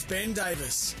Mornings with Ben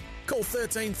Davis. Call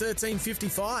 13 13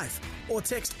 55 or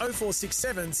text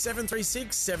 0467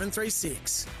 736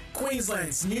 736.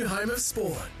 Queensland's new home of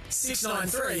sport.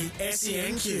 693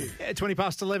 SENQ. Yeah, 20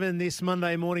 past 11 this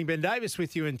Monday morning. Ben Davis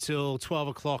with you until 12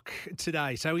 o'clock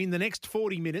today. So in the next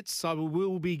 40 minutes, I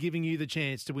will be giving you the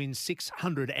chance to win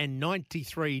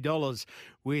 $693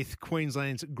 with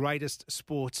Queensland's greatest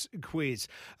sports quiz.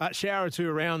 Shower or two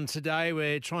around today.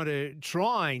 We're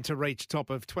trying to reach top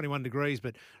of 21 degrees,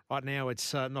 but right now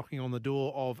it's knocking on the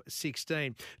door of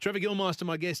 16. Trevor Gillmeister,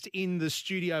 my guest in the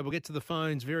studio. We'll get to the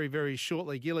phones very, very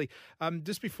shortly. Gilly,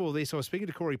 just before this, I was speaking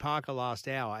to Corey Parker last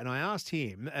hour, and I asked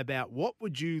him about what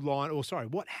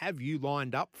have you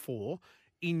lined up for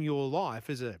in your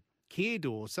life as a kid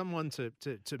or someone to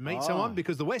meet someone?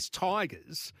 Because the West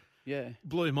Tigers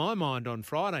blew my mind on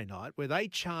Friday night where they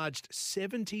charged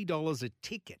 $70 a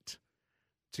ticket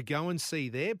to go and see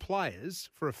their players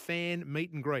for a fan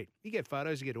meet and greet. You get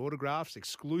photos, you get autographs,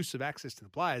 exclusive access to the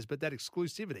players, but that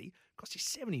exclusivity costs you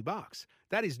 $70.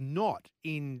 That is not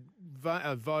in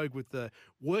vogue with the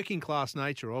working class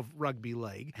nature of rugby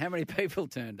league. How many people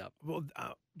turned up? Well,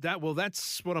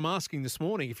 that's what I'm asking this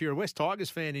morning. If you're a West Tigers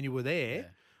fan and you were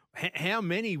there, how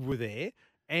many were there?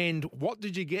 And what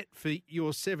did you get for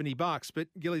your $70? But,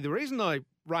 Gilly, the reason I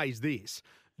raised this,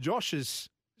 Josh has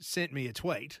sent me a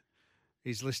tweet.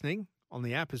 He's listening on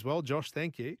the app as well. Josh,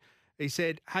 thank you. He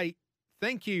said, hey,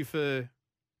 thank you for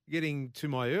getting to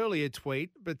my earlier tweet,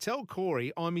 but tell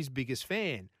Corey I'm his biggest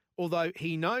fan, although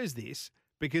he knows this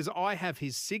because I have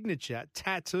his signature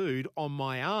tattooed on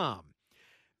my arm.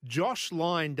 Josh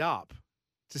lined up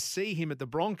to see him at the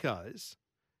Broncos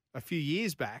a few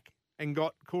years back and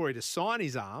got Corey to sign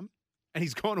his arm, and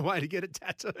he's gone away to get it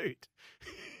tattooed.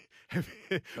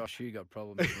 Josh, you got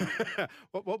problems.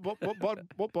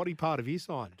 What body part have you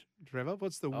signed, Trevor?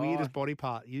 What's the weirdest body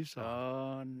part you've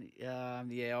signed?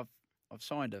 I've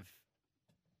signed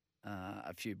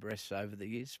a few breasts over the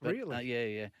years. But, really?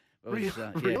 Yeah. Really?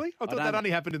 I thought that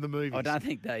only happened in the movies. I don't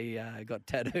think they got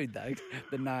tattooed though,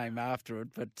 the name after it.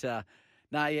 But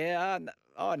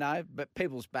but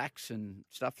people's backs and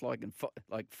stuff like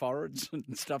foreheads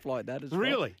and stuff like that as well.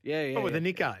 Really? Yeah. With a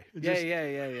Nico.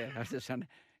 Yeah. I was just wondering,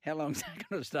 how long is that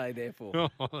going to stay there for? Dear.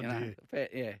 Yeah.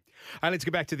 Hey, let's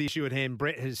get back to the issue at hand.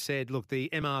 Brett has said, look, the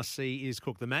MRC is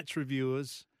cooked. The match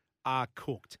reviewers are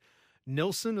cooked.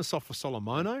 Nelson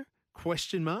Asafa-Solomona, ?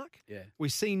 Yeah. We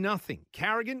see nothing.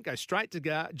 Carrigan, go straight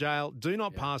to jail. Do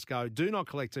not pass go. Do not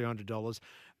collect $200.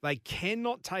 They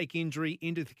cannot take injury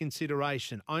into the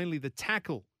consideration. Only the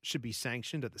tackle should be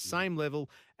sanctioned at the same level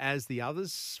as the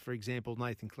others. For example,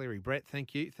 Nathan Cleary. Brett,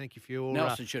 thank you. Thank you for your...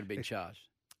 Nelson should have been charged.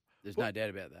 There's no doubt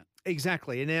about that.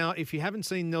 Exactly. And now, if you haven't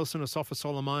seen Nelson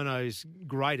Asafa-Solomona's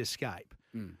great escape,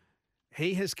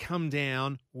 he has come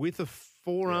down with a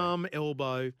forearm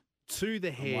elbow to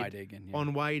the head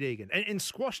on Wade Egan and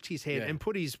squashed his head and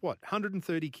put his,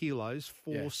 130 kilos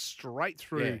straight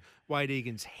through Wade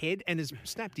Egan's head and has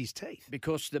snapped his teeth.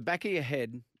 Because the back of your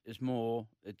head is more,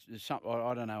 it's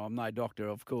I don't know, I'm no doctor,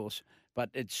 of course, but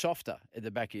it's softer at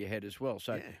the back of your head as well.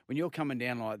 So when you're coming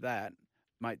down like that,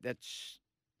 mate,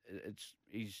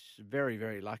 he's very,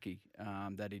 very lucky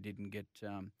that he didn't get,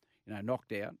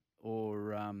 knocked out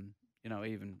or,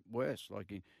 even worse, like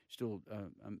he still a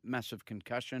massive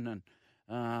concussion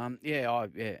and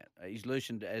he's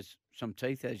loosened some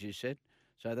teeth, as you said.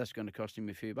 So that's going to cost him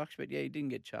a few bucks. But he didn't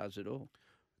get charged at all.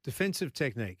 Defensive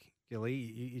technique, Gilly.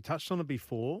 You touched on it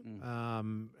before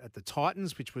at the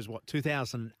Titans, which was,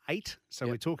 2008? So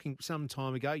we're talking some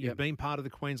time ago. You've been part of the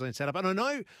Queensland setup. And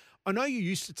I know you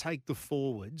used to take the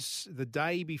forwards the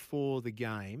day before the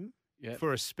game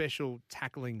for a special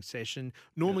tackling session,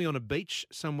 normally on a beach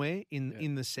somewhere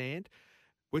in the sand.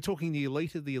 We're talking the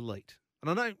elite of the elite. And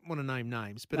I don't want to name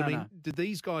names, but do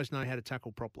these guys know how to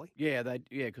tackle properly? Yeah,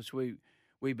 because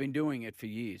we've been doing it for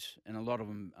years, and a lot of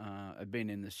them have been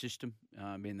in the system,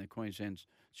 been in the Queensland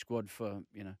squad for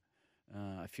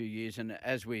a few years. And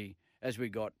as we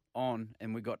got on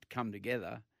and we got to come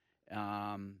together,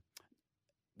 and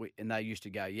they used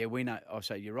to go, yeah, we know. I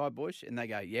say, you're right, boys, and they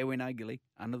go, yeah, we know, Gilly,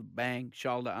 under the bang,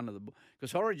 shoulder, under the ball,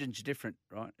 because Origin's different,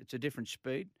 right? It's a different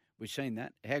speed. We've seen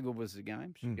that. How good was the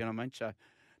games? You know what I mean? So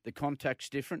the contact's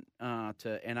different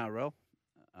to NRL.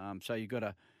 So you got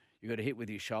to hit with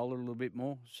your shoulder a little bit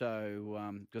more.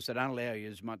 So because they don't allow you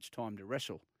as much time to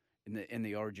wrestle in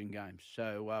the Origin games.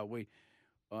 So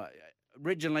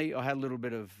originally I had a little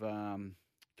bit of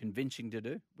convincing to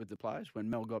do with the players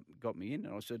when Mel got me in,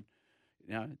 and I said,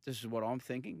 this is what I'm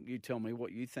thinking. You tell me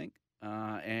what you think,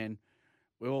 and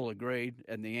we all agreed.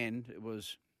 In the end, it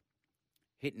was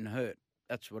hit and hurt.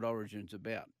 That's what Origin's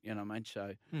about, you know what I mean?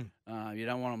 So you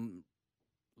don't want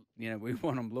them, we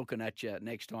want them looking at you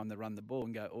next time they run the ball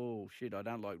and go, oh, shit, I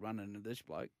don't like running into this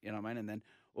bloke, you know what I mean? And then,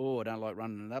 I don't like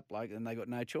running into that bloke, and they got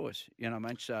no choice, you know what I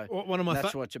mean? So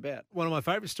that's what it's about. One of my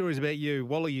favourite stories about you,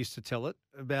 Wally used to tell it,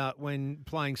 about when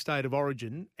playing State of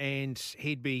Origin, and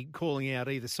he'd be calling out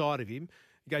either side of him.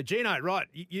 You go, Gino, right,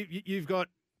 you've got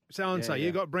so-and-so,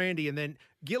 you got Brandy, and then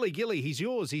Gilly, he's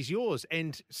yours.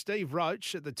 And Steve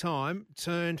Roach at the time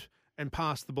turned and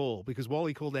passed the ball because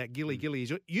Wally called out Gilly,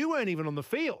 you weren't even on the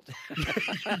field.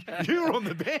 You were on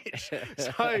the bench.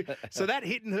 So that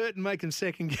hit and hurt and making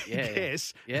second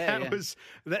guess, that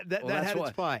had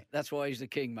its play. That's why he's the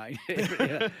king, mate.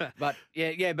 But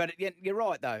you're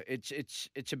right, though.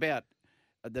 It's about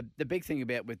the big thing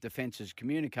about with defence is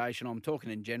communication. I'm talking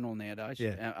in general nowadays,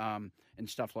 and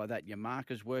stuff like that. Your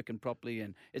markers working properly,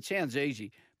 and it sounds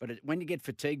easy, but when you get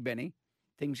fatigued, Benny,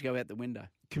 things go out the window.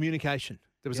 Communication.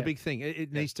 There was a big thing.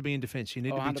 It needs to be in defence. You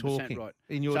need to be talking. Right.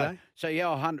 In your day? So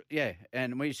 100,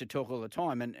 and we used to talk all the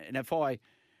time. And if I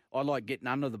like getting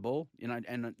under the ball,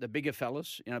 and the bigger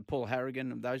fellas, Paul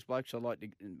Harrigan and those blokes, I like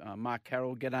to, Mark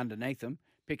Carroll, get underneath them,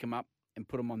 pick them up and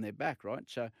put them on their back, right?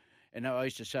 So, and I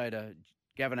used to say to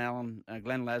Gavin Allen,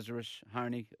 Glenn Lazarus,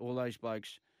 Honey, all those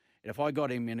blokes, if I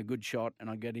got him in a good shot and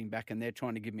I get him back and they're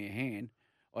trying to give me a hand,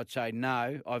 I'd say,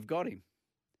 no, I've got him.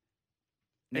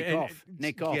 Nick off.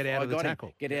 Get out of the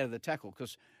tackle. Get out of the tackle,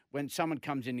 because when someone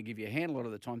comes in to give you a hand a lot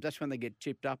of the times, that's when they get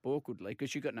chipped up awkwardly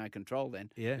because you've got no control then.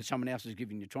 Yeah. Someone else is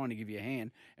trying to give you a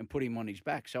hand and put him on his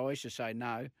back. So I used to say,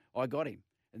 no, I got him.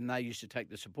 And they used to take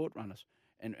the support runners.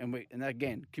 And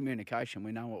again, communication,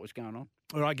 we know what was going on.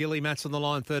 All right, Gilly, Matt's on the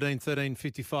line,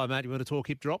 1355. Matt, you want to talk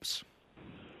hip drops?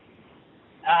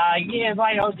 Yeah,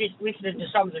 mate, I was just listening to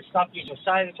some of the stuff you were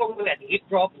saying. They're talking about the hip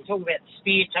drop, they're talking about the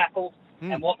spear tackle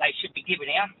and what they should be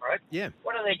giving out for it. Yeah.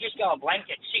 Why don't they just go and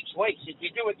blanket 6 weeks? If you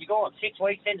do it, you go on 6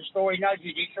 weeks, end of story, no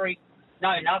judiciary,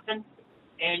 no nothing.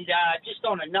 And just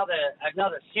on another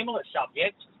similar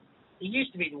subject, it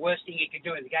used to be the worst thing you could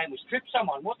do in the game was trip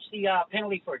someone. What's the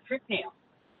penalty for a trip now?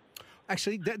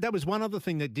 Actually, that was one other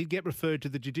thing that did get referred to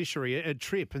the judiciary, a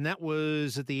trip, and that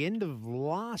was at the end of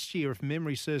last year, if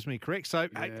memory serves me correct. So,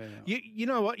 you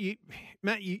know what,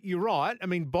 Matt, you're right. I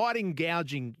mean, biting,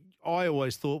 gouging, I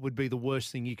always thought would be the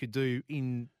worst thing you could do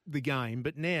in the game,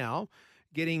 but now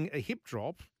getting a hip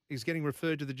drop is getting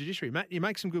referred to the judiciary. Matt, you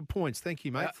make some good points. Thank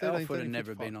you, mate. Alf would have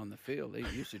never been on the field.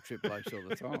 He used to trip blokes all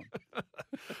the time.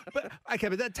 But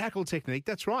that tackle technique,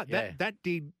 that's right. Yeah.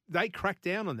 They cracked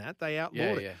down on that. They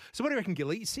outlawed it. Yeah. So what do you reckon,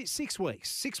 Gilly? 6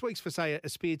 weeks. 6 weeks for, say, a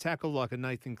spear tackle like a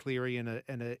Nathan Cleary and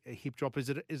a hip drop. Is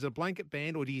it a blanket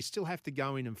ban, or do you still have to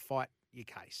go in and fight your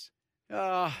case?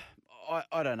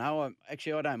 I don't know.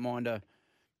 Actually, I don't mind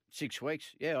 6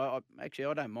 weeks. Yeah, I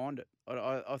don't mind it.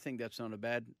 I think that's not a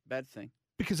bad thing.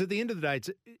 Because at the end of the day,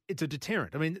 it's a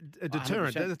deterrent. I mean, a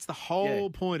deterrent, 100%. That's the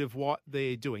whole point of what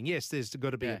they're doing. Yes, there's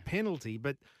got to be a penalty,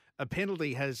 but a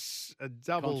penalty has a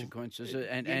double... consequences.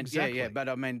 And exactly. But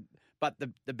I mean,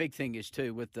 the big thing is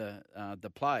too with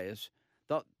the players,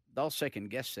 they'll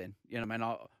second guess then. You know what I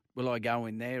mean? Will I go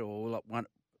in there, or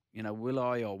will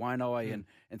I or won't I,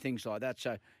 and things like that.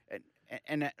 So,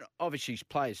 and obviously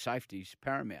players' safety is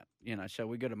paramount, so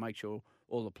we've got to make sure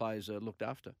all the players are looked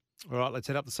after. All right, let's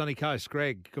head up the sunny coast.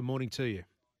 Greg, good morning to you.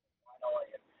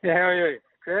 Yeah, how are you,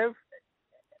 Trev?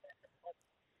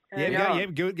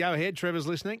 Go ahead. Trevor's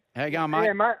listening. How you going, mate?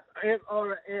 Yeah, mate. Yeah,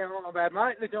 not bad,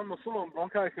 mate. Look, I'm a full-on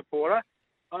Broncos supporter.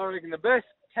 I reckon the best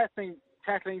tackling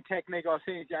technique I've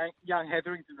seen is young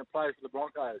Hetherington, the player for the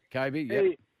Broncos. Kobe,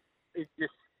 yeah.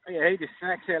 He just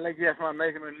snacks our legs out from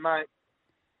underneath him, and mate,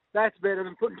 that's better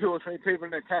than putting 2 or 3 people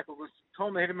in a tackle. Because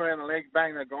time to hit them around the legs,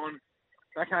 bang, they're gone.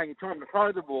 They can't get time to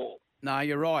throw the ball. No,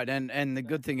 you're right, and the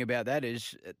good thing about that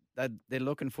is that they're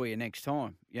looking for you next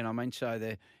time. You know what I mean?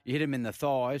 So you hit them in the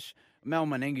thighs. Mel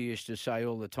Meninga used to say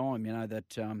all the time, you know,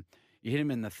 that you hit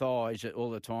them in the thighs all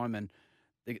the time, and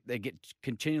they get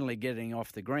continually getting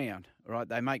off the ground. Right?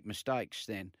 They make mistakes.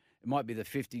 Then it might be the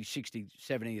 50th, 60th,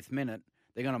 70th minute.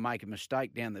 They're going to make a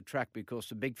mistake down the track because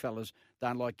the big fellas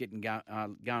don't like getting going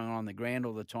on the ground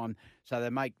all the time. So they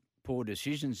make poor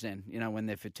decisions then, you know, when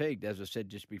they're fatigued, as I said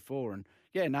just before. And,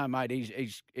 yeah, no, mate,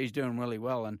 he's doing really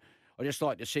well. And I just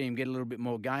like to see him get a little bit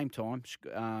more game time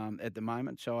at the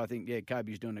moment. So I think, yeah,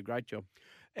 Kobe's doing a great job.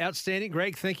 Outstanding.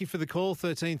 Greg, thank you for the call,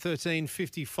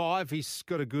 13-13-55. He's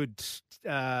got a good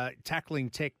tackling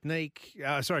technique.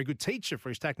 Good teacher for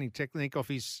his tackling technique off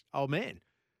his old man.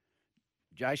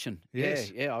 Jason, yes.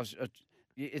 Yeah.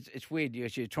 It's weird.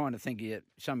 You're trying to think of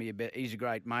some of your best. He's a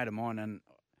great mate of mine, and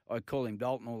I call him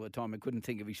Dalton all the time. I couldn't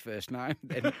think of his first name.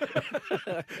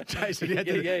 Jason,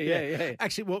 yeah.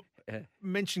 Actually,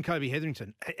 mention Kobe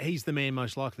Hetherington. He's the man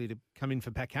most likely to come in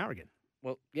for Pat Carrigan.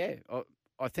 Well, yeah,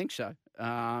 I think so.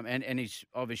 And he's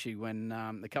obviously when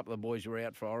a couple of boys were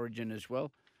out for Origin as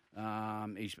well.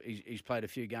 He's played a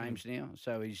few games now,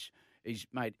 so he's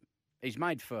made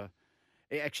for.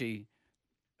 Actually,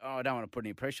 I don't want to put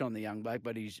any pressure on the young bloke,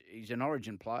 but he's an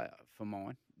Origin player for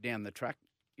mine down the track.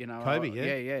 You know, Kobe,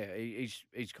 yeah.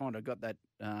 He's kind of got that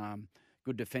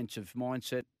good defensive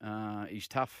mindset. He's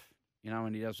tough, you know,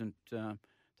 and he doesn't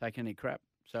take any crap,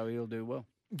 so he'll do well.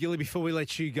 Gilly, before we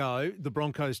let you go, the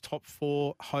Broncos' top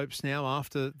 4 hopes now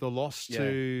after the loss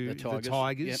to the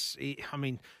Tigers. Yep. I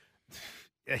mean,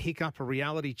 a hiccup, a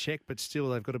reality check, but still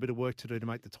they've got a bit of work to do to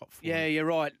make the top 4. Yeah, you're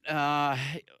right.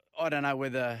 I don't know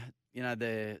whether, you know,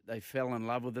 they fell in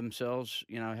love with themselves,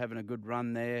 you know, having a good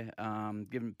run there,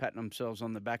 patting themselves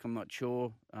on the back, I'm not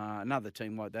sure. Another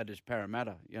team like that is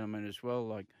Parramatta, you know what I mean, as well.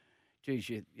 Like, geez,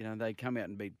 you know, they come out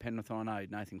and beat Penrith. I know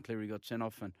Nathan Cleary got sent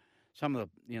off, and some of the,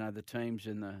 you know, the teams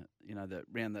in the, you know, the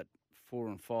round that 4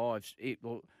 and 5s,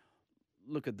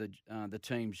 look at the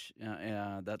teams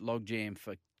that logjam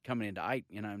for coming into 8,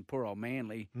 you know, and poor old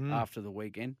Manly after the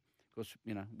weekend. Because,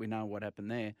 you know, we know what happened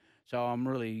there. So I'm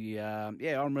really,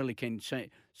 I'm really keen to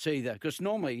see that. Because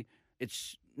normally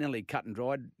it's nearly cut and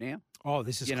dried now. Oh,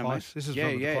 this is close. I mean? This is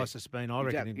one of the closest it's been, I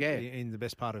reckon, in the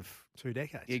best part of 2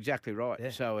 decades. Exactly right.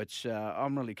 Yeah. So it's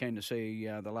I'm really keen to see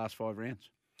the last 5 rounds.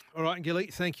 All right, Gilly,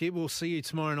 thank you. We'll see you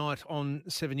tomorrow night on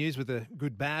 7 News with the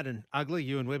good, bad and ugly.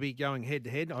 You and Webby going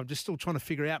head-to-head. I'm just still trying to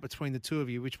figure out between the two of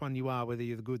you which one you are, whether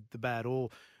you're the good, the bad, or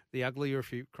the ugly, or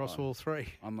if you cross all 3.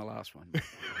 I'm the last one.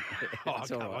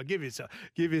 Come on, give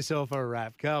yourself a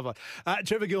wrap. Come on.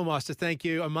 Trevor Gilmeister, thank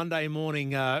you. On Monday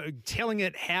morning, telling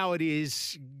it how it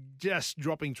is, just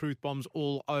dropping truth bombs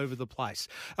all over the place.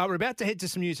 We're about to head to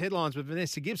some news headlines with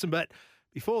Vanessa Gibson, but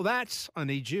before that, I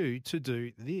need you to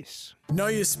do this. Know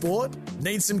your sport?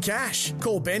 Need some cash?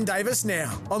 Call Ben Davis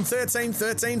now on 13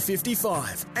 13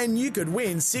 55 and you could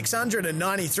win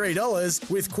 $693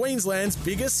 with Queensland's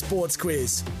biggest sports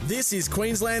quiz. This is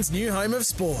Queensland's new home of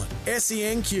sport,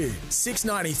 SENQ,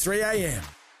 693 AM.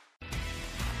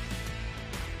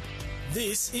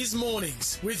 This is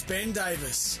Mornings with Ben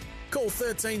Davis. Call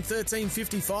 13 13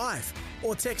 55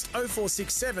 or text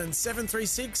 0467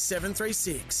 736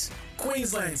 736.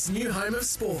 Queensland's new home of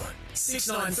sport,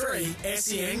 693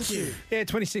 SENQ. Yeah,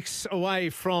 26 away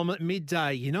from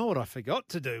midday. You know what I forgot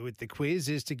to do with the quiz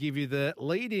is to give you the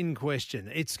lead-in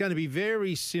question. It's going to be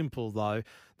very simple, though.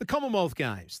 The Commonwealth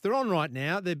Games, they're on right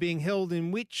now. They're being held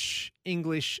in which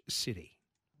English city?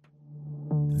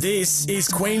 This is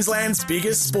Queensland's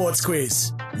biggest sports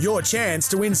quiz. Your chance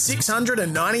to win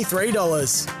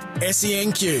 $693.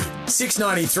 SENQ,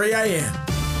 693 AM.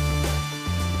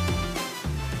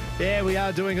 Yeah, we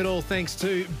are doing it all thanks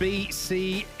to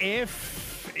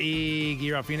BCF.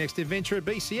 Gear up for your next adventure at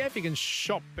BCF. You can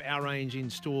shop our range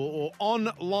in store or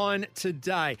online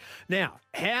today. Now,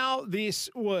 how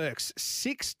this works,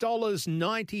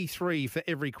 $6.93 for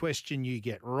every question you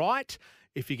get right.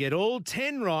 If you get all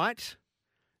 10 right,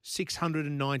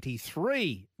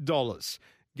 $693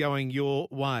 going your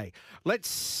way.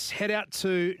 Let's head out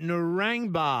to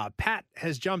Narangba. Pat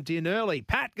has jumped in early.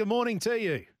 Pat, good morning to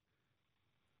you.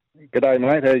 G'day,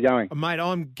 mate. How you going? Mate,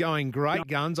 I'm going great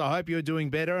guns. I hope you're doing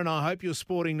better, and I hope your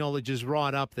sporting knowledge is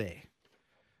right up there.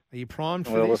 Are you primed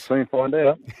for this? Well, we'll soon find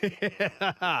out.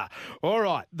 All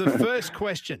right. The first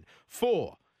question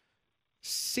for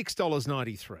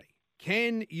 $6.93.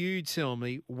 Can you tell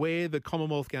me where the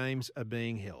Commonwealth Games are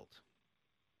being held?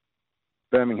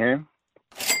 Birmingham.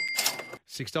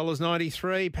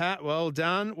 $6.93, Pat. Well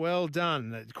done. Well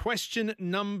done. Question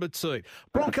number 2.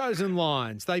 Broncos and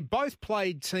Lions. They both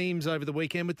played teams over the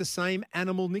weekend with the same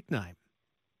animal nickname.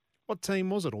 What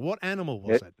team was it, or what animal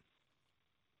was it?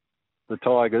 The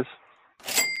Tigers.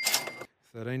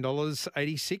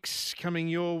 $13.86 coming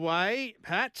your way,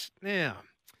 Pat. Now,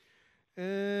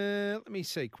 let me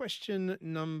see. Question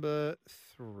number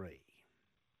 3.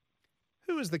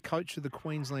 Who is the coach of the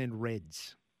Queensland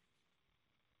Reds?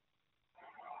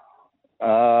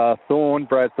 Thorne,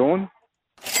 Brad Thorne.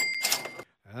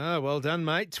 Well done,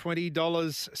 mate.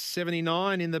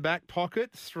 $20.79 in the back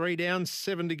pocket. 3 down,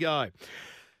 7 to go.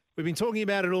 We've been talking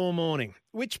about it all morning.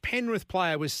 Which Penrith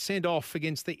player was sent off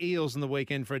against the Eels on the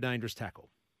weekend for a dangerous tackle?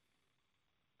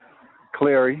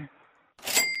 Cleary.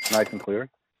 Nathan Cleary.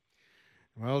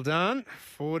 Well done.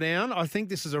 4 down. I think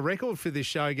this is a record for this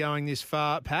show going this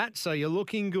far, Pat, so you're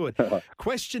looking good.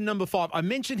 Question number 5. I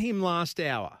mentioned him last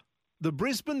hour. The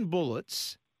Brisbane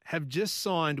Bullets have just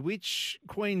signed which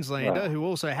Queenslander, who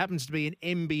also happens to be an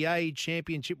NBA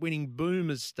championship-winning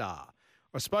Boomers star?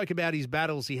 I spoke about his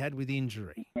battles he had with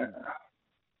injury.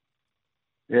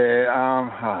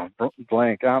 Yeah,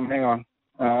 blank. Hang on.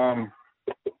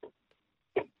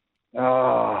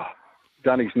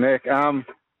 Done his neck. No.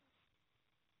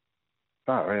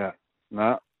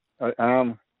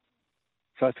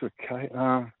 Starts with K.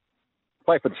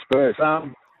 Play for the Spurs.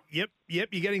 Yep,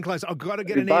 you're getting close. I've got to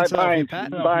get an answer off you, Pat.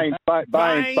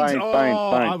 Baines.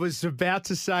 I was about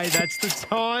to say that's the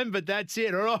time, but that's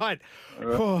it. All right.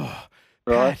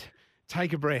 Pat,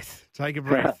 take a breath.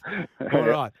 All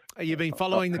right. You've been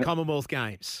following the Commonwealth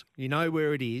Games. You know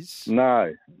where it is.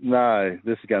 No.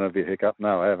 This is going to be a hiccup.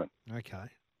 No, I haven't. Okay.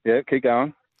 Yeah, keep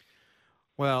going.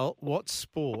 Well, what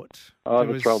sport? I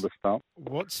just rolled the stump.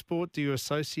 What sport do you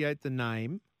associate the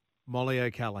name Molly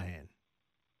O'Callaghan?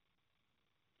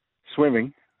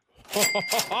 Swimming.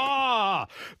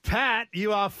 Pat,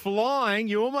 you are flying.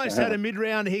 You almost had a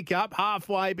mid-round hiccup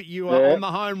halfway, but you are on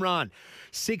the home run.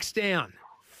 6 down,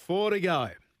 4 to go.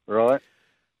 Right.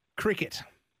 Cricket.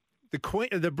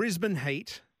 The Brisbane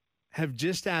Heat have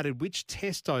just added which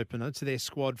test opener to their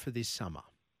squad for this summer?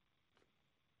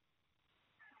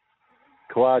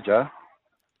 Khawaja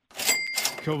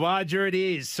it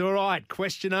is. All right,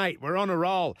 question 8. We're on a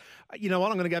roll. You know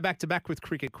what? I'm going to go back to back with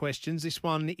cricket questions. This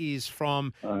one is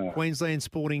from Queensland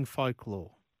Sporting Folklore.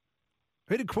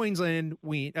 Who did Queensland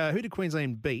win? Who did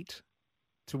Queensland beat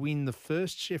to win the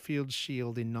first Sheffield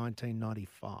Shield in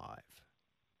 1995?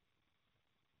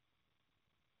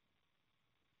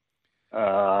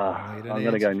 I'm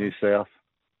going to go New South.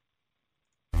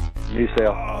 New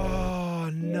South.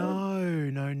 Oh, no,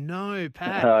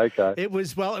 Pat. Okay. It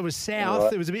was south.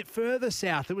 Right. It was a bit further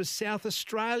south. It was South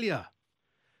Australia.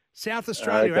 South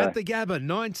Australia at the Gabba,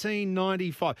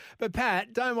 1995. But,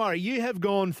 Pat, don't worry. You have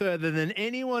gone further than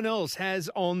anyone else has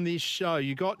on this show.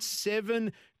 You got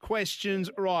 7 questions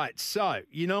right. So,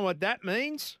 you know what that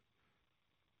means?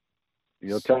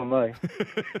 You're telling me.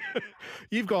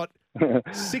 You've got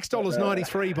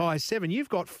 $6.93 by 7. You've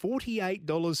got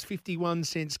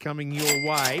 $48.51 coming your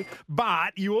way,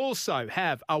 but you also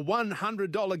have a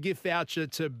 $100 gift voucher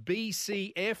to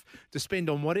BCF to spend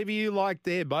on whatever you like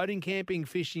there. Boating, camping,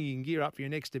 fishing. You can gear up for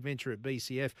your next adventure at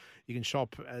BCF. You can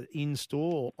shop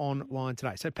in-store or online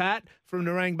today. So, Pat from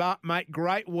Narangba, mate,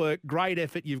 great work, great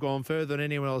effort. You've gone further than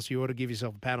anyone else. You ought to give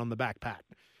yourself a pat on the back, Pat.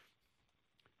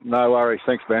 No worries.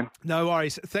 Thanks, Ben. No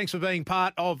worries. Thanks for being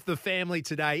part of the family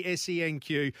today.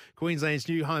 SENQ, Queensland's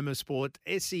new home of sport,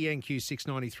 SENQ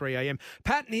 6:93 a.m.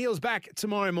 Pat and Heel's back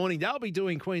tomorrow morning. They'll be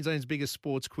doing Queensland's biggest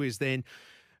sports quiz then,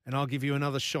 and I'll give you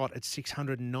another shot at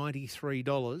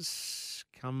 $693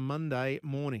 come Monday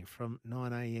morning from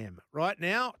 9 a.m. Right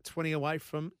now, 20 away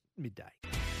from midday.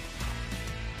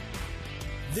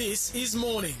 This is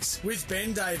Mornings with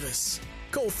Ben Davis.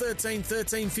 Call 13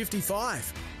 13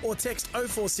 55 or text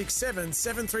 0467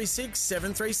 736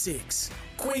 736.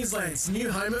 Queensland's new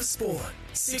home of sport.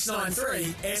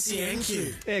 693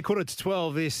 SENQ. Yeah,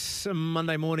 11:45 this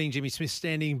Monday morning. Jimmy Smith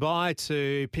standing by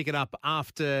to pick it up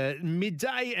after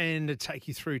midday and take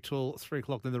you through till 3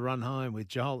 o'clock in the run home with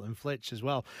Joel and Fletch as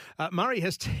well. Murray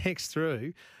has text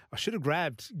through. I should have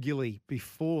grabbed Gilly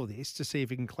before this to see if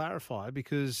he can clarify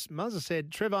because Muzza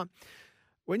said, Trevor,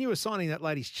 when you were signing that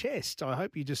lady's chest, I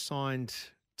hope you just signed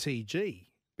TG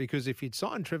because if you'd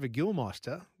signed Trevor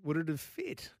Gilmeister, would it have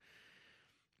fit?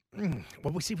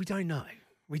 Well, we don't know.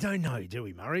 We don't know, do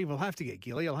we, Murray? We'll have to get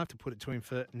Gilly. I'll have to put it to him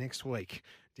for next week.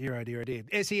 Dear, oh dear, oh dear.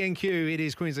 SENQ, it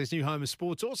is Queensland's new home of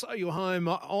sports. Also, your home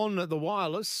on the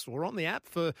wireless or on the app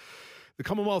for the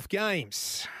Commonwealth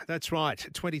Games. That's right,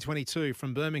 2022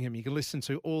 from Birmingham. You can listen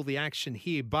to all the action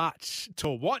here, but to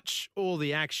watch all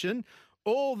the action,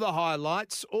 all the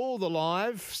highlights, all the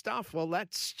live stuff, well,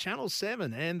 that's Channel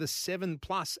 7 and the 7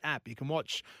 Plus app. You can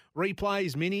watch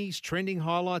replays, minis, trending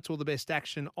highlights, all the best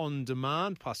action on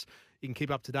demand. Plus, you can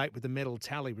keep up to date with the medal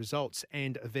tally results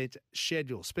and event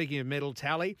schedule. Speaking of medal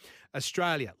tally,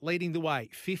 Australia leading the way,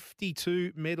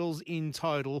 52 medals in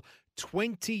total,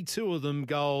 22 of them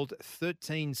gold,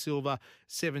 13 silver,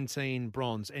 17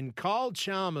 bronze. And Kyle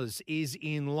Chalmers is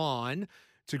in line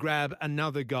to grab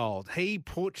another gold. He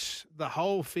put the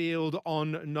whole field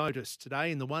on notice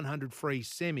today in the 100 free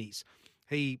semis.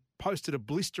 He posted a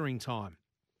blistering time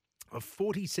of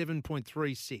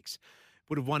 47.36.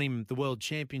 Would have won him the World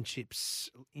Championships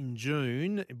in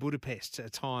June in Budapest at a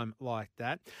time like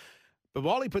that. But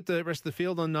while he put the rest of the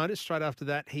field on notice, straight after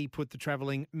that, he put the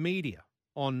travelling media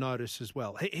on notice as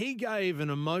well. He gave an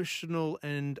emotional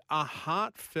and a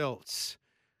heartfelt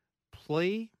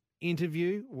plea,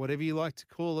 interview, whatever you like to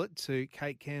call it, to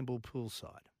Kate Campbell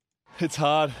poolside. It's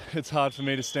hard. It's hard for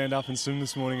me to stand up and swim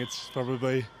this morning. It's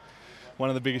probably one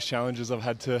of the biggest challenges I've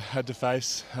had to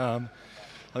face.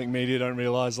 I think media don't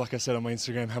realise, like I said on my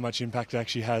Instagram, how much impact it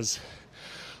actually has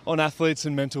on athletes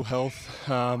and mental health.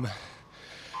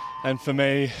 And for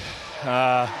me,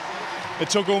 it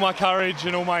took all my courage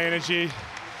and all my energy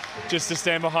just to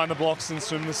stand behind the blocks and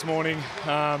swim this morning.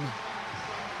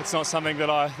 It's not something that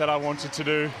I wanted to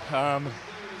do.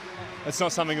 It's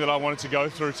not something that I wanted to go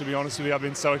through, to be honest with you. I've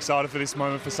been so excited for this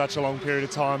moment for such a long period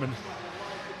of time and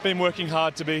been working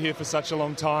hard to be here for such a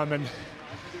long time, and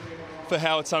for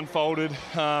how it's unfolded,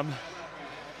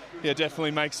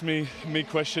 definitely makes me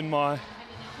question my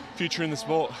future in the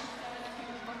sport.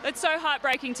 It's so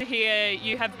heartbreaking to hear.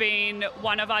 You have been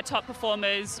one of our top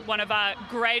performers, one of our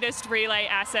greatest relay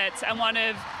assets, and one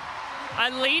of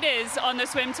our leaders on the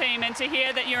swim team, and to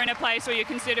hear that you're in a place where you're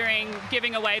considering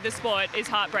giving away the sport is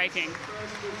heartbreaking.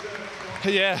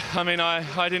 Yeah, I mean,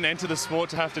 I didn't enter the sport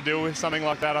to have to deal with something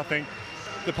like that. I think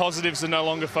the positives are no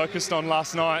longer focused on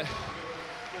last night.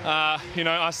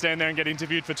 I stand there and get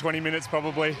interviewed for 20 minutes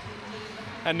probably,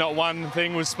 and not one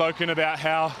thing was spoken about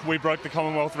how we broke the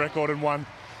Commonwealth record and won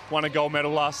a gold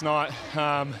medal last night.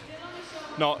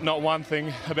 Not one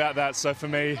thing about that. So for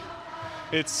me,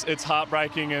 it's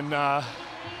heartbreaking, and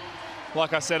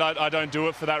like I said, I don't do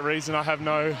it for that reason. I have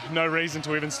no reason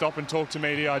to even stop and talk to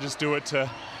media. I just do it to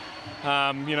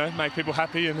make people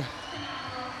happy, and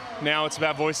now it's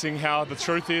about voicing how the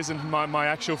truth is and my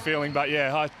actual feeling. But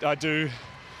yeah, I do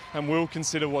and will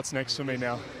consider what's next for me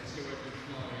now.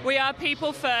 We are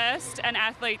people first and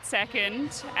athletes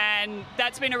second, and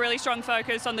that's been a really strong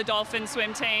focus on the Dolphin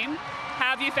swim team. How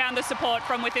have you found the support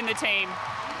from within the team?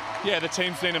 Yeah, the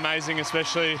team's been amazing,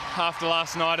 especially after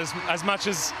last night. As much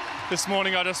as this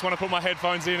morning I just want to put my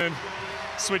headphones in and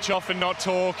switch off and not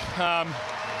talk.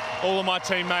 All of my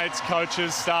teammates,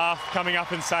 coaches, staff coming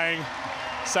up and saying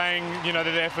they're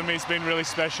there for me has been really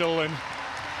special, and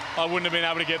I wouldn't have been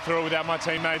able to get through it without my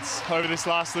teammates over this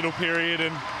last little period.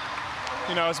 And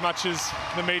as much as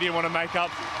the media want to make up,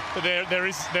 there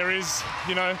is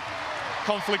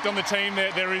conflict on the team.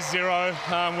 There is zero.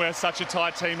 We're such a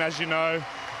tight team, as you know.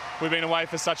 We've been away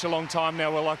for such a long time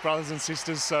now. We're like brothers and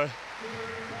sisters. So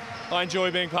I enjoy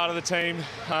being part of the team.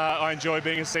 I enjoy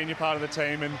being a senior part of the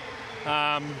team, and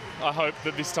I hope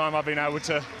that this time I've been able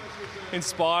to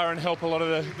inspire and help a lot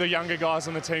of the younger guys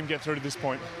on the team get through to this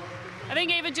point. I think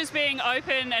even just being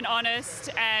open and honest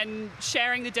and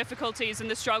sharing the difficulties and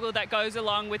the struggle that goes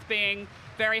along with being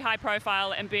very high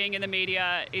profile and being in the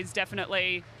media is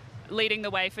definitely leading the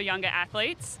way for younger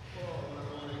athletes.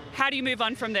 How do you move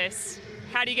on from this?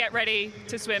 How do you get ready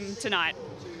to swim tonight?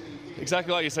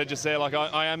 Exactly like you said just there. Like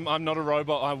I'm not a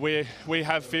robot. We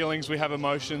have feelings, we have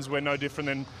emotions. We're no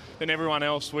different than everyone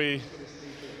else. We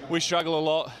struggle a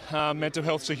lot. Mental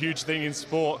health's a huge thing in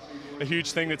sport, a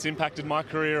huge thing that's impacted my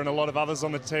career and a lot of others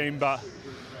on the team. But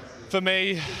for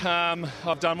me,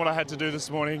 I've done what I had to do this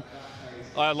morning.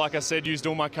 I, like I said, used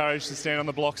all my courage to stand on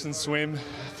the blocks and swim.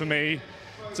 For me,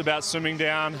 it's about swimming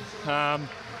down.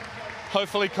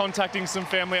 Hopefully contacting some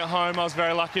family at home. I was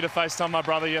very lucky to FaceTime my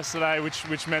brother yesterday,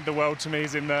 which meant the world to me.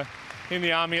 He's in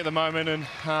the army at the moment,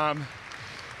 and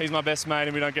he's my best mate,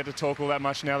 and we don't get to talk all that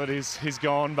much now that he's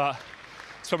gone. But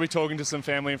it's probably talking to some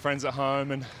family and friends at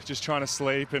home and just trying to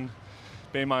sleep and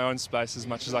be in my own space as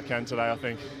much as I can today, I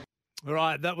think. All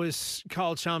right, that was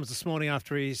Kyle Chalmers this morning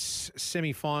after his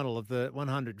semi-final of the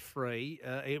 100 free.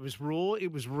 It was raw,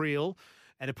 it was real,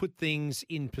 and it put things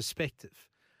in perspective.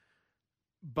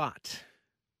 But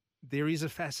there is a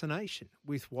fascination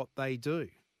with what they do.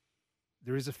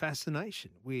 There is a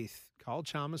fascination with Kyle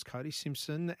Chalmers, Cody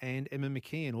Simpson and Emma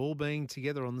McKeon all being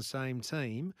together on the same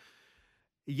team.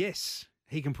 Yes,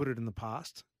 he can put it in the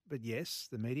past, but yes,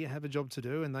 the media have a job to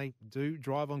do and they do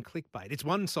drive on clickbait. It's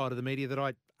one side of the media that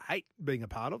I hate being a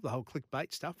part of, the whole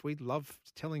clickbait stuff. We love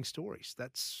telling stories.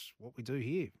 That's what we do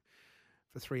here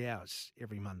for 3 hours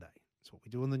every Monday. That's what we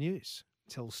do on the news,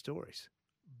 tell stories.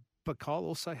 But Kyle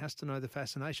also has to know the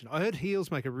fascination. I heard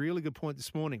Heels make a really good point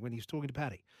this morning when he was talking to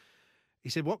Paddy. He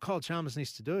said what Kyle Chalmers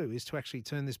needs to do is to actually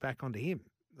turn this back onto him.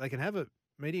 They can have a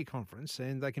media conference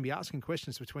and they can be asking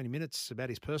questions for 20 minutes about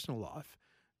his personal life,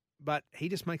 but he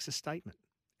just makes a statement,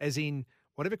 as in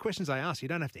whatever questions they ask, you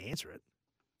don't have to answer it.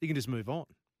 You can just move on.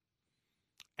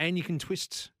 And you can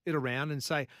twist it around and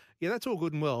say, yeah, that's all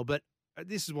good and well, but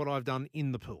this is what I've done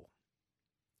in the pool.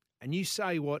 And you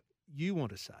say what you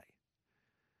want to say.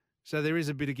 So there is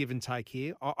a bit of give and take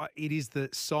here. It is the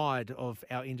side of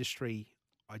our industry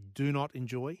I do not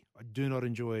enjoy. I do not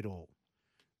enjoy it all.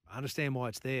 I understand why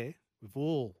it's there. We've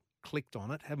all clicked on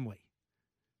it, haven't we?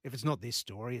 If it's not this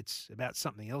story, it's about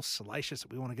something else salacious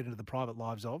that we want to get into the private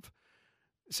lives of.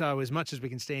 So as much as we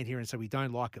can stand here and say we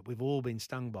don't like it, we've all been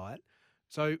stung by it.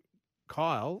 So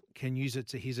Kyle can use it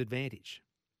to his advantage.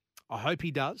 I hope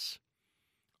he does.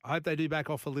 I hope they do back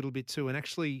off a little bit too and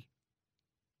actually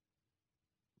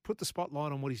put the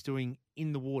spotlight on what he's doing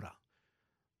in the water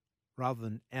rather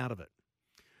than out of it.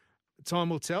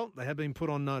 Time will tell. They have been put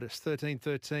on notice. 13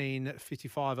 13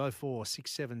 55 04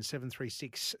 67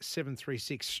 736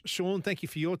 736. Sean, thank you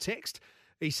for your text.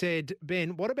 He said,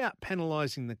 Ben, what about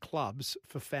penalising the clubs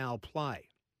for foul play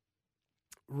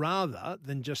rather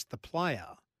than just the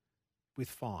player with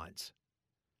fines?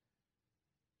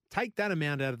 Take that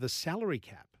amount out of the salary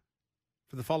cap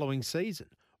for the following season.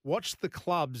 Watch the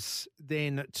clubs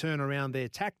then turn around their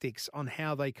tactics on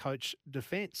how they coach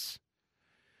defence.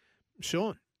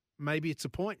 Sean, maybe it's a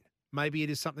point. Maybe it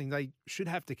is something they should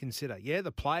have to consider. Yeah,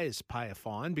 the players pay a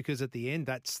fine because at the end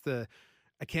that's the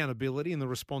accountability and the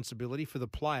responsibility for the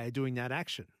player doing that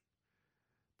action.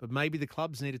 But maybe the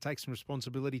clubs need to take some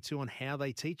responsibility too on how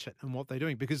they teach it and what they're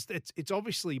doing because it's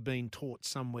obviously been taught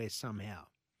somewhere, somehow.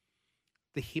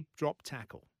 The hip drop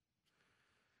tackle.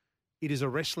 It is a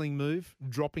wrestling move,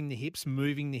 dropping the hips,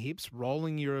 moving the hips,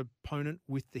 rolling your opponent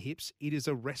with the hips. It is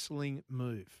a wrestling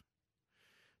move.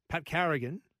 Pat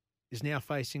Carrigan is now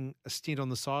facing a stint on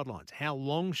the sidelines. How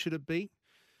long should it be?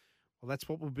 Well, that's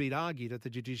what will be argued at the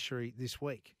judiciary this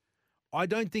week. I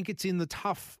don't think it's in the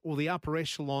tough or the upper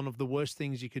echelon of the worst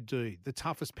things you could do, the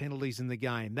toughest penalties in the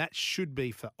game. That should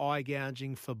be for eye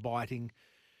gouging, for biting,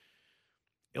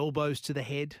 elbows to the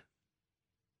head.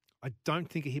 I don't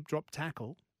think a hip drop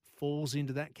tackle falls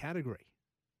into that category.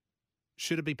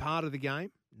 Should it be part of the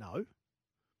game? No.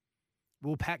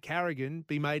 Will Pat Carrigan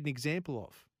be made an example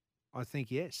of? I think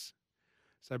yes.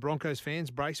 So Broncos fans,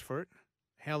 brace for it.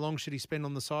 How long should he spend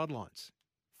on the sidelines?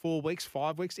 4 weeks,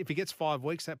 5 weeks? If he gets 5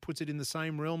 weeks, that puts it in the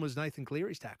same realm as Nathan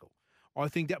Cleary's tackle. I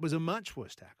think that was a much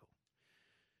worse tackle.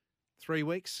 3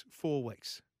 weeks, 4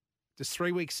 weeks. Does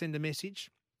 3 weeks send a message?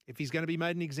 If he's going to be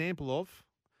made an example of,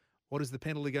 what is the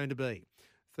penalty going to be?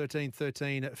 13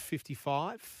 13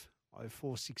 55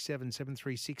 0467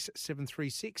 736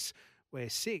 736. We're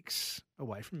 6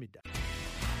 away from midday.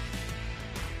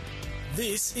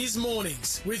 This is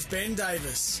Mornings with Ben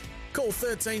Davis. Call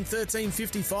 13 13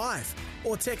 55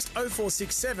 or text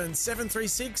 0467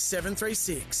 736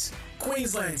 736.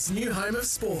 Queensland's new home of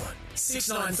sport.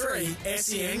 693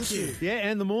 SENQ. Yeah,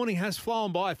 and the morning has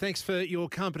flown by. Thanks for your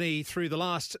company through the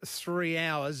last 3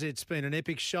 hours. It's been an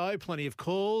epic show. Plenty of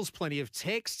calls, plenty of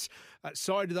texts.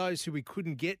 Sorry to those who we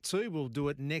couldn't get to. We'll do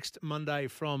it next Monday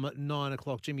from 9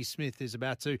 o'clock. Jimmy Smith is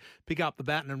about to pick up the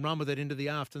baton and run with it into the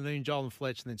afternoon. Joel and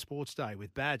Fletch, and then Sports Day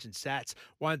with Badge and Sats.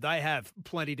 Won't they have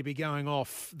plenty to be going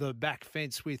off the back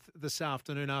fence with this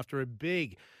afternoon after a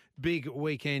big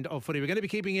weekend of footy. We're going to be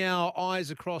keeping our eyes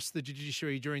across the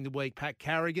judiciary during the week. Pat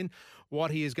Carrigan,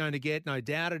 what he is going to get, no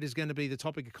doubt it is going to be the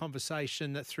topic of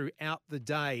conversation throughout the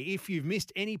day. If you've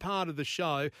missed any part of the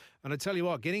show, and I tell you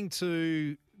what, getting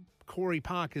to Corey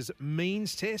Parker's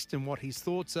means test and what his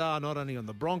thoughts are, not only on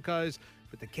the Broncos,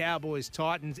 but the Cowboys,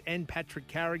 Titans, and Patrick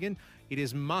Carrigan, it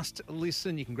is must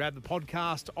listen. You can grab the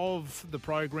podcast of the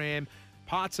program,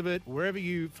 parts of it, wherever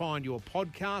you find your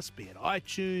podcast, be it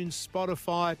iTunes,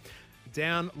 Spotify.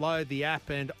 Download the app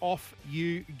and off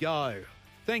you go.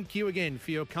 Thank you again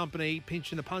for your company.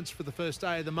 Pinch and a punch for the first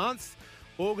day of the month.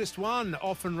 August 1,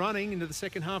 off and running into the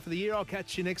second half of the year. I'll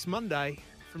catch you next Monday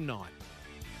from 9.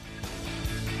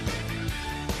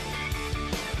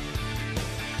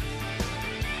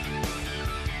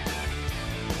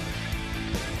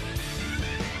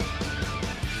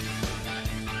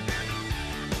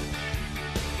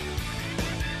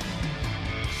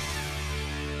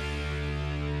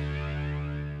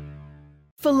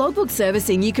 For logbook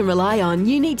servicing you can rely on,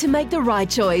 you need to make the right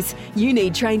choice. You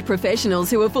need trained professionals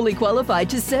who are fully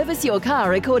qualified to service your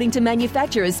car according to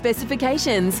manufacturer's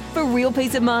specifications. For real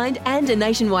peace of mind and a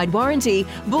nationwide warranty,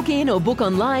 book in or book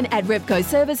online at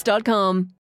repcoservice.com.